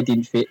sad that they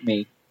didn't fit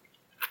me.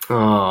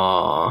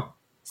 Aww.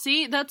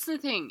 See, that's the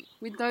thing.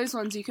 With those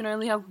ones, you can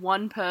only have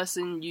one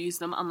person use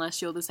them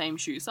unless you're the same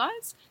shoe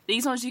size.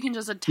 These ones you can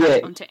just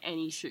attach onto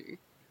any shoe.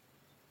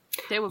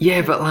 They were Yeah,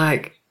 pretty- but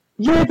like,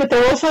 Yeah, but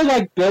they're also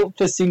like built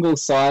for single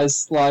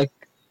size. Like,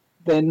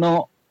 they're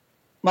not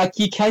like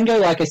you can go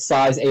like a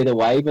size either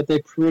way, but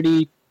they're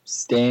pretty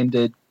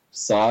standard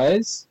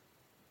size.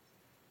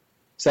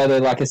 So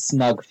they're like a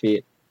snug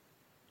fit.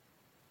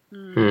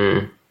 hmm.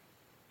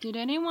 Did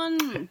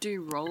anyone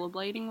do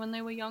rollerblading when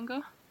they were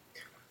younger?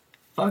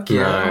 Fuck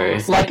yeah. No.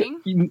 Like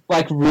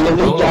really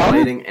young.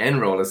 Rollerblading and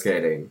roller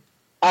skating.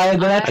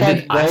 And then I I tried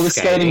did ice roller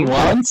skating skating.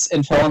 once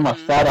and fell on my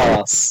fat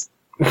ass.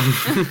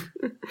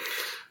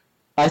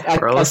 I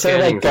Roller still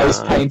had skating's ghost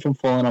hard. pain from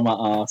falling on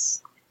my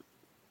ass.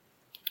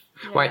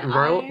 Wait,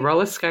 I-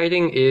 roller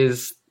skating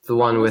is the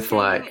one roller with skating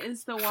like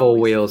is the one four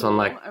with wheels on four,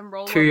 like and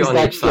roller two on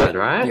like- each side,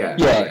 right? Yeah.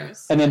 Yeah,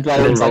 and then And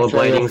then blading's like 3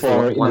 or rollerblading's 4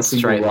 the in one a single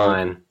straight row.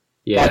 line.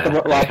 Yeah.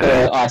 Like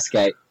okay. the ice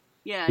skate.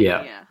 Yeah,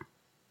 Yeah. yeah.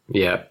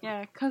 Yeah.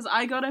 Yeah, because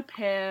I got a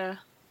pair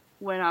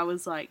when I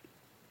was like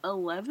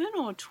 11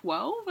 or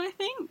 12, I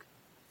think.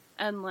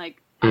 And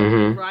like, I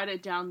Mhm. would ride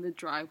it down the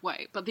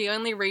driveway. But the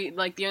only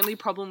the only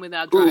problem with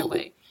our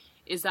driveway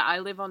is that I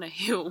live on a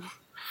hill.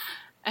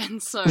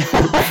 And so,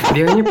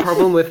 The only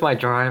problem with my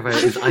driveway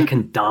is I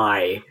can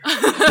die.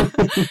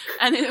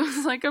 and it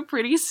was like a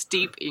pretty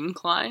steep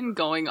incline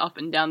going up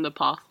and down the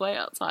pathway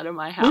outside of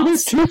my Well,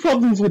 there's house. 2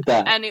 problems with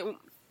that. And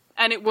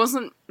it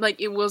wasn't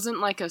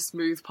like a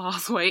smooth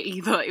pathway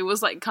either. It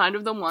was like kind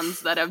of the ones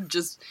that have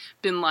just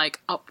been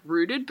like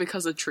uprooted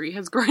because a tree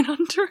has grown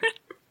under it.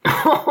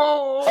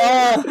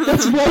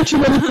 That's way too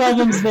many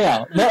problems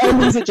now. Not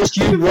only is it just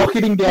you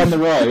rocketing down the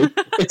road,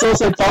 it's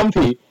also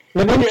bumpy.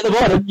 And when you're at the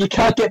bottom, you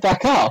can't get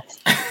back up.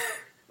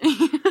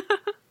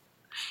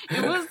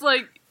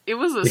 It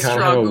was a You can't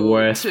struggle. have a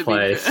worse to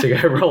place be to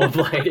fair. go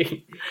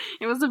rollerblading.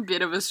 It was a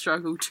bit of a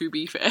struggle, to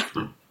be fair.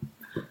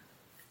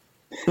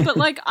 But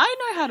like, I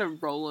know how to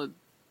roller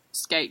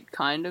skate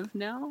kind of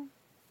now.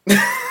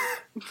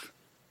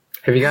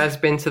 Have you guys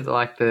been to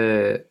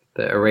the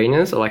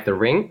arenas or like the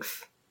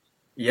rinks?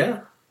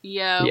 Yeah.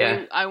 Yeah,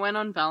 Yeah. I went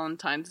on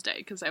Valentine's Day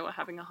because they were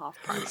having a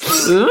half price.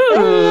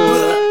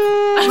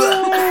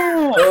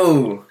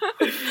 Oh.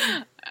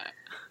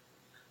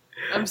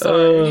 I'm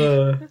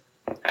sorry.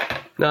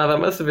 No, that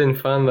must have been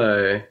fun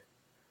though.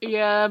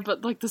 Yeah,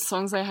 but like the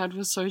songs they had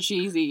were so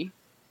cheesy.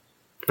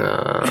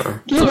 Uh,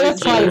 Yeah, So but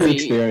that's part of the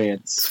easy.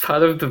 experience. it's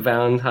part of the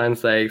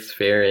Valentine's Day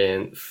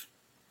experience.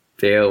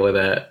 Deal with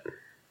it.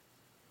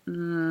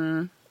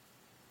 Mm.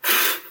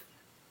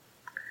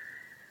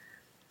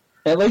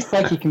 At least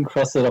like you can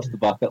cross it off the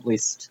bucket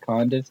list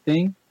kind of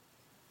thing.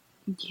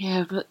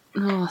 Yeah, but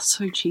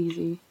so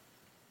cheesy.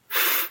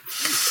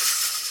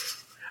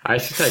 I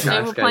used to take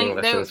ice skating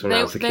lessons when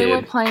I was a they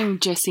were kid. playing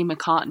Jesse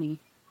McCartney.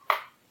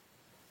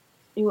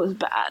 It was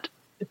bad.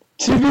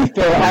 To be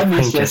fair, I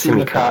miss Jesse Jesse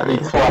McCartney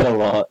McCartney. quite a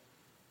lot.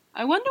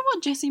 I wonder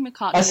what Jesse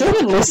McCartney. I still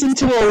haven't listened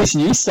to all this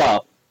new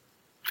stuff.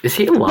 Is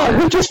he Like,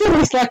 alive? we just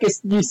released like a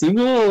new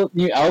single or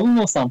new album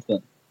or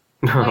something.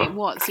 Wait,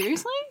 what?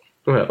 Seriously?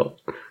 Well,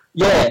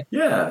 Yeah.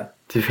 Yeah.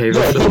 do people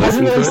Yeah, he still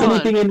hasn't listen to released it? it?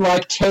 anything in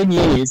like 10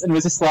 years and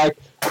was just like,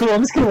 cool,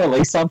 I'm just going to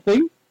release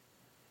something.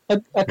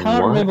 I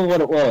can't What? remember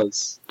what it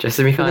was.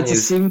 Jesse It's McCartney a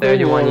is single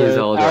 31 years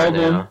or old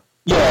album. right now.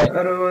 Yeah.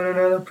 I don't want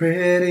another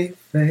pretty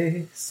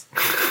face.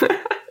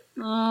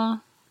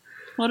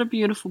 What a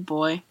beautiful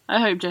boy. I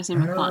hope Jesse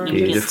McCartney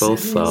Beautiful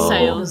gets soul.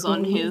 sales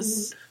on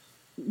his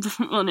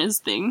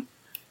thing.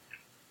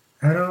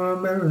 I don't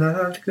want my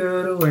love to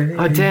go away.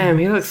 Oh damn,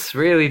 he looks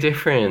really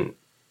different.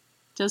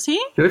 Does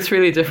he? He looks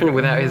really different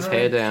without his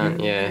hair down.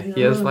 Yeah,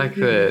 he has like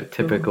the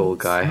typical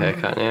guy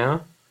haircut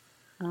now,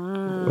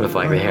 with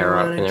like the hair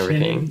up and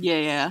everything.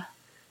 Yeah.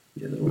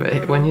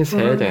 But when his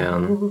hair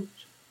down,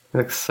 he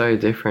looks so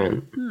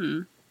different.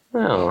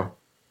 Oh,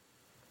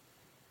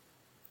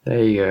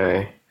 there you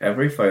go.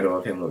 Every photo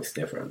of him looks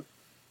different.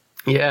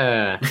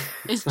 Yeah.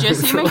 Is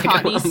Jesse It's like, McCartney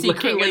I'm looking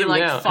secretly at him like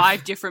now.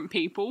 5 different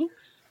people?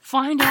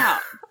 Find out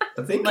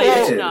I think later he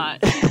is.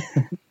 tonight.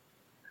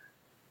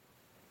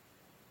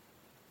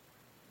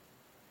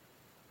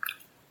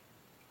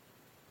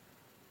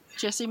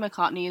 Jesse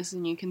McCartney is the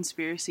new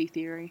conspiracy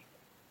theory.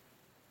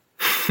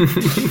 He's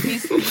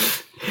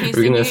We're the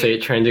gonna new- see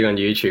it trending on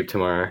YouTube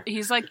tomorrow.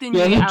 He's like the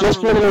Yeah, new he just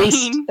Avril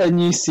released Lavigne. a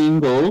new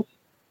single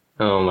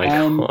Oh my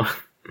god.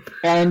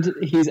 and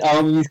his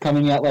album is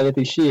coming out later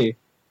this year.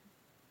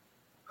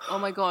 Oh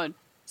my god.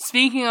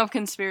 Speaking of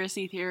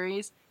conspiracy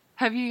theories,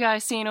 have you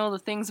guys seen all the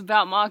things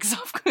about Mark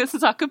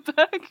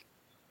Zuckerberg?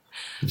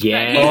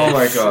 Yeah. Oh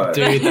my god.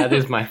 Dude, that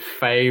is my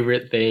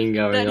favorite thing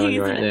going That on he's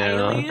right an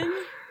now. alien?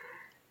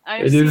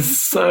 I've It seen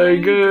is so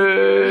many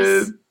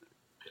good. videos.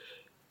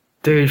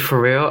 Dude, for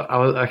real, I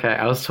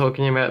was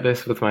talking about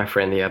this with my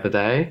friend the other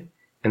day,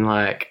 and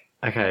like,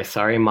 okay,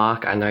 sorry,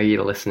 Mark, I know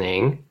you're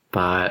listening,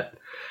 but,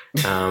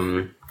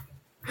 Well,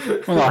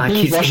 Like,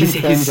 his he's- Russian he's-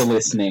 friends he's- are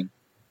listening.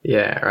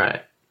 yeah,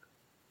 right.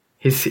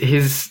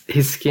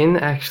 His skin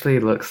actually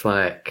looks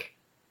like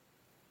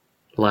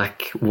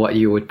what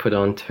you would put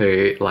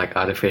onto like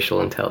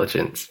artificial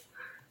intelligence,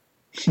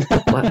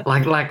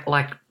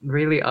 like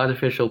really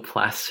artificial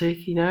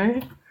plastic, you know?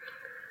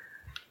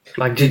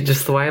 Like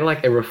just the way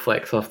like it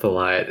reflects off the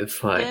light,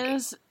 it's like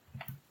There's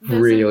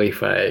really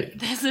fake.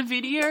 There's a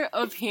video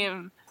of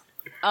him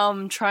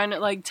trying to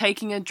like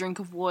taking a drink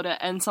of water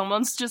and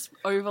someone's just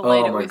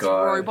overlaid Oh it my with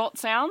God. robot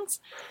sounds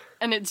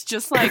and it's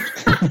just like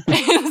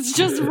it's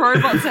just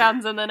robot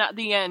sounds and then at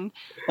the end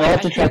I'll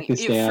have to I track think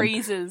this it down.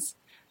 freezes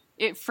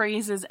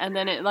and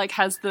then it like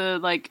has the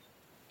like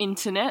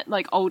internet,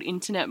 like old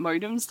internet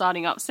modem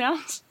starting up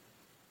sounds.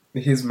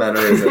 His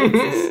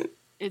mannerisms.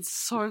 It's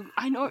so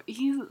I know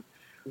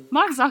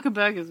Mark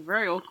Zuckerberg is a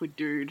very awkward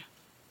dude.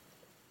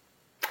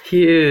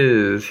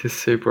 He's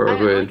super I-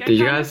 awkward. like, I Did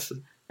you kinda- guys?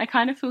 I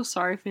kind of feel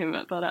sorry for him,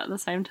 but at the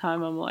same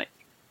time I'm like,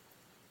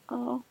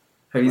 oh.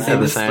 Have you At seen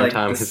the this? same Like,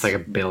 time, this- he's like a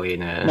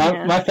billionaire.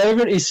 Yeah. My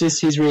favourite is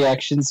just his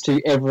reactions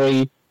to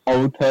every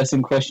old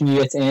person question he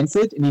gets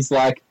answered, and he's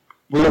like,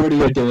 "We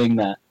already are doing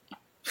that."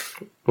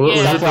 What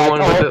Yeah. was it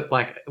the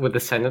one with the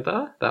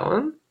senator? That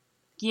one?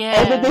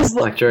 Yeah. Oh, but there's,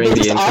 Like during they're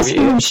the just asking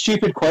interview? him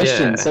stupid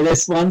questions. Yeah. So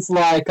there's ones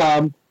like,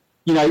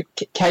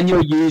 can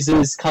your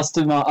users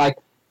customer like?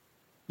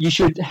 You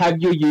should have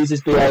your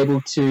users be able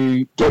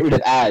to get rid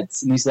of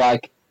ads, and he's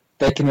like,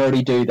 they can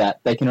already do that.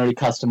 They can already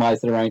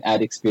customize their own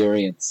ad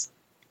experience.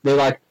 They're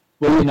like,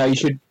 well, you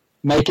should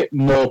make it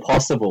more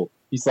possible.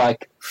 He's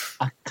like,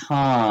 I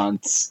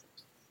can't.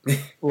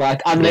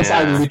 Like, unless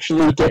I Yeah.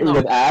 literally get rid Not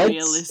of ads.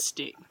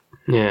 realistic.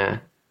 Yeah.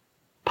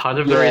 Part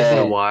of the Yeah.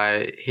 reason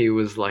why he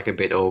was like a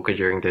bit awkward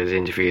during those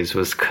interviews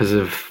was because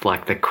of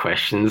like the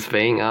questions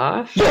being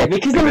asked. Yeah,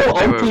 because they're all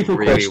They old were people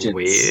really questions.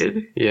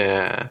 weird.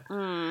 Yeah.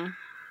 Mm.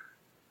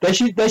 They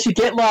should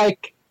get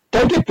like,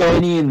 don't get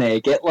Bernie in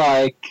there. Get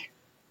like,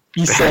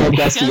 you Sam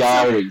Get some-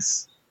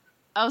 Dastiaris.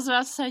 I was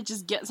about to say,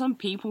 just get some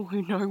people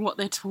who know what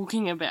they're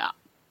talking about.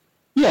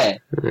 Yeah,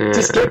 Yeah.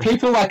 just get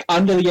people like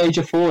under the age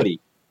of 40.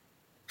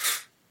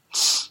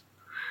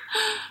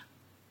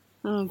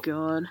 Oh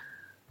god.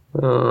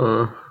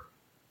 Oh.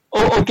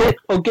 Or get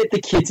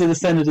the kids of the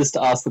senators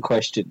to ask the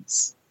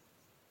questions.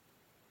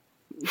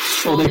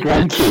 Or their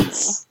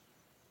grandkids.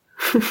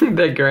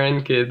 Their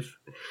grandkids.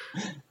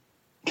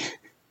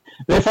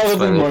 They're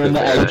probably more in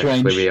the age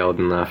range. They'll be old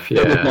enough,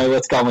 that would know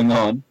what's going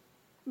on.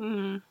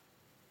 Mm.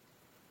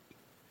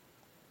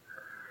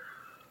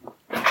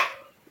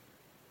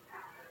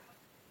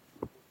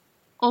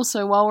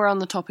 Also, while we're on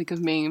the topic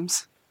of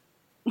memes,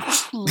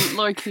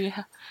 low-key,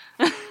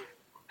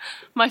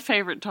 my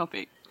favourite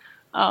topic.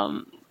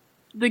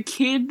 The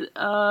kid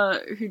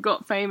who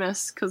got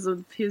famous because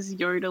of his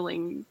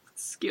yodeling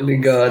skills. The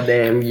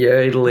goddamn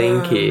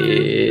yodeling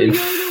kid. The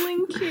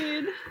yodeling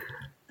kid.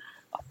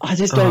 I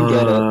just don't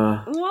get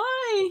it.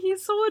 Why?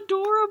 He's so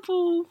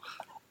adorable.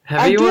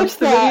 Have you watched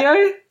the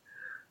video?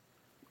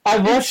 I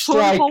watched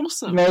so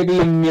wholesome. Maybe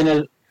a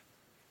minute,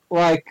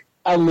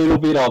 a little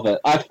bit of it.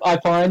 I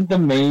find the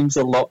memes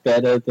a lot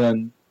better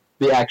than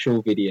the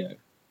actual video.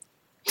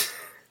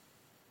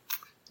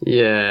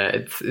 Yeah,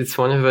 it's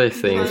one of those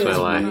things where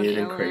weird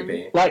and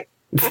creepy.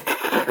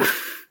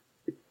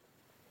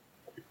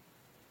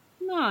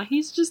 No,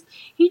 he just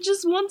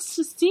wants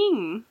to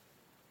sing.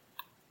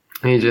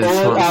 He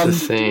just wants to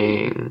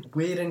sing.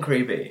 Weird and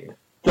creepy.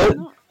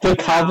 The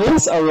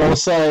covers are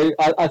also...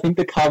 I think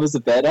the covers are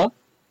better.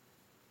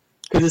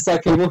 Because it's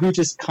like people who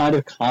just kind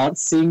of can't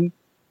sing,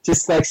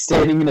 just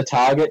standing in a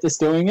Target just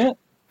doing it.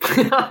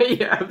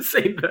 Yeah, I've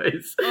seen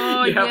those.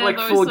 Oh, you have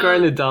those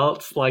full-grown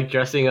adults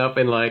dressing up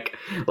in like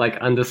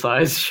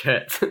undersized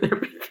shirts and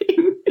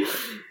everything,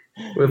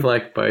 with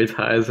bow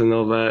ties and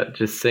all that,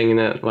 just singing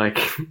at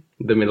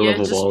the middle of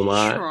a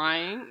Walmart.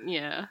 Trying,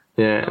 yeah.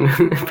 Yeah,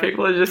 and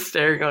people are just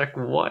staring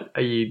what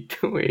are you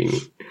doing?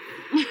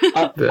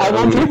 I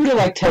want people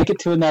to take it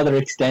to another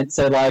extent.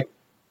 So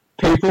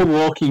people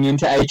walking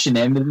into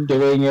H&M and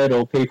doing it,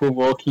 or people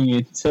walking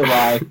into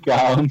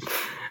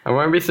I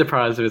won't be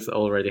surprised if it's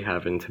already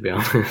happened, to be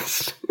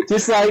honest.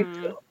 Just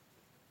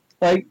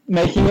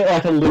making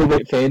it a little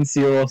bit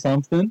fancier or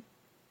something.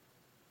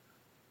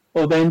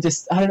 Or then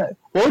just, I don't know,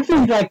 what would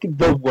be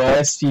the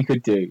worst you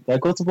could do?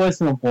 What's worse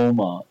than a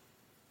Walmart?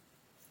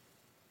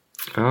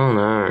 I don't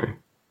know.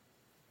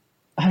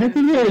 I don't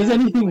think there is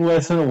anything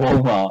worse than a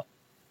Walmart.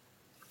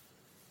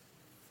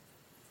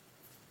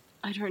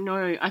 I don't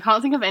know. I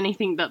can't think of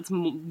anything that's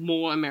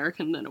more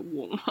American than a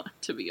Walmart,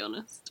 to be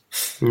honest.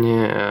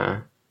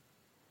 Yeah.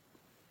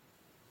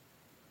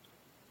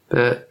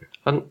 But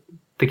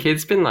the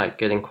kid's been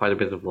getting quite a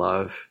bit of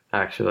love,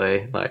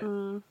 actually.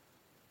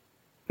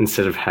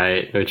 Instead of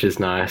hate, which is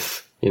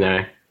nice,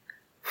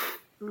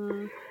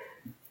 Because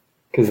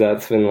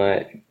that's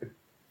been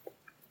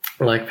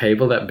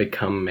people that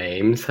become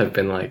memes have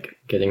been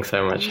getting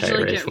so much hate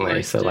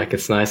recently. So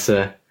it's nice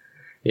to,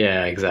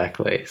 yeah,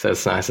 exactly. So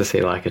it's nice to see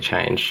a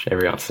change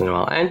every once in a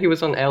while. And he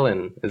was on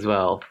Ellen as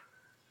well.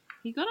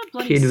 He got a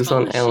bloody Kid was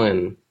on scholarship.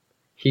 Ellen.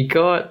 He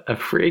got a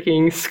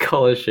freaking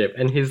scholarship,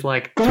 and he's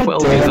 12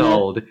 years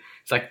old.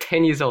 He's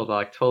 10 years old,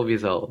 12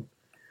 years old.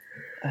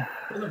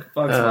 What the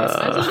fuck's my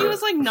I thought he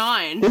was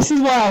 9. This is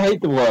why I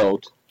hate the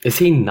world. Is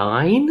he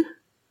 9?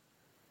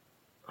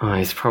 Oh,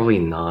 he's probably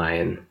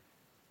 9.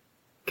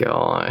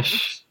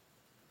 Gosh.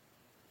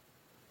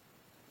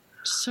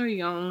 So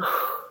young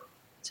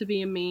to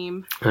be a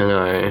meme. I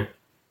know.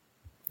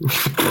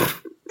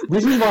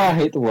 This is why I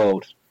hate the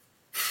world.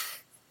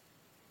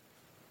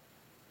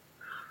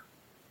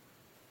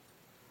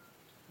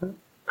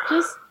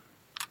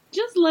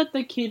 Just let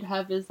the kid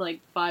have his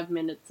 5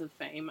 minutes of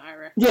fame, I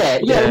reckon. Yeah,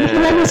 you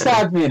can have his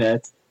 5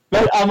 minutes.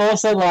 But I'm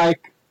also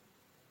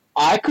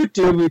I could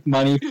do with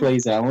money,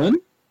 please,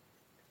 Ellen.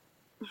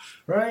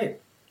 Right.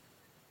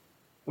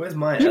 Where's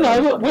my we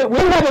have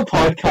a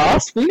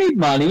podcast. We need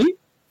money.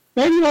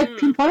 Maybe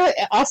can put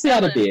us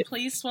out a bit.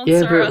 Please sponsor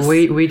Yeah, but us.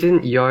 we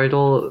didn't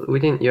yodel. We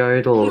didn't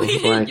yodel We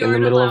didn't in the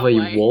middle of a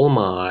yodel our way.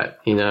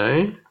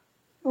 Walmart.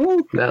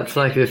 Ooh, That's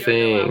the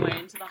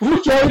thing.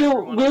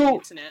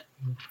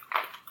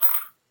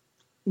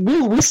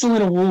 We'll whistle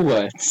in a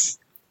Woolworths.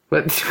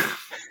 But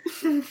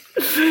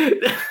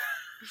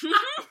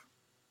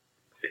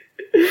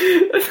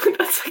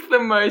that's the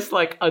most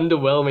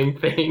underwhelming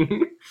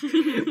thing.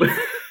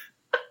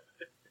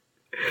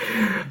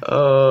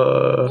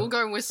 We'll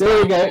go and whistle There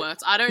you at go.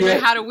 Woolworths. I don't know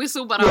how to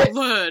whistle, but I'll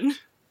learn.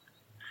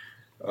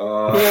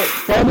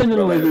 Brandon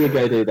and Olivia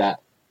go do that.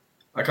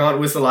 I can't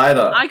whistle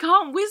either. I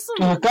can't whistle.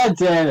 Oh, God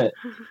damn it.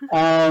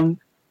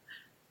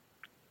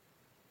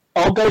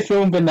 I'll go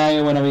film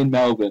Benaya when I'm in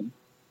Melbourne.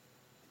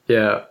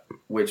 Yeah.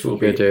 Which will You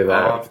could be do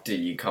that. after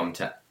you come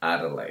to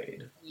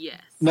Adelaide. Yes.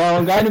 No,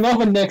 I'm going to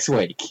Melbourne next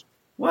week.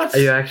 What? Are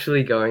you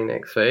actually going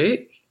next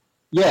week?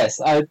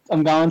 Yes,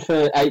 I'm going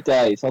for 8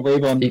 days. I'll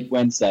leave on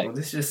Wednesday. Well,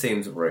 this just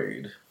seems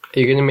rude. Are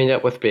you going to meet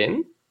up with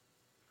Ben?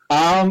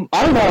 I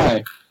don't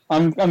know.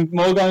 I'm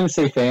more going to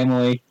see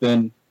family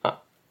than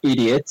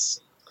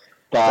idiots.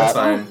 That's But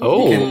fine.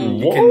 Oh,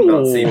 you can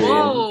not see me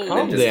whoa. and Calm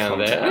then just down come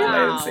to there.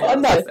 Adelaide and see Wow. us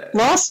no, instead.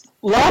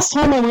 last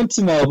time I went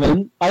to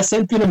Melbourne, I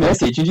sent Ben a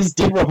message and just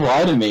didn't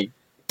reply to me.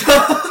 So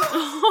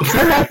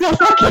no,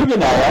 fuck you,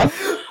 Benaya.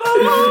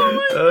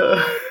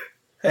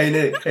 Hey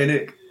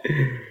Nick.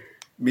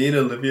 Me and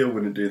Olivia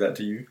wouldn't do that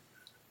to you.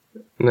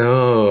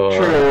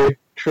 No.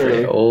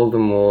 True. So all the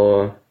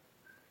more.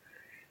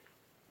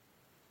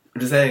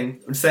 I'm just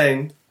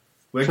saying.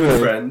 We're True.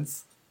 good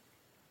friends.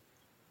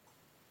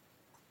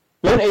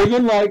 But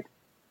even, like,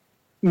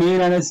 me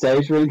and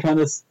Anastasia were trying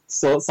to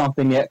sort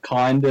something out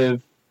kind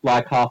of,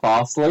 like,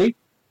 half-assly.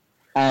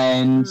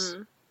 And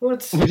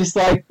What? we're just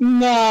like,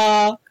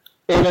 nah.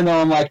 Even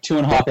though I'm, like,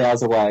 2.5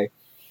 hours away.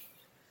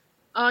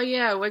 Oh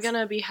yeah, we're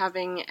gonna be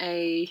having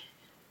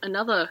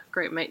another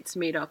Great Mates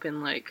meetup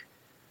in, like,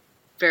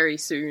 very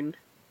soon.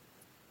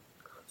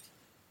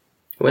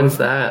 When's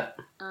that?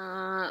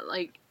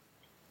 Like,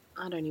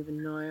 I don't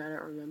even know, I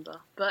don't remember.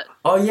 But,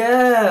 Oh,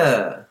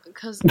 yeah!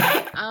 because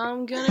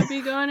I'm gonna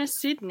be going to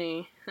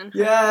Sydney. And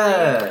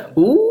Yeah!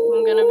 Ooh.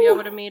 I'm gonna be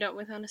able to meet up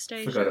with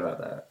Anastasia. Forgot about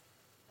that.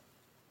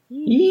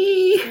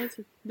 Yee.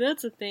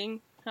 That's a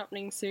thing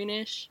happening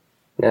soonish.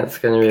 That's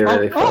gonna be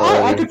really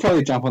fun. I could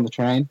probably jump on the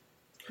train.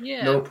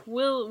 Yeah, Nope.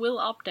 we'll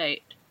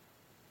update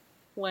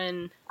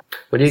when.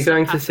 What are you stuff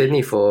going to happens.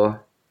 Sydney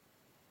for?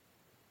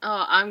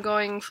 Oh, I'm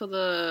going for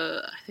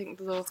the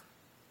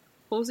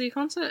Halsey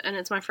concert, and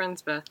it's my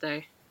friend's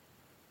birthday.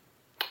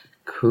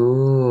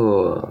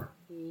 Cool.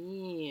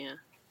 Yeah.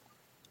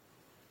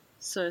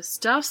 So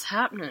stuff's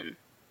happening.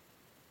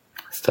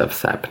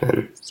 Stuff's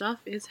happening. Stuff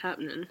is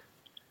happening.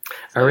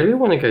 I really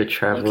want to go Look out for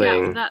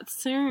traveling. that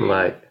soon.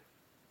 Like,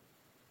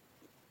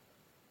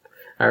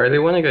 I really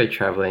want to go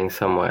traveling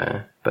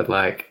somewhere, but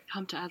like,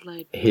 Come to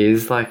Adelaide.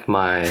 here's like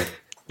my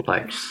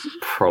like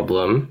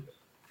problem.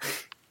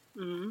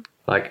 Mm.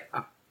 Like,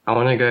 I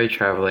want to go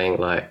traveling,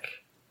 like,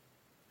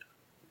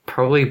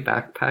 probably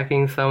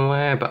backpacking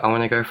somewhere, but I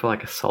want to go for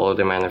like a solid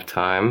amount of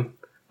time,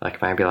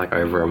 like maybe like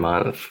over a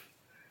month.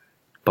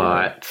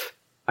 But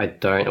I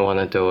don't want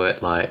to do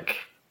it like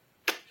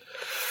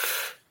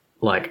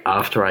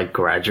after I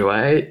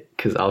graduate,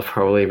 because I'll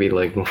probably be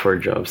looking for a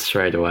job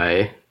straight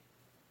away.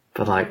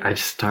 But like, I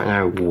just don't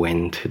know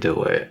when to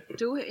do it.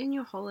 Do it in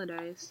your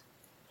holidays.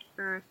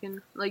 I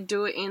reckon. Like,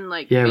 do it in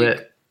like Yeah, big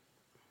but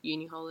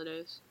uni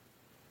holidays.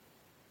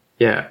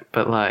 yeah,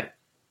 but like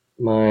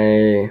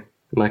my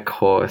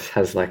course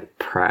has like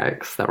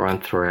pracs that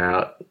run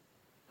throughout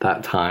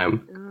that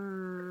time,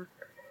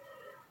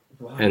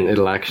 Mm. and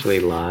it'll actually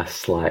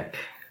last like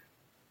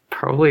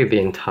probably the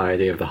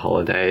entirety of the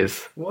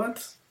holidays,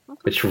 What? What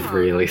the which fuck?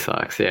 really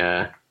sucks.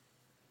 Yeah,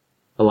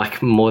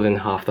 like more than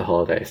half the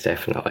holidays,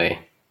 definitely.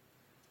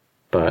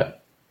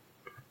 But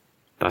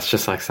that's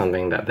just like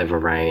something that they've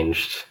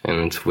arranged,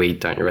 and we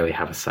don't really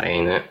have a say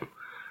in it,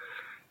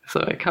 so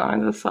it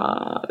kind of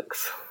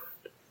sucks.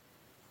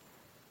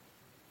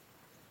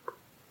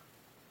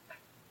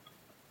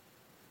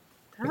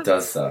 It That's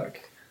does suck.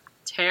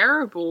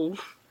 terrible.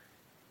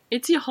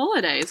 It's your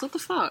holidays. What the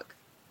fuck?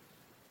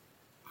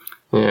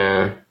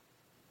 Yeah.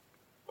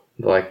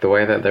 Like the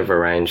way that they've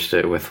arranged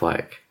it with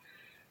like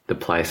the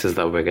places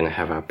that we're going to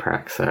have our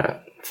pracs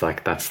at, it's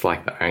like that's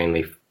like the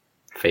only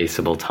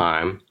feasible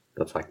time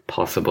that's like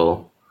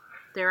possible.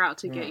 They're out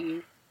to get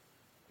you.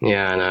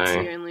 Yeah, I That's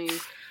know. the only.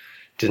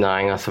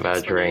 Denying us of our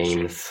explanation.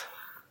 dreams.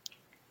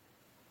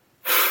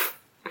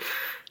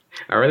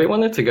 I really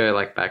wanted to go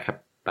like backpacking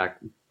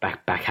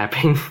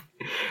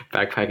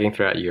backpacking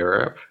throughout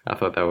Europe. I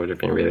thought that would have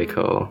been really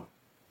cool.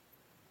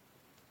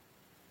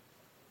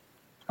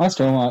 I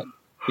still might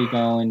be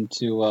going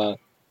to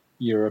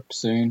Europe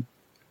soon.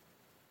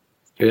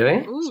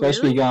 Really? Ooh, Supposed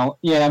to really? be going.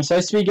 Yeah, I'm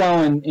supposed to be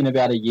going in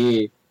about a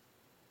year.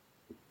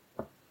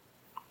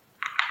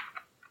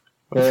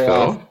 That's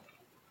cool.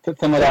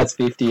 For my dad's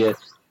 50th.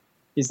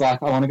 He's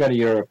like, I want to go to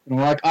Europe. And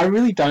I'm like, I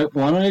really don't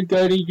want to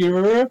go to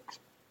Europe.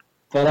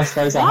 But I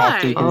suppose I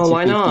have to. Why? 'cause Oh, it's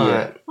why your 50th.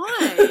 not?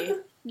 Why?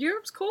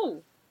 Europe's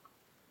cool.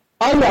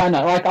 Oh, yeah, I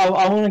know. Like,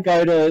 I want to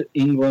go to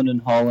England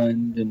and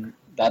Holland and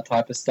that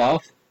type of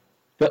stuff.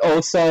 But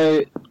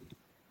also,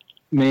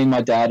 me and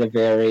my dad are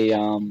very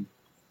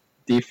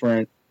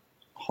different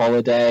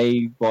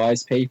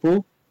holiday-wise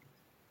people.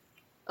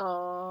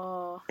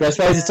 Oh. But I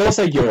suppose it's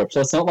also Europe,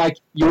 so it's not like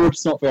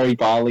Europe's not very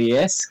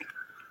Bali-esque.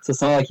 So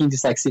it's not like you can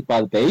just like sit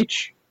by the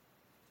beach.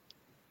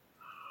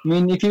 I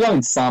mean, if you go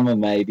in summer,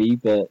 maybe,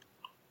 but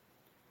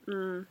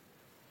Mm.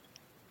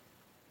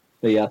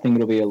 yeah, I think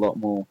it'll be a lot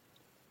more.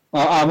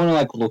 I want to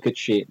like look at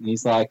shit, and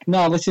he's like,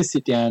 "No, let's just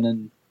sit down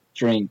and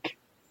drink."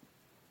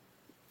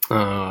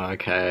 Oh,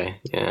 okay.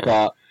 Yeah.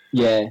 But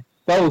yeah,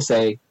 but we'll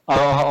see.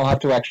 I'll have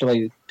to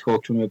actually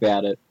talk to him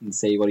about it and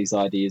see what his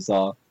ideas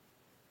are.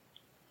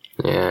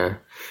 Yeah.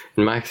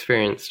 In my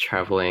experience,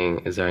 traveling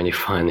is only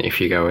fun if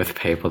you go with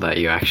people that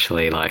you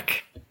actually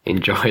like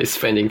enjoy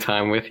spending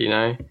time with, you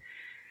know?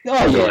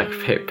 Oh yeah,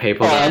 Like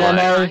people Oh, that and I like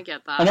know- I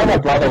get that. I know my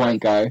brother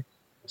won't go,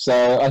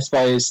 so I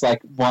suppose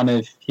like one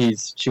of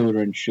his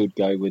children should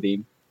go with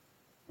him.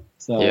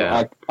 So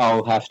Yeah.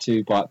 I'll have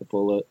to bite the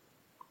bullet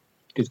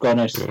because God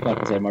knows,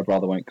 like I said, my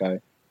brother won't go.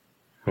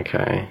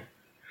 Okay.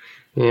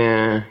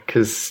 Yeah,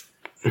 because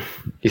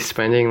you're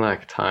spending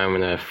like time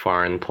in a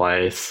foreign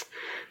place.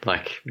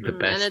 Like the And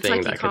best it's thing like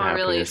you that could can't happen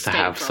really is to escape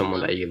have from someone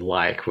them. that you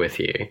like with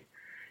you.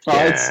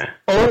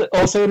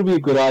 Also, it'll be a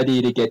good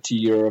idea to get to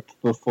Europe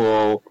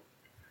before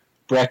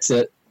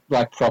Brexit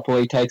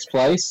properly takes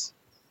place.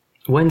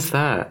 When's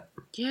that?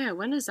 Yeah,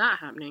 when is that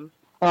happening?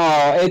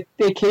 Oh,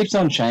 it keeps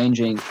on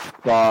changing,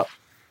 but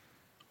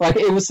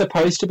it was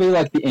supposed to be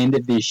the end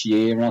of this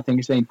year, and I think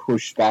it's been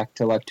pushed back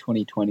to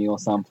 2020 or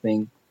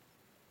something.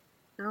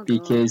 Oh,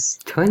 because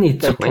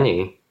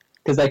 2020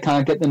 because they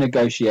can't get the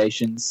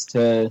negotiations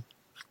to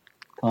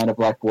kind of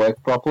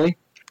work properly.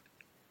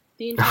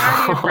 The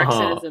entirety of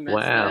Brexit is a mess.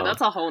 Wow. Though.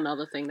 That's a whole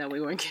other thing that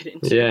we won't get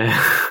into. Yeah.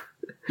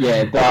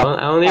 Yeah, but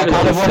I don't even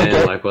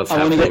understand what's I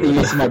happening. want to get the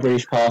use of my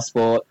British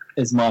passport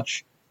as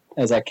much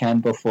as I can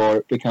before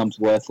it becomes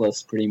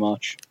worthless, pretty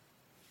much.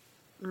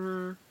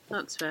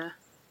 That's fair.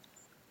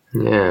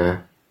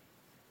 Yeah.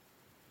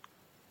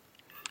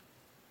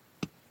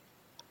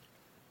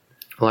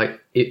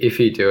 If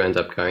you do end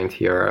up going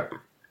to Europe,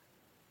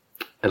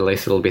 at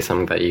least it'll be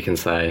something that you can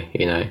say,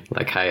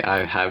 hey,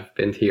 I have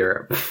been to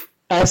Europe.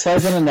 I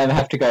suppose then I'll never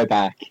have to go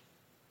back.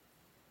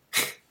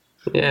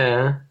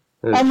 Yeah.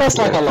 Unless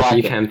I like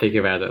you it. can think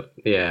about it.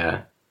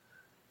 Yeah.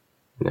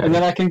 No. And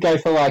then I can go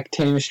for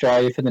Team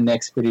Australia for the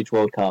next Quidditch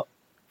World Cup.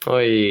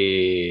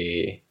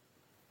 Oi.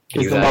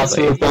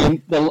 Exactly.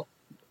 The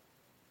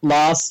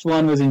last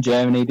one was in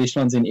Germany, this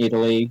one's in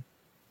Italy,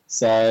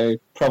 so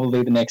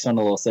probably the next one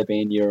will also be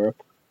in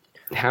Europe.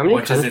 How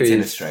many countries? It's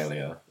in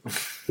Australia.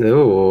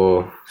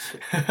 Ooh.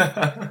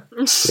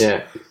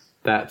 Yeah.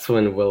 That's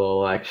when we'll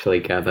all actually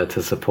gather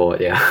to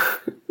support you.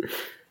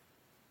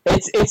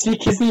 It's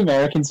because the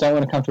Americans don't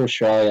want to come to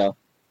Australia,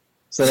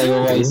 so they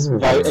always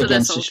vote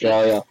against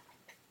Australia.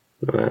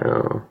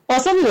 Wow. Well,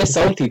 it's not that they're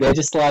salty, they're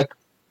just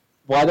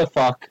why the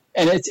fuck?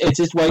 And it's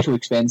just way too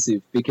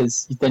expensive,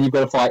 because then you've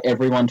got to fly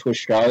everyone to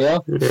Australia.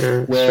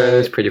 Yeah,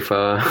 Australia's pretty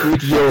far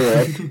with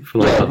Europe.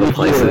 from other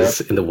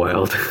places in the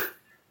world.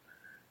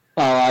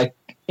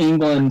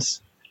 England,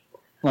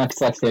 it's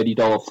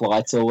 $30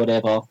 flights or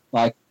whatever.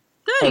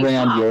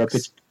 Around Europe,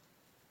 it's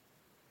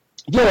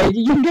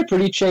you can get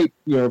pretty cheap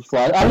Europe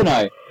flights. I don't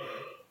know.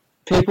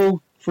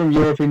 People from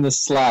Europe in the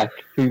Slack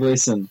who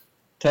listen,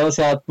 tell us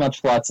how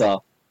much flights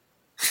are.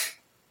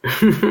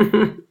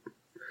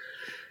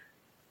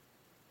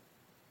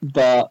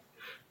 But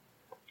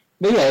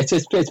yeah,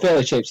 it's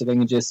fairly cheap, so they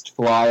can just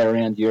fly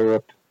around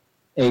Europe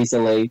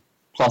easily.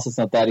 Plus, it's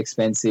not that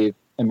expensive.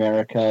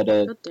 America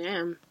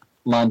to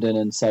London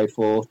and so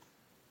forth.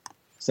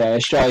 So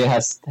Australia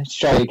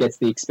gets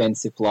the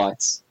expensive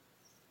flights.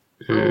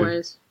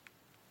 Always.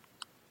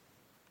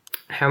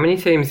 How many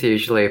teams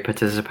usually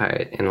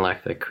participate in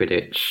the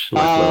Quidditch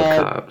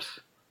World Cups?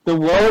 The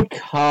World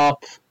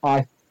Cup,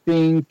 I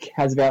think,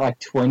 has about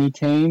 20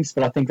 teams,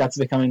 but I think that's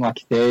becoming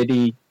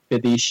 30 for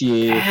this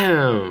year.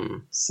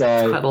 Damn. So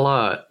that's quite a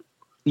lot.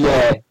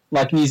 Yeah,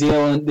 New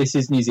Zealand. This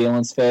is New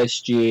Zealand's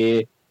first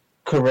year.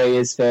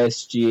 Korea's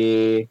first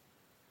year.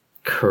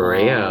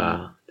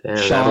 Korea. Damn,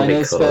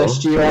 China's cool.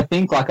 first year, I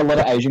think. A lot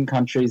of Asian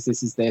countries,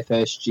 this is their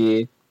first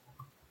year.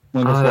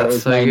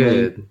 That's so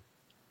good.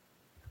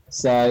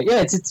 So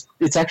yeah,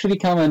 it's actually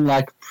becoming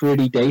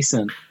pretty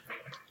decent.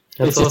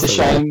 That's it's just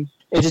awesome, a shame.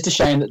 It's just a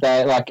shame that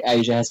they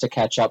Asia has to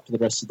catch up to the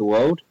rest of the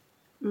world.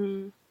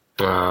 Okay.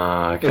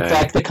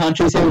 It's the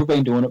countries who have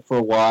been doing it for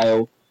a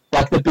while.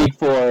 The big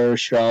four are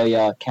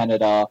Australia,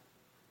 Canada,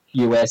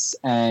 US,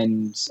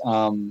 and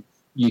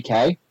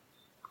UK.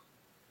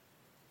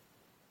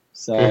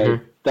 So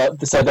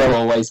so they'll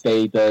always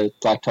be the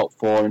top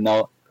four, and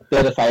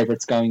they're the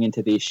favourites going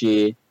into this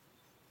year.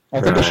 I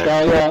think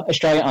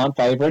Australia aren't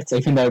favourites,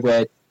 even though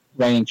we're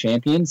reigning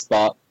champions.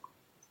 But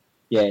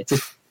yeah,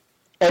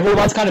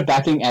 everyone's kind of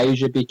backing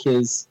Asia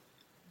because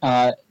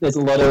there's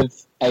a lot of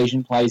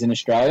Asian players in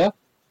Australia.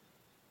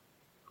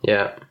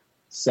 Yeah.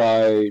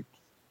 So,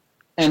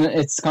 and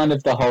it's kind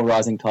of the whole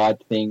rising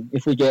tide thing.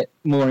 If we get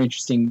more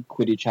interesting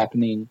Quidditch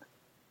happening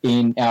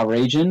in our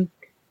region,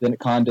 then it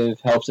kind of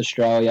helps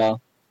Australia.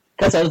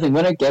 That's the other thing.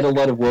 We don't get a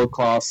lot of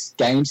world-class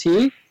games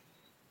here.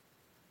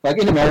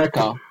 In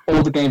America,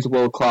 all the games are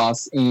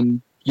world-class.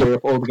 In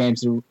Europe, all the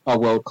games are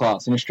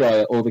world-class. In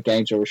Australia, all the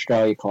games are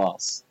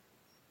Australia-class.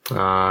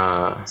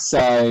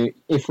 So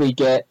if we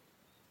get,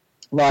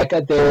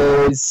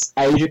 there's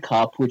Asia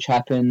Cup, which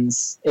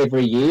happens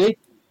every year,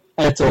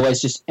 and it's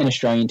always just an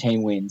Australian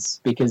team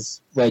wins,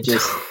 because we're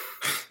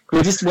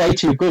just way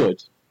too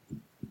good.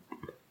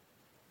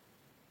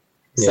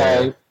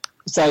 Yeah.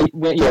 So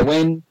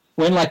when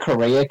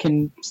Korea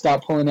can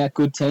start pulling out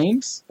good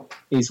teams,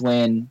 is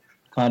when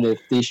kind of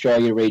the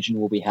Australia region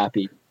will be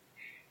happy.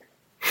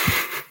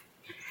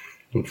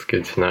 It's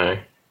good to know.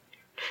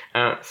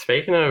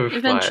 Speaking of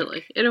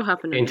eventually, it'll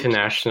happen.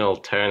 International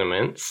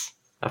tournaments,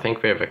 I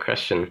think we have a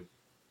question.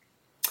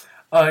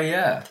 Oh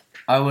yeah,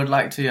 I would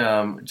like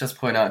to just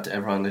point out to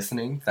everyone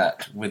listening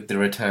that with the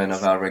return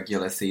of our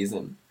regular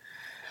season,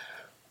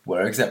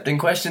 we're accepting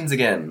questions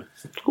again.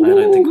 I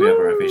don't think we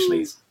ever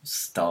officially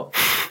stopped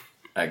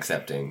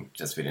accepting.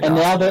 Just we didn't. And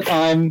now them. that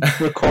I'm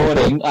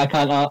recording, I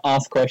can't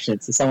ask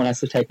questions, so someone has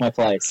to take my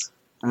place.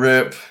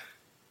 RIP.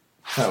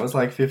 That was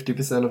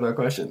 50% of our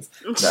questions.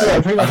 No.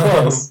 Yeah, pretty much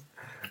was.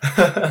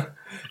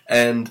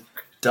 And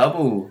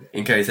double,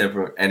 in case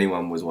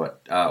anyone was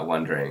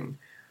wondering,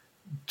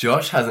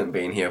 Josh hasn't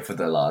been here for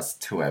the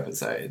last 2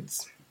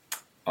 episodes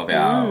of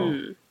our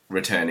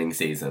returning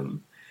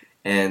season.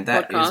 And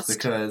that Podcast. is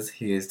because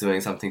he is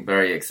doing something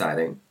very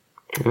exciting.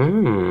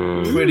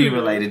 Mm. Pretty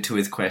related to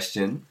his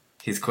question.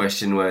 His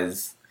question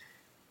was,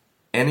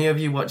 any of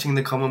you watching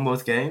the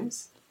Commonwealth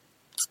Games?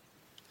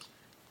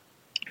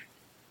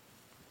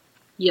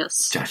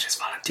 Yes. Josh has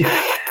volunteered.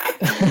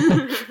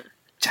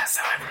 Just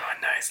so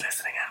everyone knows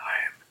listening at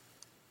home.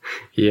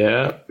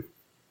 Yeah.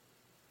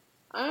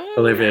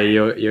 Olivia,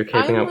 you're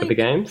keeping I'm up with the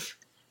games?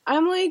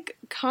 I'm like,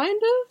 kind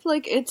of,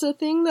 like, it's a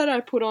thing that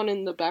I put on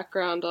in the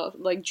background of,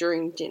 like,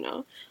 during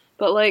dinner.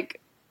 But, like,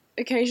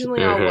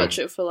 occasionally I'll watch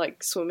it for,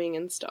 like, swimming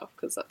and stuff,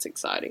 because that's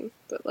exciting.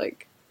 But,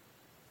 like,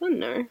 I don't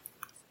know.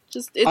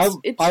 Just, it's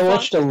I fun.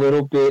 watched a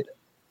little bit.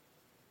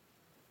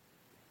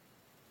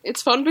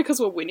 It's fun because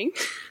we're winning.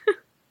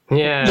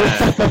 Yeah,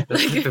 that's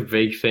like a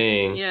big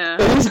thing. Yeah.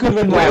 It is good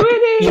when We're like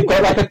winning! you've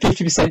got like a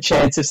 50%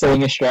 chance of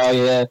seeing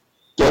Australia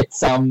get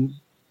some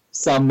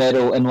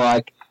medal and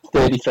like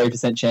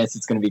 33% chance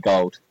it's going to be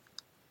gold.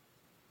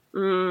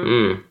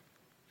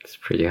 It's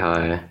pretty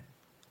high.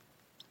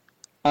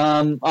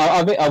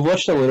 I've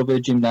watched a little bit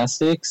of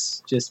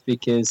gymnastics just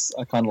because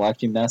I kind of like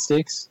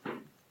gymnastics.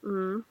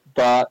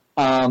 But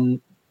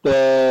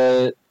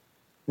the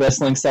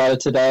wrestling started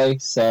today,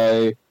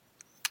 so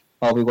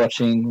I'll be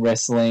watching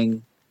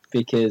wrestling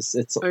because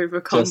it's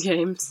Overcome just-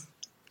 games.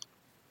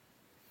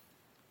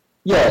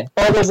 Yeah.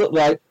 Oh,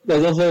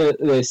 there's also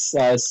this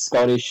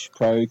Scottish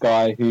pro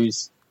guy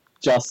who's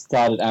just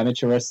started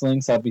amateur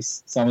wrestling, so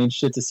I'm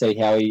interested to see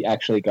how he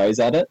actually goes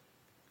at it.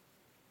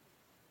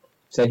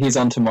 So he's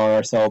on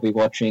tomorrow, so I'll be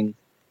watching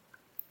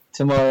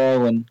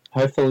tomorrow, and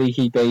hopefully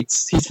he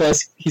beats his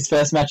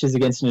first match is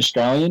against an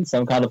Australian. So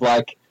I'm kind of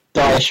like,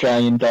 die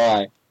Australian,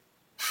 die.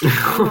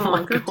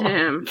 Oh, god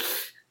damn.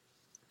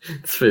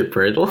 It's a bit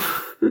brutal.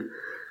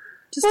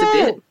 Just a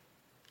bit.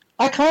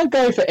 I can't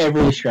go for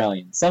every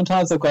Australian.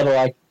 Sometimes I've got to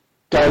like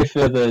go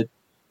for the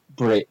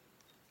Brit.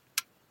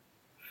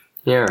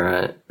 Yeah,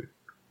 right.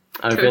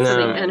 I've Go been for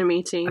the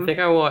enemy team. I think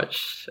I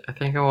watched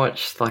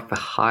like the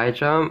high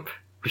jump,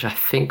 which I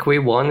think we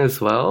won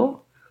as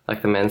well,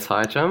 like the men's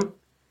high jump.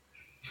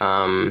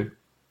 I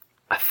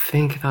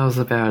think that was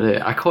about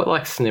it. I caught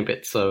like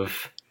snippets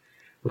of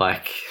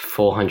like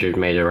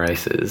 400-meter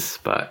races,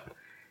 but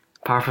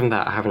apart from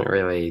that, I haven't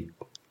really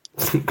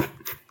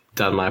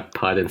done my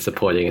part in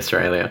supporting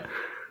Australia.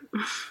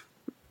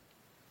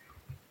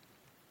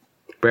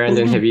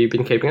 Brandon, have you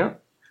been keeping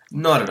up?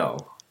 Not at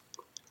all.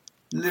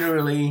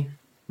 Literally,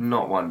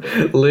 not one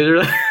bit.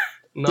 Literally,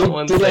 not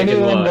one Did second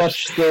anyone watch.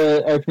 watch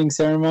the opening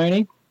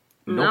ceremony?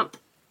 Nope.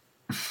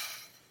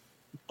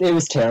 It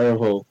was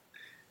terrible.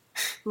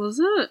 Was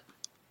it?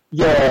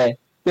 Yeah,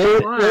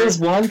 there Why? was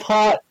one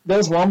part. There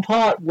was one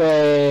part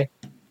where,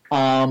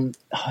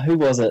 who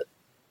was it?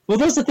 Well,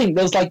 that's the thing.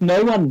 There was like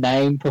no one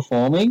named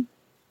performing,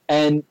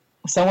 and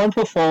someone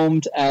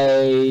performed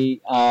a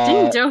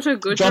Didn't Delta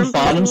Goodrum John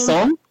Farnham perform?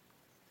 song.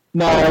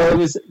 No, it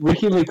was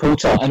Ricky Lee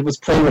Coulter, and it was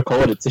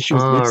pre-recorded, so she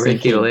was lip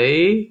Ricky syncing.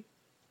 Lee.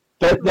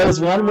 But there was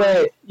one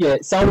where,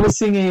 someone was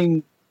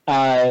singing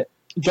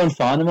John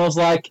Farnham. I was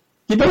like,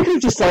 you could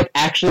have just like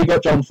actually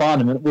got John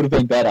Farnham, and it would have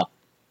been better.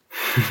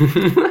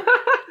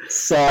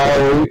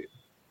 So,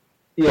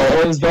 yeah,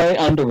 it was very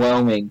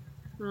underwhelming.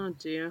 Oh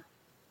dear.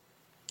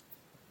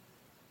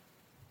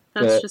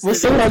 But That's just we'll a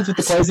see bit what happens with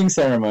the sad. closing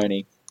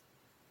ceremony.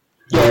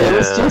 Yeah, it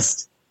was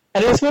just,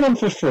 and it just went on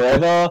for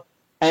forever,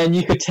 and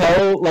you could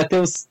tell, like, they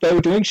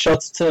were doing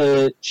shots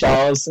to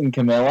Charles and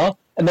Camilla,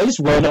 and they just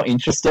were not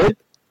interested.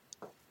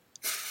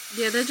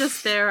 Yeah, they're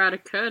just there out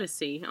of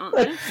courtesy, aren't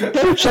Like, they?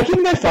 they were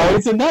checking their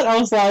phones and that, I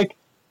was like,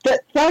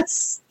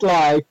 that's,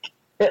 like,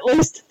 at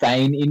least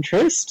feign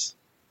interest.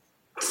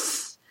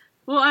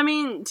 Well, I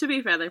mean, to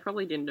be fair, they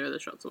probably didn't know the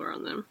shots were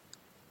on them.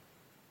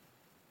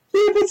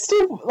 Yeah, but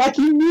still, like,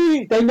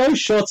 they know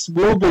shots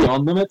will be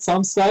on them at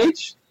some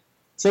stage,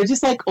 so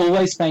just, like,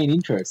 always feign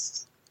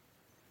interest.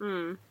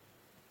 Hmm.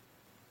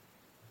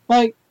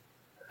 Like,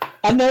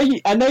 I know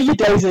your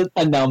days are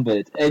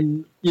numbered,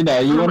 and you know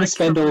you Oh want my to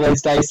spend God. all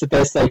those days the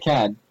best they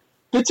can.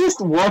 But just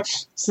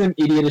watch some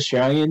idiot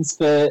Australians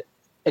for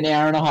an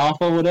hour and a half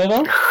or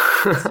whatever.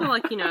 So,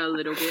 like, you know, a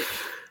little bit.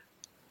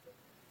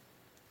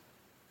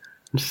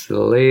 Just a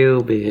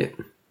little bit.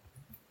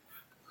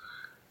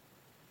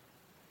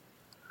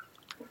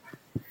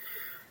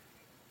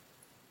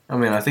 I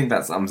mean, I think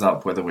that sums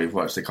up whether we've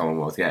watched the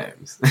Commonwealth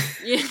Games.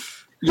 Yeah.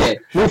 Yeah,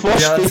 we've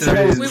watched The this and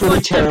it was answer is- pretty We've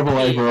watched terrible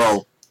it.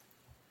 overall.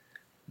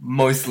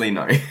 Mostly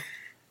no.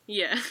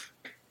 Yeah.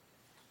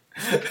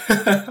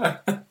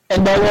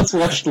 And no one's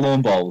watched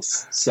Lawn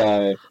Bowls,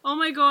 so. Oh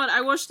my god,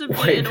 I watched a bit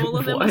Wait, and all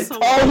of them were what? so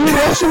Oh, you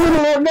watched it with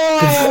Lawn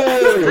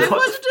I No!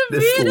 watched a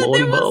This bit and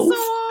they lawn were bowls?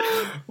 so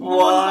old.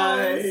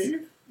 Why?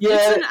 It's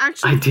Yeah, an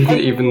actual I didn't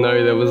even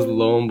know there was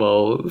lawn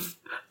bowls.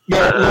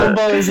 yeah, Lawn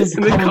Bowls is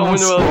in the the Commonwealth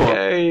Commonwealth sport.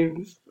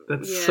 Games.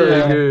 That's Yeah.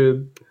 so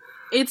good.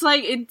 It's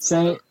like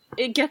So,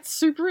 it gets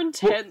super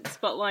intense,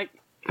 but like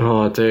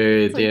Oh,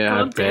 dude, it's like yeah,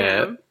 I bet.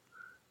 goddamn.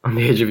 On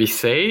the edge of your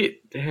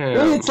seat? Damn.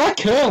 Really, it's like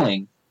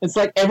curling. It's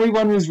like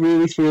everyone was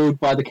really thrilled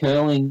by the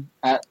curling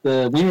at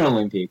the Winter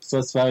Olympics. So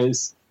I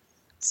suppose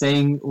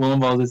seeing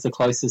Wollongong is the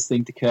closest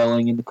thing to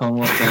curling in the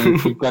Commonwealth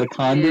Games. You've got to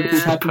kind of be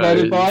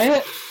captivated by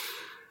it.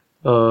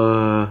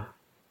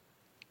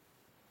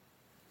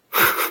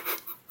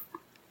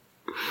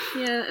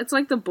 Yeah, it's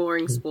like the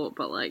boring sport,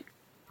 but like,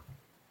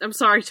 I'm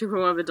sorry to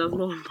whoever does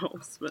lawn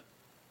bowls, but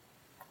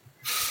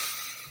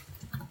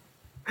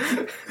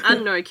I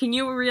don't know. Can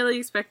you really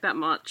expect that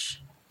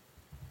much?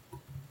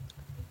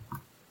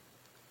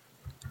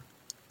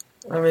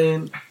 I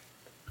mean,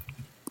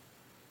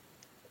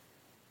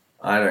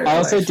 I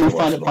also do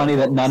find it funny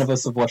that none of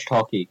us have watched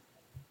hockey.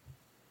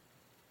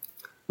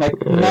 Like,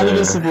 none of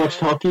us have watched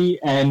hockey,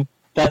 and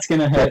that's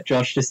going to hurt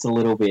Josh just a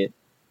little bit.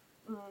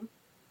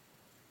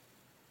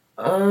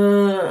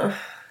 Never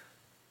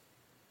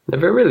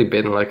really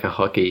been like a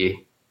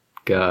hockey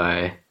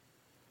guy.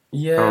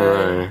 Yeah. Oh,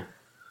 no.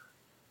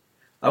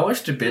 I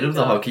watched a bit of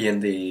the hockey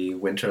in the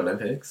Winter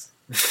Olympics.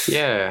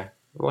 Yeah,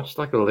 I watched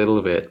like a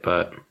little bit,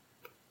 but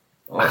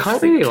I it's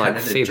can't the really like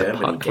Canada, see the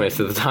Germany puck most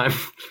game. of the time.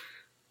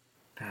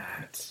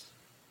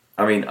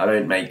 I mean, I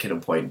don't make it a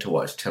point to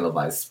watch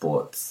televised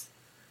sports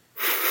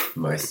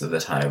most of the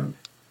time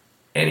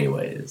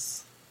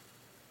anyways.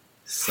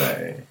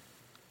 So,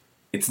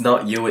 it's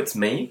not you, it's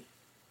me.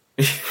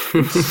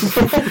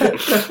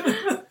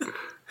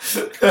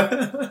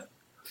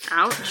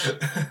 Ouch.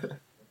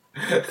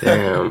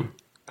 Damn.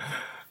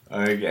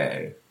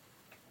 Okay.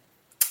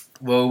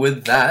 Well,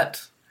 with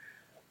that,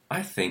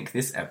 I think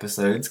this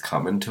episode's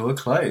coming to a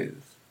close.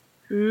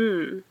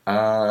 It's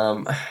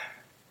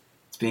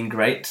been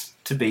great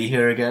to be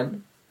here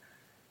again.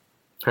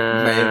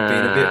 May have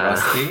been a bit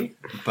rusty,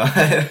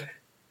 but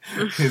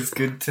it's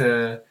good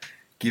to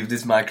give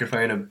this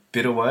microphone a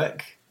bit of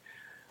work.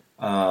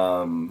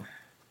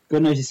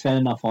 Good news you spent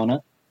enough on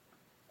it.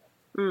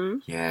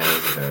 Yeah,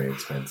 it was very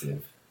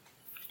expensive.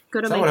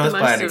 Gotta Someone make else the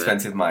buy most an of it.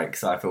 expensive mic,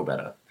 so I feel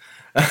better.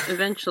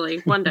 Eventually,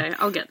 one day,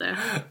 I'll get there.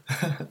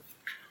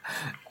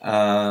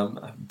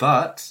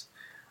 But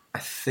I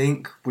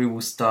think we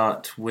will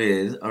start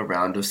with a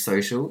round of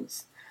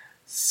socials.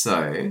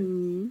 So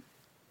you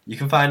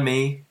can find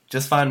me.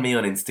 Just find me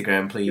on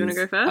Instagram, please. You wanna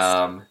go first?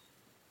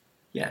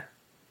 Yeah,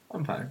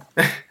 I'm fine.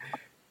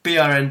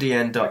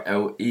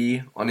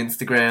 brndn.le on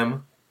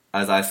Instagram.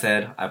 As I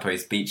said, I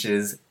post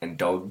beaches and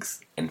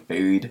dogs and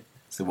food.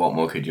 So what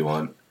more could you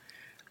want?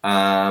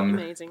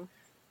 Amazing.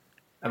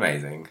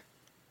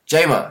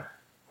 Jamer.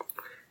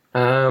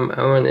 I'm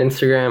on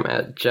Instagram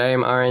at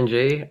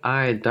JamRNG.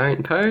 I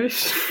don't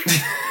post.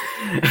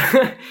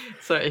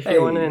 So if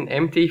you want an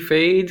empty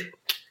feed,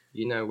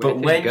 you know where But to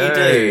when go. you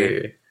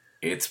do,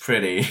 it's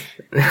pretty.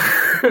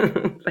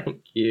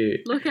 Thank you.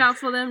 Look out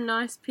for them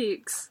nice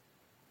pics.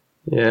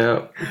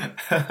 Yeah.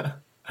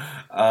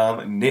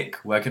 Nick,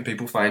 where can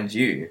people find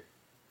you?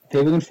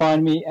 People can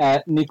find me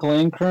at Nick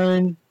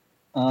Landcroon.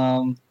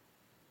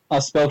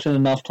 I've spelled it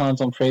enough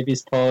times on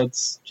previous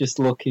pods. Just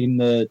look in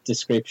the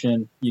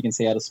description. You can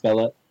see how to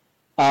spell it.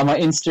 My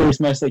Insta is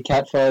mostly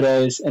cat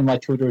photos, and my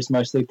Twitter is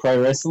mostly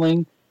pro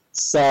wrestling.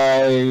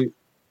 So,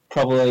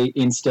 probably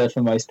Insta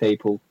for most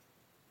people.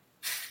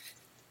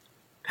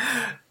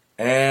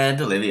 And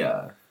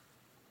Olivia.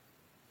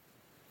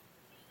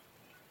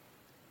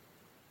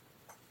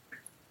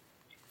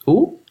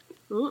 Ooh.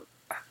 Ooh.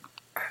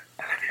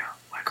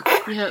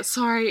 Yeah,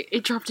 sorry,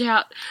 it dropped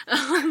out.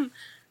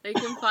 They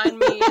can find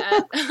me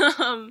at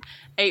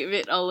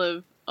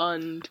 8BitOlive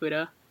on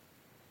Twitter.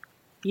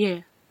 Yeah.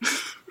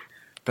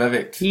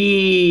 Perfect.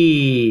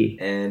 Yee.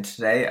 And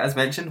today, as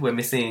mentioned, we're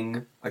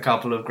missing a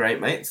couple of great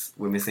mates.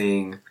 We're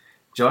missing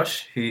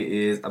Josh, who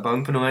is a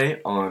Bang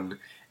Pinoy on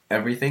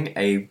everything.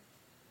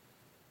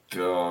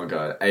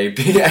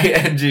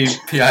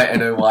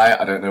 A-B-A-N-G-P-I-N-O-Y.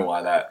 I don't know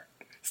why that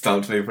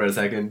stumped me for a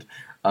second.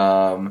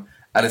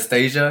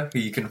 Anastasia, who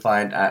you can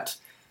find at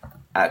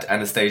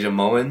Anastasia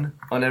Moen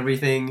on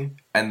everything.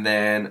 And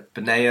then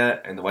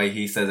Benaya, and the way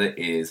he says it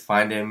is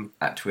find him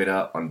at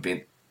Twitter on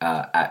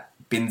at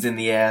Bins in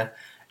the Air.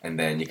 And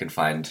then you can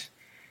find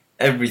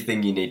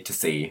everything you need to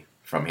see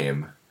from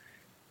him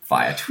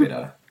via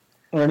Twitter.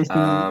 Or anything,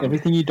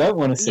 everything you don't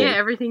want to see. Yeah,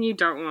 everything you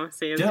don't want to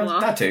see as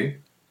well. That too.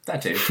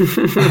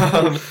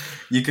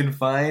 You can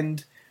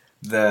find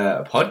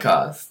the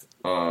podcast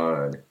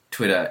on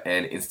Twitter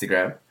and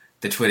Instagram.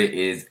 The Twitter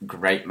is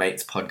Great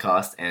Mates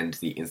Podcast and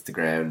the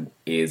Instagram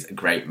is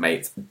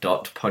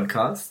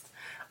greatmates.podcast.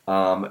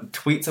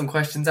 Tweet some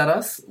questions at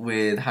us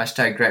with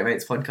hashtag Great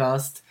Mates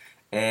Podcast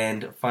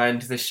and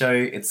find the show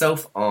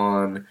itself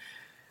on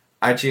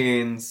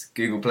iTunes,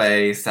 Google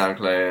Play,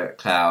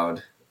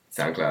 SoundCloud.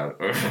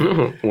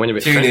 When a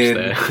bit Tune French in.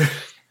 there.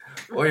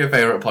 Or your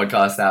favourite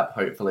podcast app,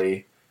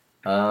 hopefully.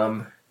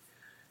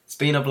 It's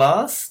been a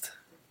blast.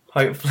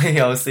 Hopefully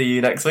I'll see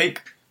you next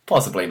week.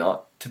 Possibly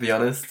not, to be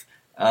honest.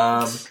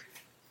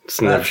 It's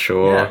never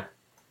sure. Yeah.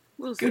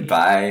 We'll see.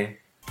 Goodbye.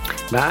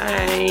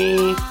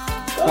 Bye.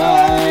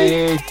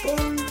 Bye.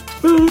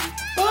 Bye.